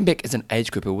if he came back as an age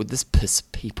grouper, would this piss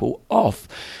people off?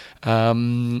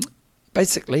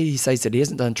 Basically, he says that he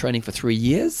hasn't done training for 3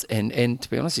 years, and to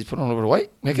be honest, he's put on a little bit of weight.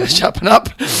 Mecca, sharpen up.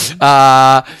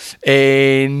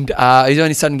 And he's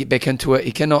only starting to get back into it.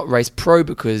 He cannot race pro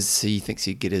because he thinks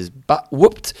he'd get his butt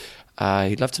whooped.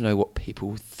 He'd love to know what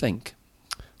people think.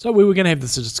 So we were going to have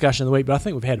this discussion of the week, but I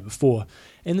think we've had it before.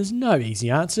 And there's no easy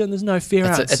answer and there's no fair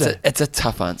answer. It's a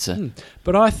tough answer.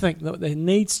 But I think that there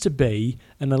needs to be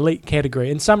an elite category.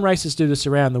 And some races do this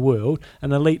around the world,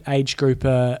 an elite age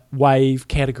grouper, wave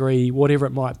category, whatever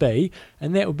it might be.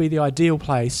 And that would be the ideal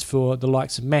place for the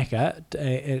likes of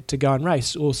Macca to go and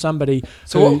race, or somebody.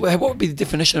 So what would be the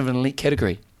definition of an elite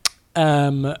category?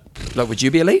 Would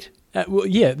you be elite? Well,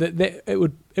 yeah, it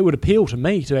would appeal to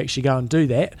me to actually go and do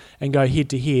that and go head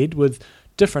to head with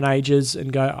different ages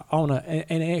and go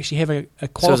and actually have a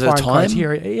qualifying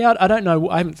criteria. Yeah, I don't know.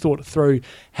 I haven't thought through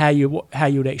how you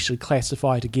would actually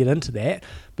classify to get into that.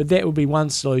 But that would be one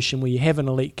solution where you have an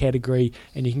elite category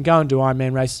and you can go and do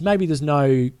Ironman races. Maybe there's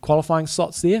no qualifying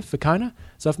slots there for Kona.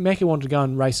 So if Macca wanted to go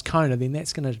and race Kona, then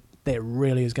that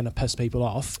really is going to piss people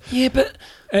off. Yeah, but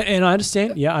and I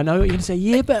understand. Yeah, I know what you're going to say.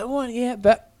 Yeah, but what? Yeah,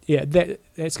 but. Yeah,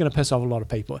 that's going to piss off a lot of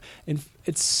people. And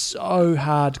it's so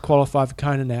hard to qualify for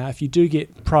Kona now. If you do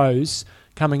get pros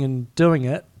coming and doing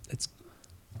it, it's...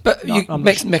 But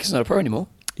Mac's not a pro anymore.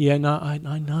 Yeah, no, I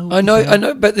know. I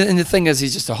know, but the thing is,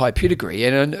 he's just a high pedigree,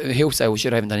 and he'll say, well,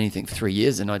 shit, I haven't done anything for 3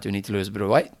 years, and I do need to lose a bit of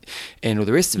weight, and all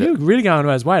the rest of it. You're really going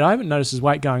about his weight. I haven't noticed his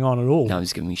weight going on at all. No,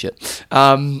 he's giving me shit.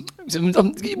 How would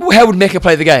Macca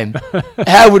play the game?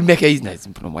 How would Macca... He's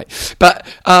put on weight. But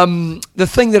the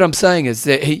thing that I'm saying is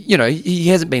that he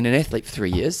hasn't been an athlete for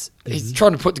 3 years. Mm-hmm. He's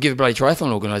trying to put together a bloody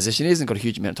triathlon organisation. He hasn't got a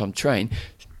huge amount of time to train.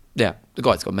 Now, the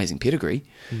guy's got amazing pedigree.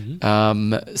 Mm-hmm.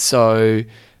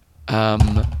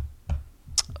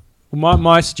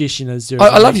 My suggestion is...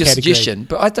 I love your suggestion,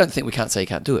 but I don't think we can't say he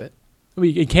can't do it. Well,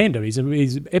 he can do it.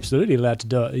 He's absolutely allowed to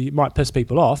do it. He might piss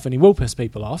people off, and he will piss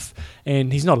people off,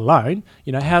 and he's not alone.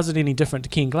 How's it any different to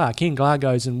Ken Glar? Ken Glar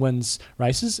goes and wins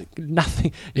races.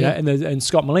 Nothing. And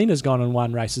Scott Molina's gone and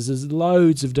won races. There's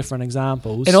loads of different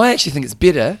examples. And I actually think it's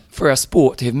better for our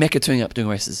sport to have Macca turning up doing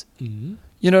races. Mm-hmm.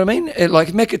 You know what I mean? Like,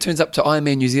 if Macca turns up to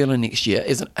Ironman New Zealand next year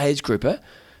as an age grouper,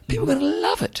 people are going to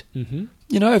love it. Mm-hmm.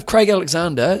 If Craig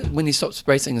Alexander, when he stops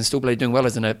racing and still doing well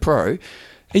as a pro,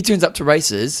 he turns up to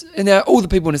races, and now all the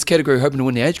people in his category hoping to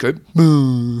win the age group,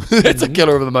 that's a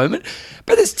killer of the moment.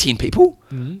 But there's 10 people,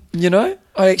 I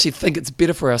actually think it's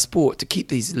better for our sport to keep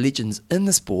these legends in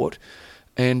the sport,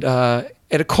 and at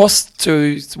a cost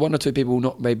to one or two people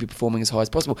not maybe performing as high as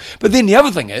possible. But then the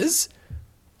other thing is,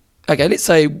 okay, let's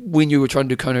say when you were trying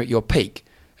to do Kona at your peak,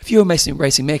 if you were racing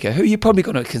Macca, who you're probably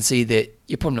going to concede that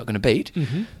you're probably not going to beat,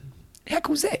 how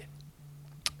cool is that?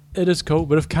 It is cool,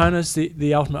 but if Kona's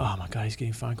the ultimate... Oh, my God, he's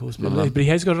getting phone calls. But he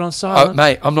has got it on silent. Oh,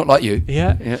 mate, I'm not like you.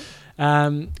 Yeah.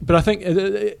 But I think,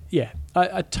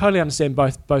 I totally understand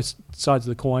both sides of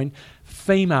the coin.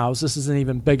 Females, this is an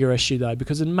even bigger issue, though,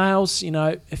 because in males,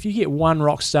 if you get one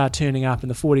rock star turning up in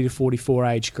the 40 to 44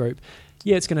 age group,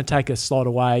 it's going to take a slot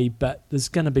away, but there's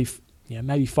going to be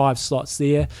maybe 5 slots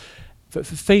there. For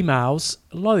females,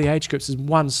 a lot of the age groups is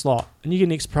one slot, and you get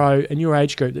an ex-pro in your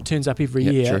age group that turns up every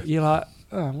year. True. You're like,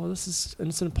 oh, well, it's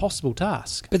an impossible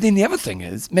task. But then the other thing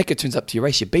is, Macca turns up to your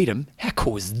race, you beat him. How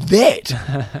cool is that?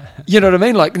 You know what I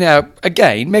mean? Like, now,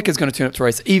 again, Macca's going to turn up to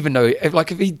race, even though,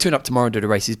 if he turned up tomorrow and did a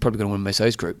race, he's probably going to win most of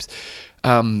those groups,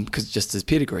 because just his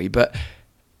pedigree. But,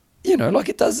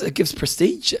 it gives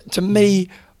prestige. To me,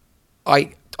 I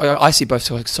see both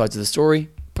sides of the story.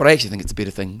 But I actually think it's a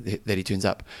better thing that he turns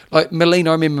up. Like Molina,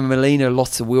 I remember Molina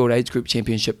lost the World Age Group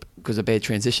Championship because of bad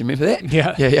transition. Remember that?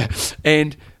 Yeah.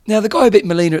 And now the guy who beat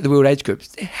Molina at the World Age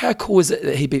Groups, how cool is it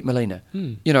that he beat Molina?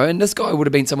 And this guy would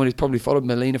have been someone who's probably followed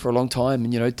Molina for a long time.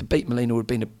 And, to beat Molina would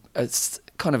have been a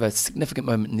kind of a significant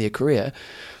moment in their career.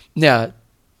 Now,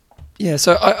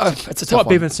 so it's a tough one. What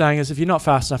Bevan's saying is if you're not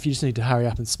fast enough, you just need to hurry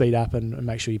up and speed up and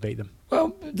make sure you beat them.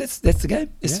 Well, that's the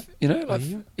game. It's,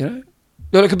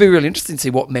 Well, it could be really interesting to see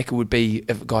what Macca would be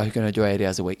if a guy who's going to do 8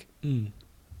 hours a week.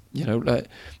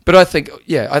 But I think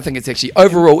it's actually,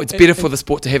 overall, it's better for the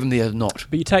sport to have him there than not.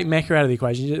 But you take Macca out of the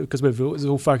equation, because we've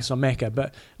all focused on Macca,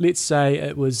 but let's say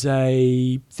it was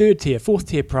a 3rd tier, 4th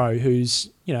tier pro who's,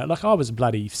 like I was a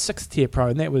bloody 6th tier pro,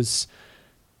 and that was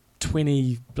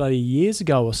 20 bloody years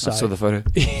ago or so. I saw the photo.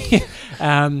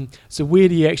 So where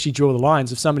do you actually draw the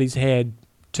lines if somebody's had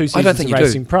 2 seasons I don't think of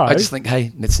racing pro? I just think,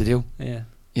 hey, that's the deal. Yeah.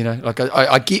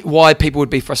 I get why people would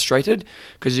be frustrated,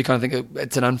 because you kind of think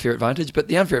it's an unfair advantage, but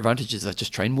the unfair advantage is I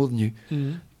just train more than you,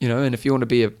 and if you want to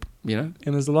be and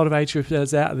there's a lot of age groups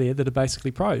out there that are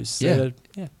basically pros. Yeah,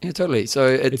 totally. So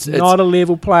it's not a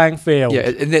level playing field. Yeah,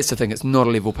 and that's the thing. It's not a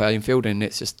level playing field, and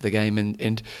that's just the game.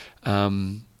 And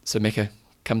so Macca,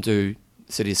 come to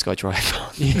City of Sky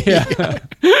Triathlon.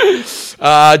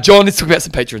 Yeah. John, let's talk about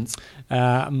some patrons.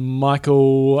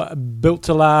 Michael Built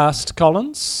to Last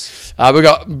Collins. We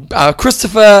got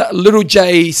Christopher Little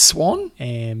J Swan.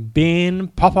 And Ben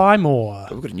Popeye Moore.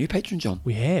 We've got a new patron, John.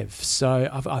 We have. So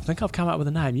I think I've come up with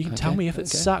a name. You can tell me if it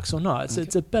sucks or not.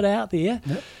 It's a bit out there.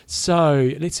 Yep.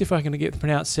 So let's see if I can get the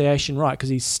pronunciation right, because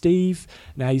he's Steve.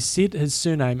 Now, he said his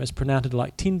surname is pronounced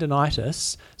like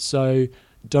tendinitis. So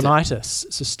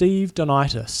Donitis. So Steve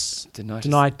Donitis.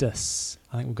 Donitis.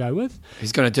 I think we'll go with.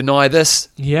 He's going to deny this.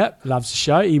 Yeah, loves the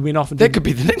show. He went off and That could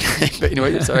be the nickname, but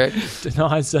anyway, sorry.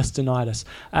 Denies us, denied us.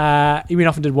 He went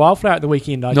off and did Wildflower at the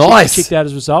weekend. I checked out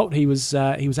his result. He was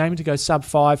aiming to go sub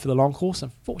 5 for the long course.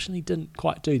 Unfortunately, didn't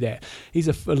quite do that. He's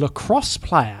a lacrosse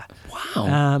player.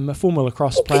 Wow. A former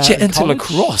lacrosse player. Get you into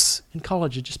lacrosse? In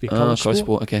college, it'd just be a college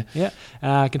sport. Okay.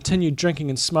 Yeah. Continued drinking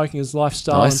and smoking his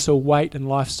lifestyle until weight and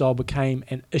lifestyle became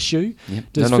an issue. Yep.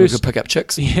 No longer could pick up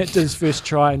chicks. Yeah, did his first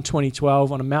try in 2012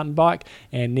 on a mountain bike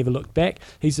and never looked back.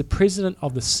 He's the president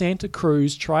of the Santa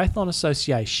Cruz Triathlon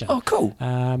Association. Oh, cool.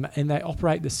 And they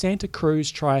operate the Santa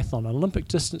Cruz Triathlon, Olympic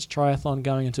distance triathlon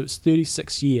going into its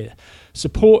 36th year.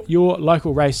 Support your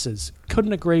local races.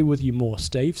 Couldn't agree with you more,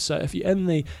 Steve. So if you're in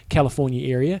the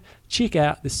California area, check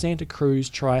out the Santa Cruz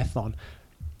Triathlon.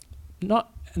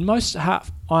 Most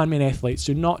half Ironman athletes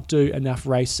do not do enough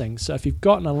racing. So if you've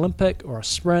got an Olympic or a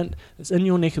sprint that's in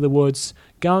your neck of the woods,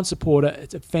 go and support it.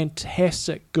 It's a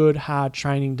fantastic, good, hard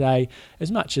training day,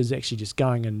 as much as actually just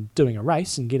going and doing a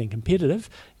race and getting competitive.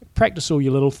 Practice all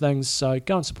your little things, so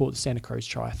go and support the Santa Cruz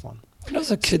Triathlon. When I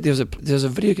was a kid, there was a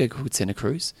video game called Santa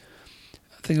Cruz.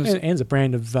 I think it was, and it's a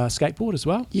brand of skateboard as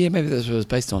well. Yeah, maybe that's what it was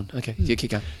based on. Okay, you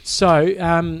keep going. So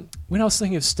when I was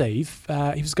thinking of Steve,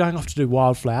 he was going off to do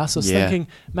Wildflower, so I was thinking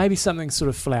maybe something sort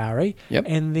of flowery. Yep.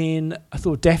 And then I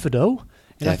thought daffodil.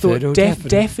 And I Daffodil, thought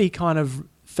Daffy kind of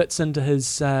fits into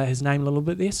his name a little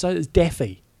bit there. So it's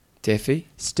Daffy. Daffy?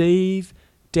 Steve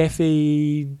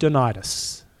Daffy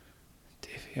Donitis.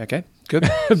 Daffy, okay. Good.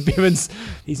 Bevan's,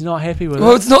 he's not happy with it.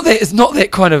 Well, it's not that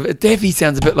kind of... Daffy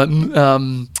sounds a bit like...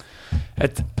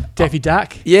 Daffy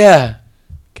Duck? Yeah.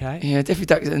 Okay. Yeah, Daffy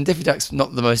Duck, and Daffy Duck's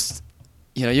not the most...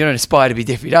 You don't aspire to be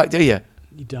Daffy Duck, do you?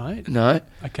 You don't? No.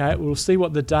 Okay, we'll see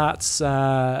what the darts...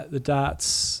 What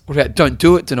about Don't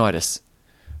Do It, Donitis?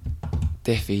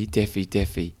 Daffy.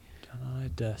 Donitis.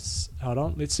 Hold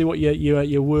on, let's see what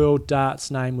your world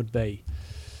darts name would be.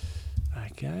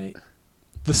 Okay.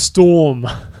 The Storm.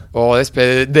 Oh, that's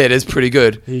better. That is pretty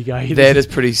good. There you go. That is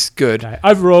pretty good. Okay.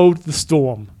 Overruled The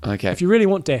Storm. Okay. If you really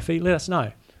want Daffy, let us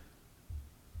know.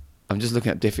 I'm just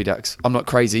looking at Daffy Ducks. I'm not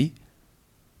crazy.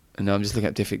 No, I'm just looking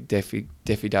at Daffy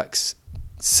Ducks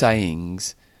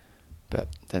sayings. But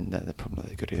then they're probably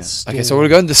not good either. Okay, so we're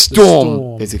going The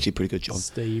Storm. That's actually pretty good, John.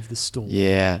 Steve The Storm.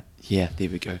 Yeah, there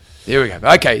we go.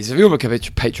 Okay, so if you want to become a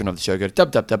patron of the show, go to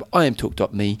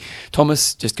www.iamtalk.me.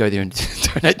 Thomas, just go there and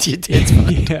donate to your dad's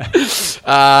fund.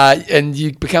 Yeah. And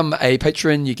you become a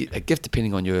patron, you get a gift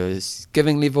depending on your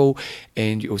giving level,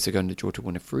 and you're also going to draw to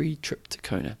win a free trip to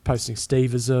Kona. Posting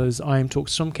Steve as his I Am Talk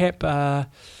swim cap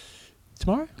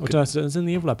tomorrow? Or it's in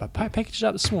the envelope. I packaged it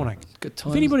up this morning. Good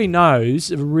time. If anybody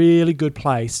knows of a really good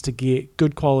place to get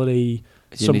good quality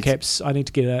swim caps, I need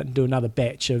to get out and do another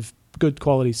batch of good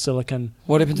quality silicone.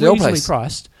 What happened to the old reasonably place?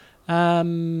 Priced.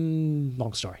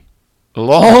 Long story.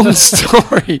 Long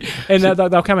story. And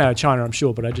they'll come out of China, I'm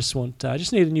sure, but I just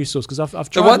need a new source because I've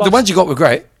tried the ones you got were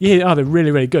great. Yeah, they're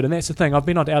really, really good. And that's the thing. I've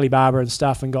been on to Alibaba and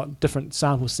stuff and got different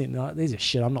samples sent. Like, these are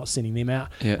shit. I'm not sending them out.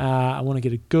 Yeah. I want to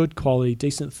get a good quality,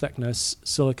 decent thickness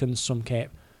silicone swim cap.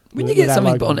 When you get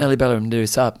something on Alibaba and do a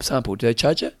sample, do they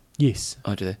charge it? Yes.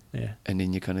 Oh, do they? Yeah. And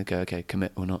then you kind of go, okay,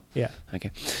 commit or not. Yeah.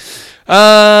 Okay.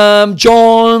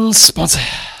 John's sponsor.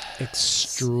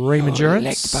 Extreme Endurance.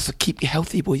 Lactic Buffer, keep you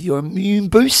healthy with your immune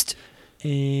boost.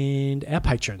 And our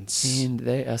patrons. And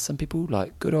there are some people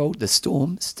like good old The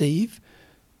Storm, Steve.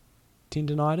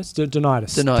 Tendinitis?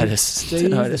 Donitis.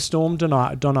 Steve, The Storm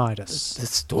Donitis. The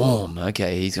Storm.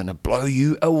 Okay, he's going to blow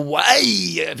you away.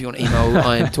 If you want to email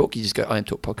I Am Talk, you just go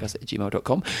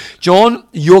iamtalkpodcast@gmail.com. John,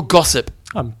 your gossip.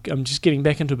 I'm just getting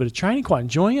back into a bit of training, quite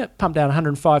enjoying it. Pumped out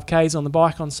 105 Ks on the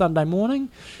bike on Sunday morning.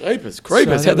 Creepers. So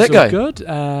How'd that go? Good.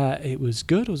 It was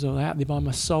good. I was all out there by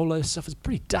my solo stuff. It was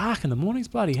pretty dark in the mornings,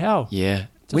 bloody hell. Yeah.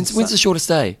 When's the shortest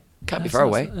day? Can't be far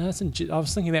away. I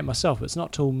was thinking that myself, but it's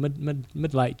not till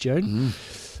mid-late June.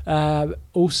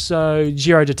 Also,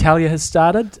 Giro d'Italia has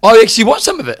started. Oh, you actually watched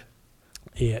some of it?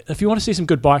 Yeah. If you want to see some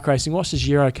good bike racing, watch the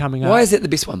Giro coming up. Why is that the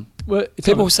best one? Well,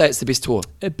 People say it's the best tour.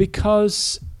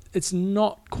 Because it's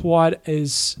not quite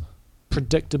as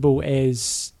predictable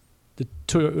as the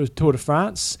Tour de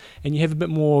France, and you have a bit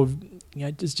more,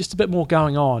 there's just a bit more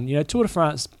going on. Tour de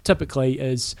France typically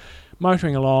is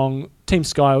motoring along. Team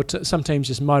Sky, or some teams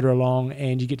just motor along,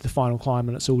 and you get to the final climb,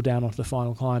 and it's all down off the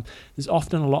final climb. There's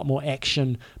often a lot more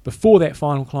action before that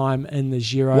final climb in the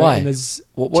Giro. Why? And there's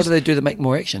What do they do to make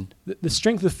more action? the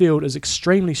strength of the field is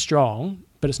extremely strong,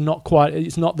 but it's not quite.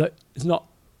 It's not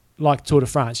like Tour de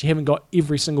France. You haven't got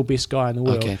every single best guy in the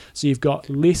world, Okay. so you've got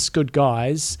less good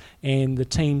guys, and the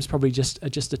teams probably just a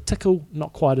tickle,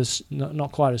 not quite as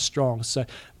strong. So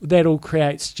that all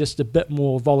creates just a bit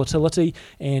more volatility,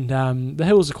 and the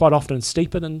hills are quite often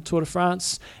steeper than Tour de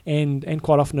France, and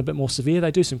quite often a bit more severe.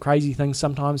 They do some crazy things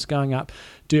sometimes, going up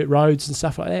dirt roads and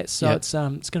stuff like that. So Yep. it's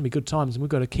going to be good times, and we've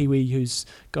got a Kiwi who's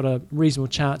got a reasonable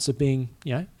chance of being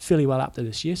fairly well up there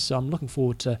this year. So I'm looking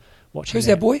forward to watching. Who's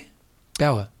that. that boy?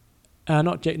 Bauer.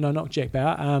 Not Jack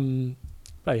Bauer.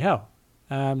 Bloody hell.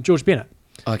 George Bennett.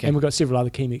 Okay. And we've got several other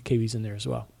Kiwis in there as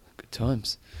well. Good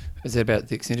times. Is that about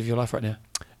the extent of your life right now?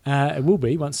 It will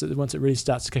be once it really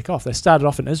starts to kick off. They started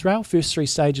off in Israel. First 3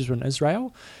 stages were in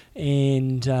Israel,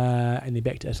 and they're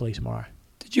back to Italy tomorrow.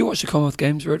 Did you watch the Commonwealth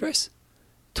Games road race?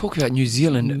 Talk about New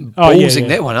Zealand Oh, yeah, ballsing yeah.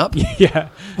 that one up. Yeah.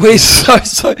 We're so in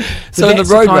But the that's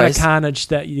road kind race. of carnage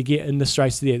that you get in this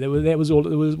race there. There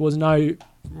was no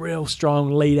real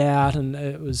strong lead out, and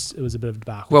it was a bit of a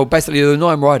debacle. Well, basically, there were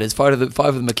 9 riders. 5 of them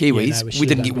are Kiwis. Yeah, no, we should've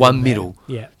didn't done get one better than medal.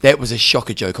 that. Yeah. That was a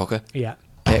shocker, Joe Cocker. Yeah.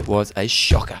 That was a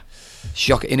shocker.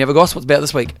 Shocker. Any other goss? What's about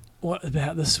this week? What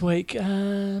about this week?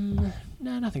 No,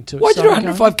 nothing too Why did you do a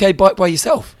exciting going. 105k bike by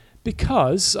yourself?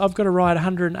 Because I've got to ride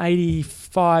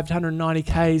 185 to 190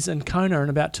 Ks in Kona in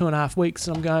about 2.5 weeks,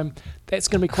 and I'm going, that's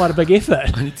going to be quite a big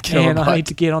effort. I need to get on a I bike. need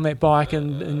to get on that bike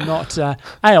and not,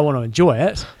 I want to enjoy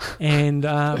it, and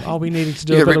I'll be needing to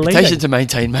do You a got bit a of reputation leading. to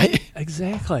maintain, mate.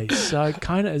 Exactly. So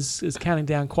Kona is counting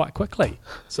down quite quickly.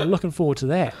 So looking forward to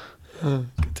that. Good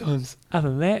times. Other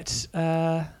than that,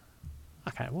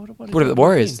 okay, what What about the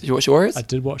Warriors? Did you watch the Warriors? I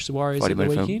did watch the Warriors Friday at the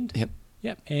motor film. weekend. Yep.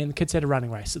 Yep, and the kids had a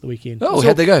running race at the weekend. Oh, It was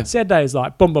how'd they go? Saturday is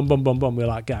like boom, boom, boom, boom, boom. We're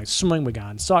like going swimming, we're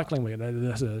going cycling, we're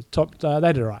going to top.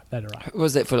 They did all right. What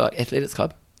was that for, like, Athletics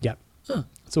Club? Yep, Oh.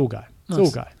 it's all go. It's Nice.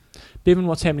 all go. Bevan,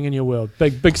 what's happening in your world?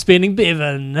 Big spending,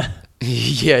 Bevan.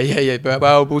 Yeah. But,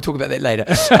 well, we'll talk about that later.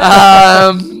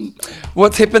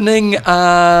 What's happening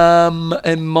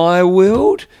in my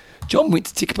world? John went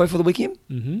to Tekapo for the weekend.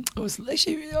 Mm-hmm. I was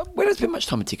actually, we don't spend much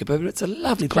time in Tekapo, but it's a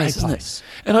lovely place, isn't place.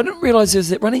 it? And I didn't realise there was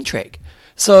that running track.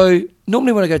 So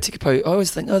normally when I go to Tekapo, I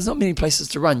always think, there's not many places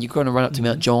to run. You can kind of run up to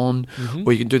Mount John, Mhm.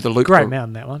 or you can do the loop. Great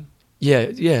mountain, that one. Yeah.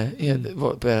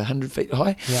 What, about 100 feet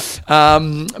high? Yeah.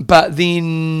 But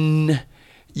then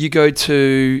you go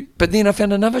to, but then I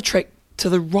found another track to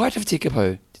the right of Tekapo.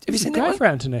 Have you It's seen great that one? for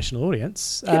our international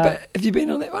audience. Yeah, but have you been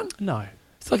on that one? No.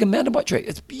 It's like a mountain bike track.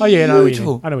 It's beautiful. Oh yeah, I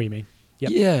know what you mean.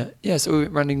 Yep. Yeah. So we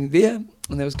went running there,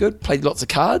 and that was good. Played lots of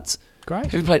cards. Great.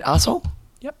 Have you played Arsehole?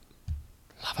 Yep.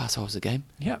 Love Arsehole as a game.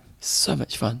 Yep. So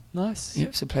much fun. Nice. Yeah,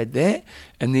 so played that,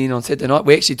 and then on Saturday night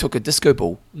we actually took a disco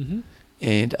ball, Mm-hmm.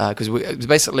 and because it was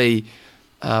basically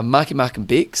Mark and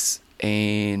Bex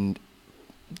and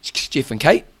Jeff and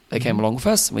Kate. They came along with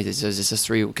us. And we did just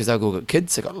 3 because they've all got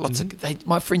kids. They got lots of.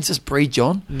 My friends just breed,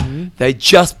 John. Mm-hmm. They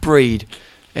just breed.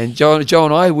 And Joe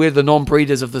and I, we're the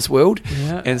non-breeders of this world.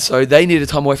 Yeah. And so they needed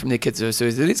time away from their kids. So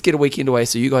we said, let's get a weekend away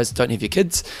so you guys don't have your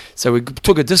kids. So we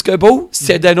took a disco ball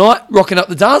Saturday night, rocking up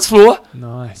the dance floor in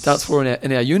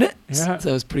our unit. Yeah. So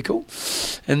it was pretty cool.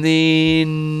 And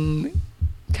then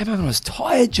came home and I was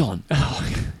tired, John.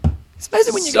 It's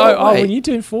amazing when you go away. when you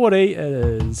turn 40, it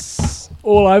is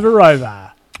all over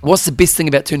Rover. What's the best thing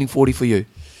about turning 40 for you?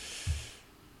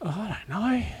 Oh, I don't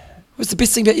know. What's the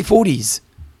best thing about your 40s?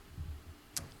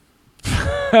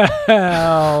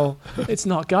 Well, let's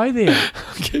not go there.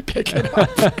 Okay, back it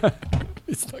up.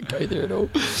 Let's not go there at all.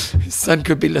 His son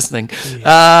could be listening.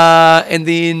 Yeah. And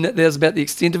then there's about the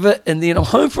extent of it. And then I'm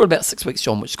home for about 6 weeks,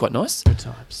 John, which is quite nice. Good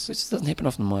times. Which doesn't happen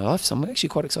often in my life, so I'm actually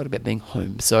quite excited about being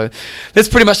home. So that's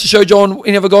pretty much the show, John.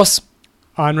 Any other goss?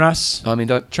 I'm Russ. I mean,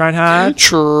 don't. Train hard.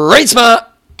 Train smart.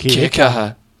 Kia Kia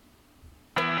kaha.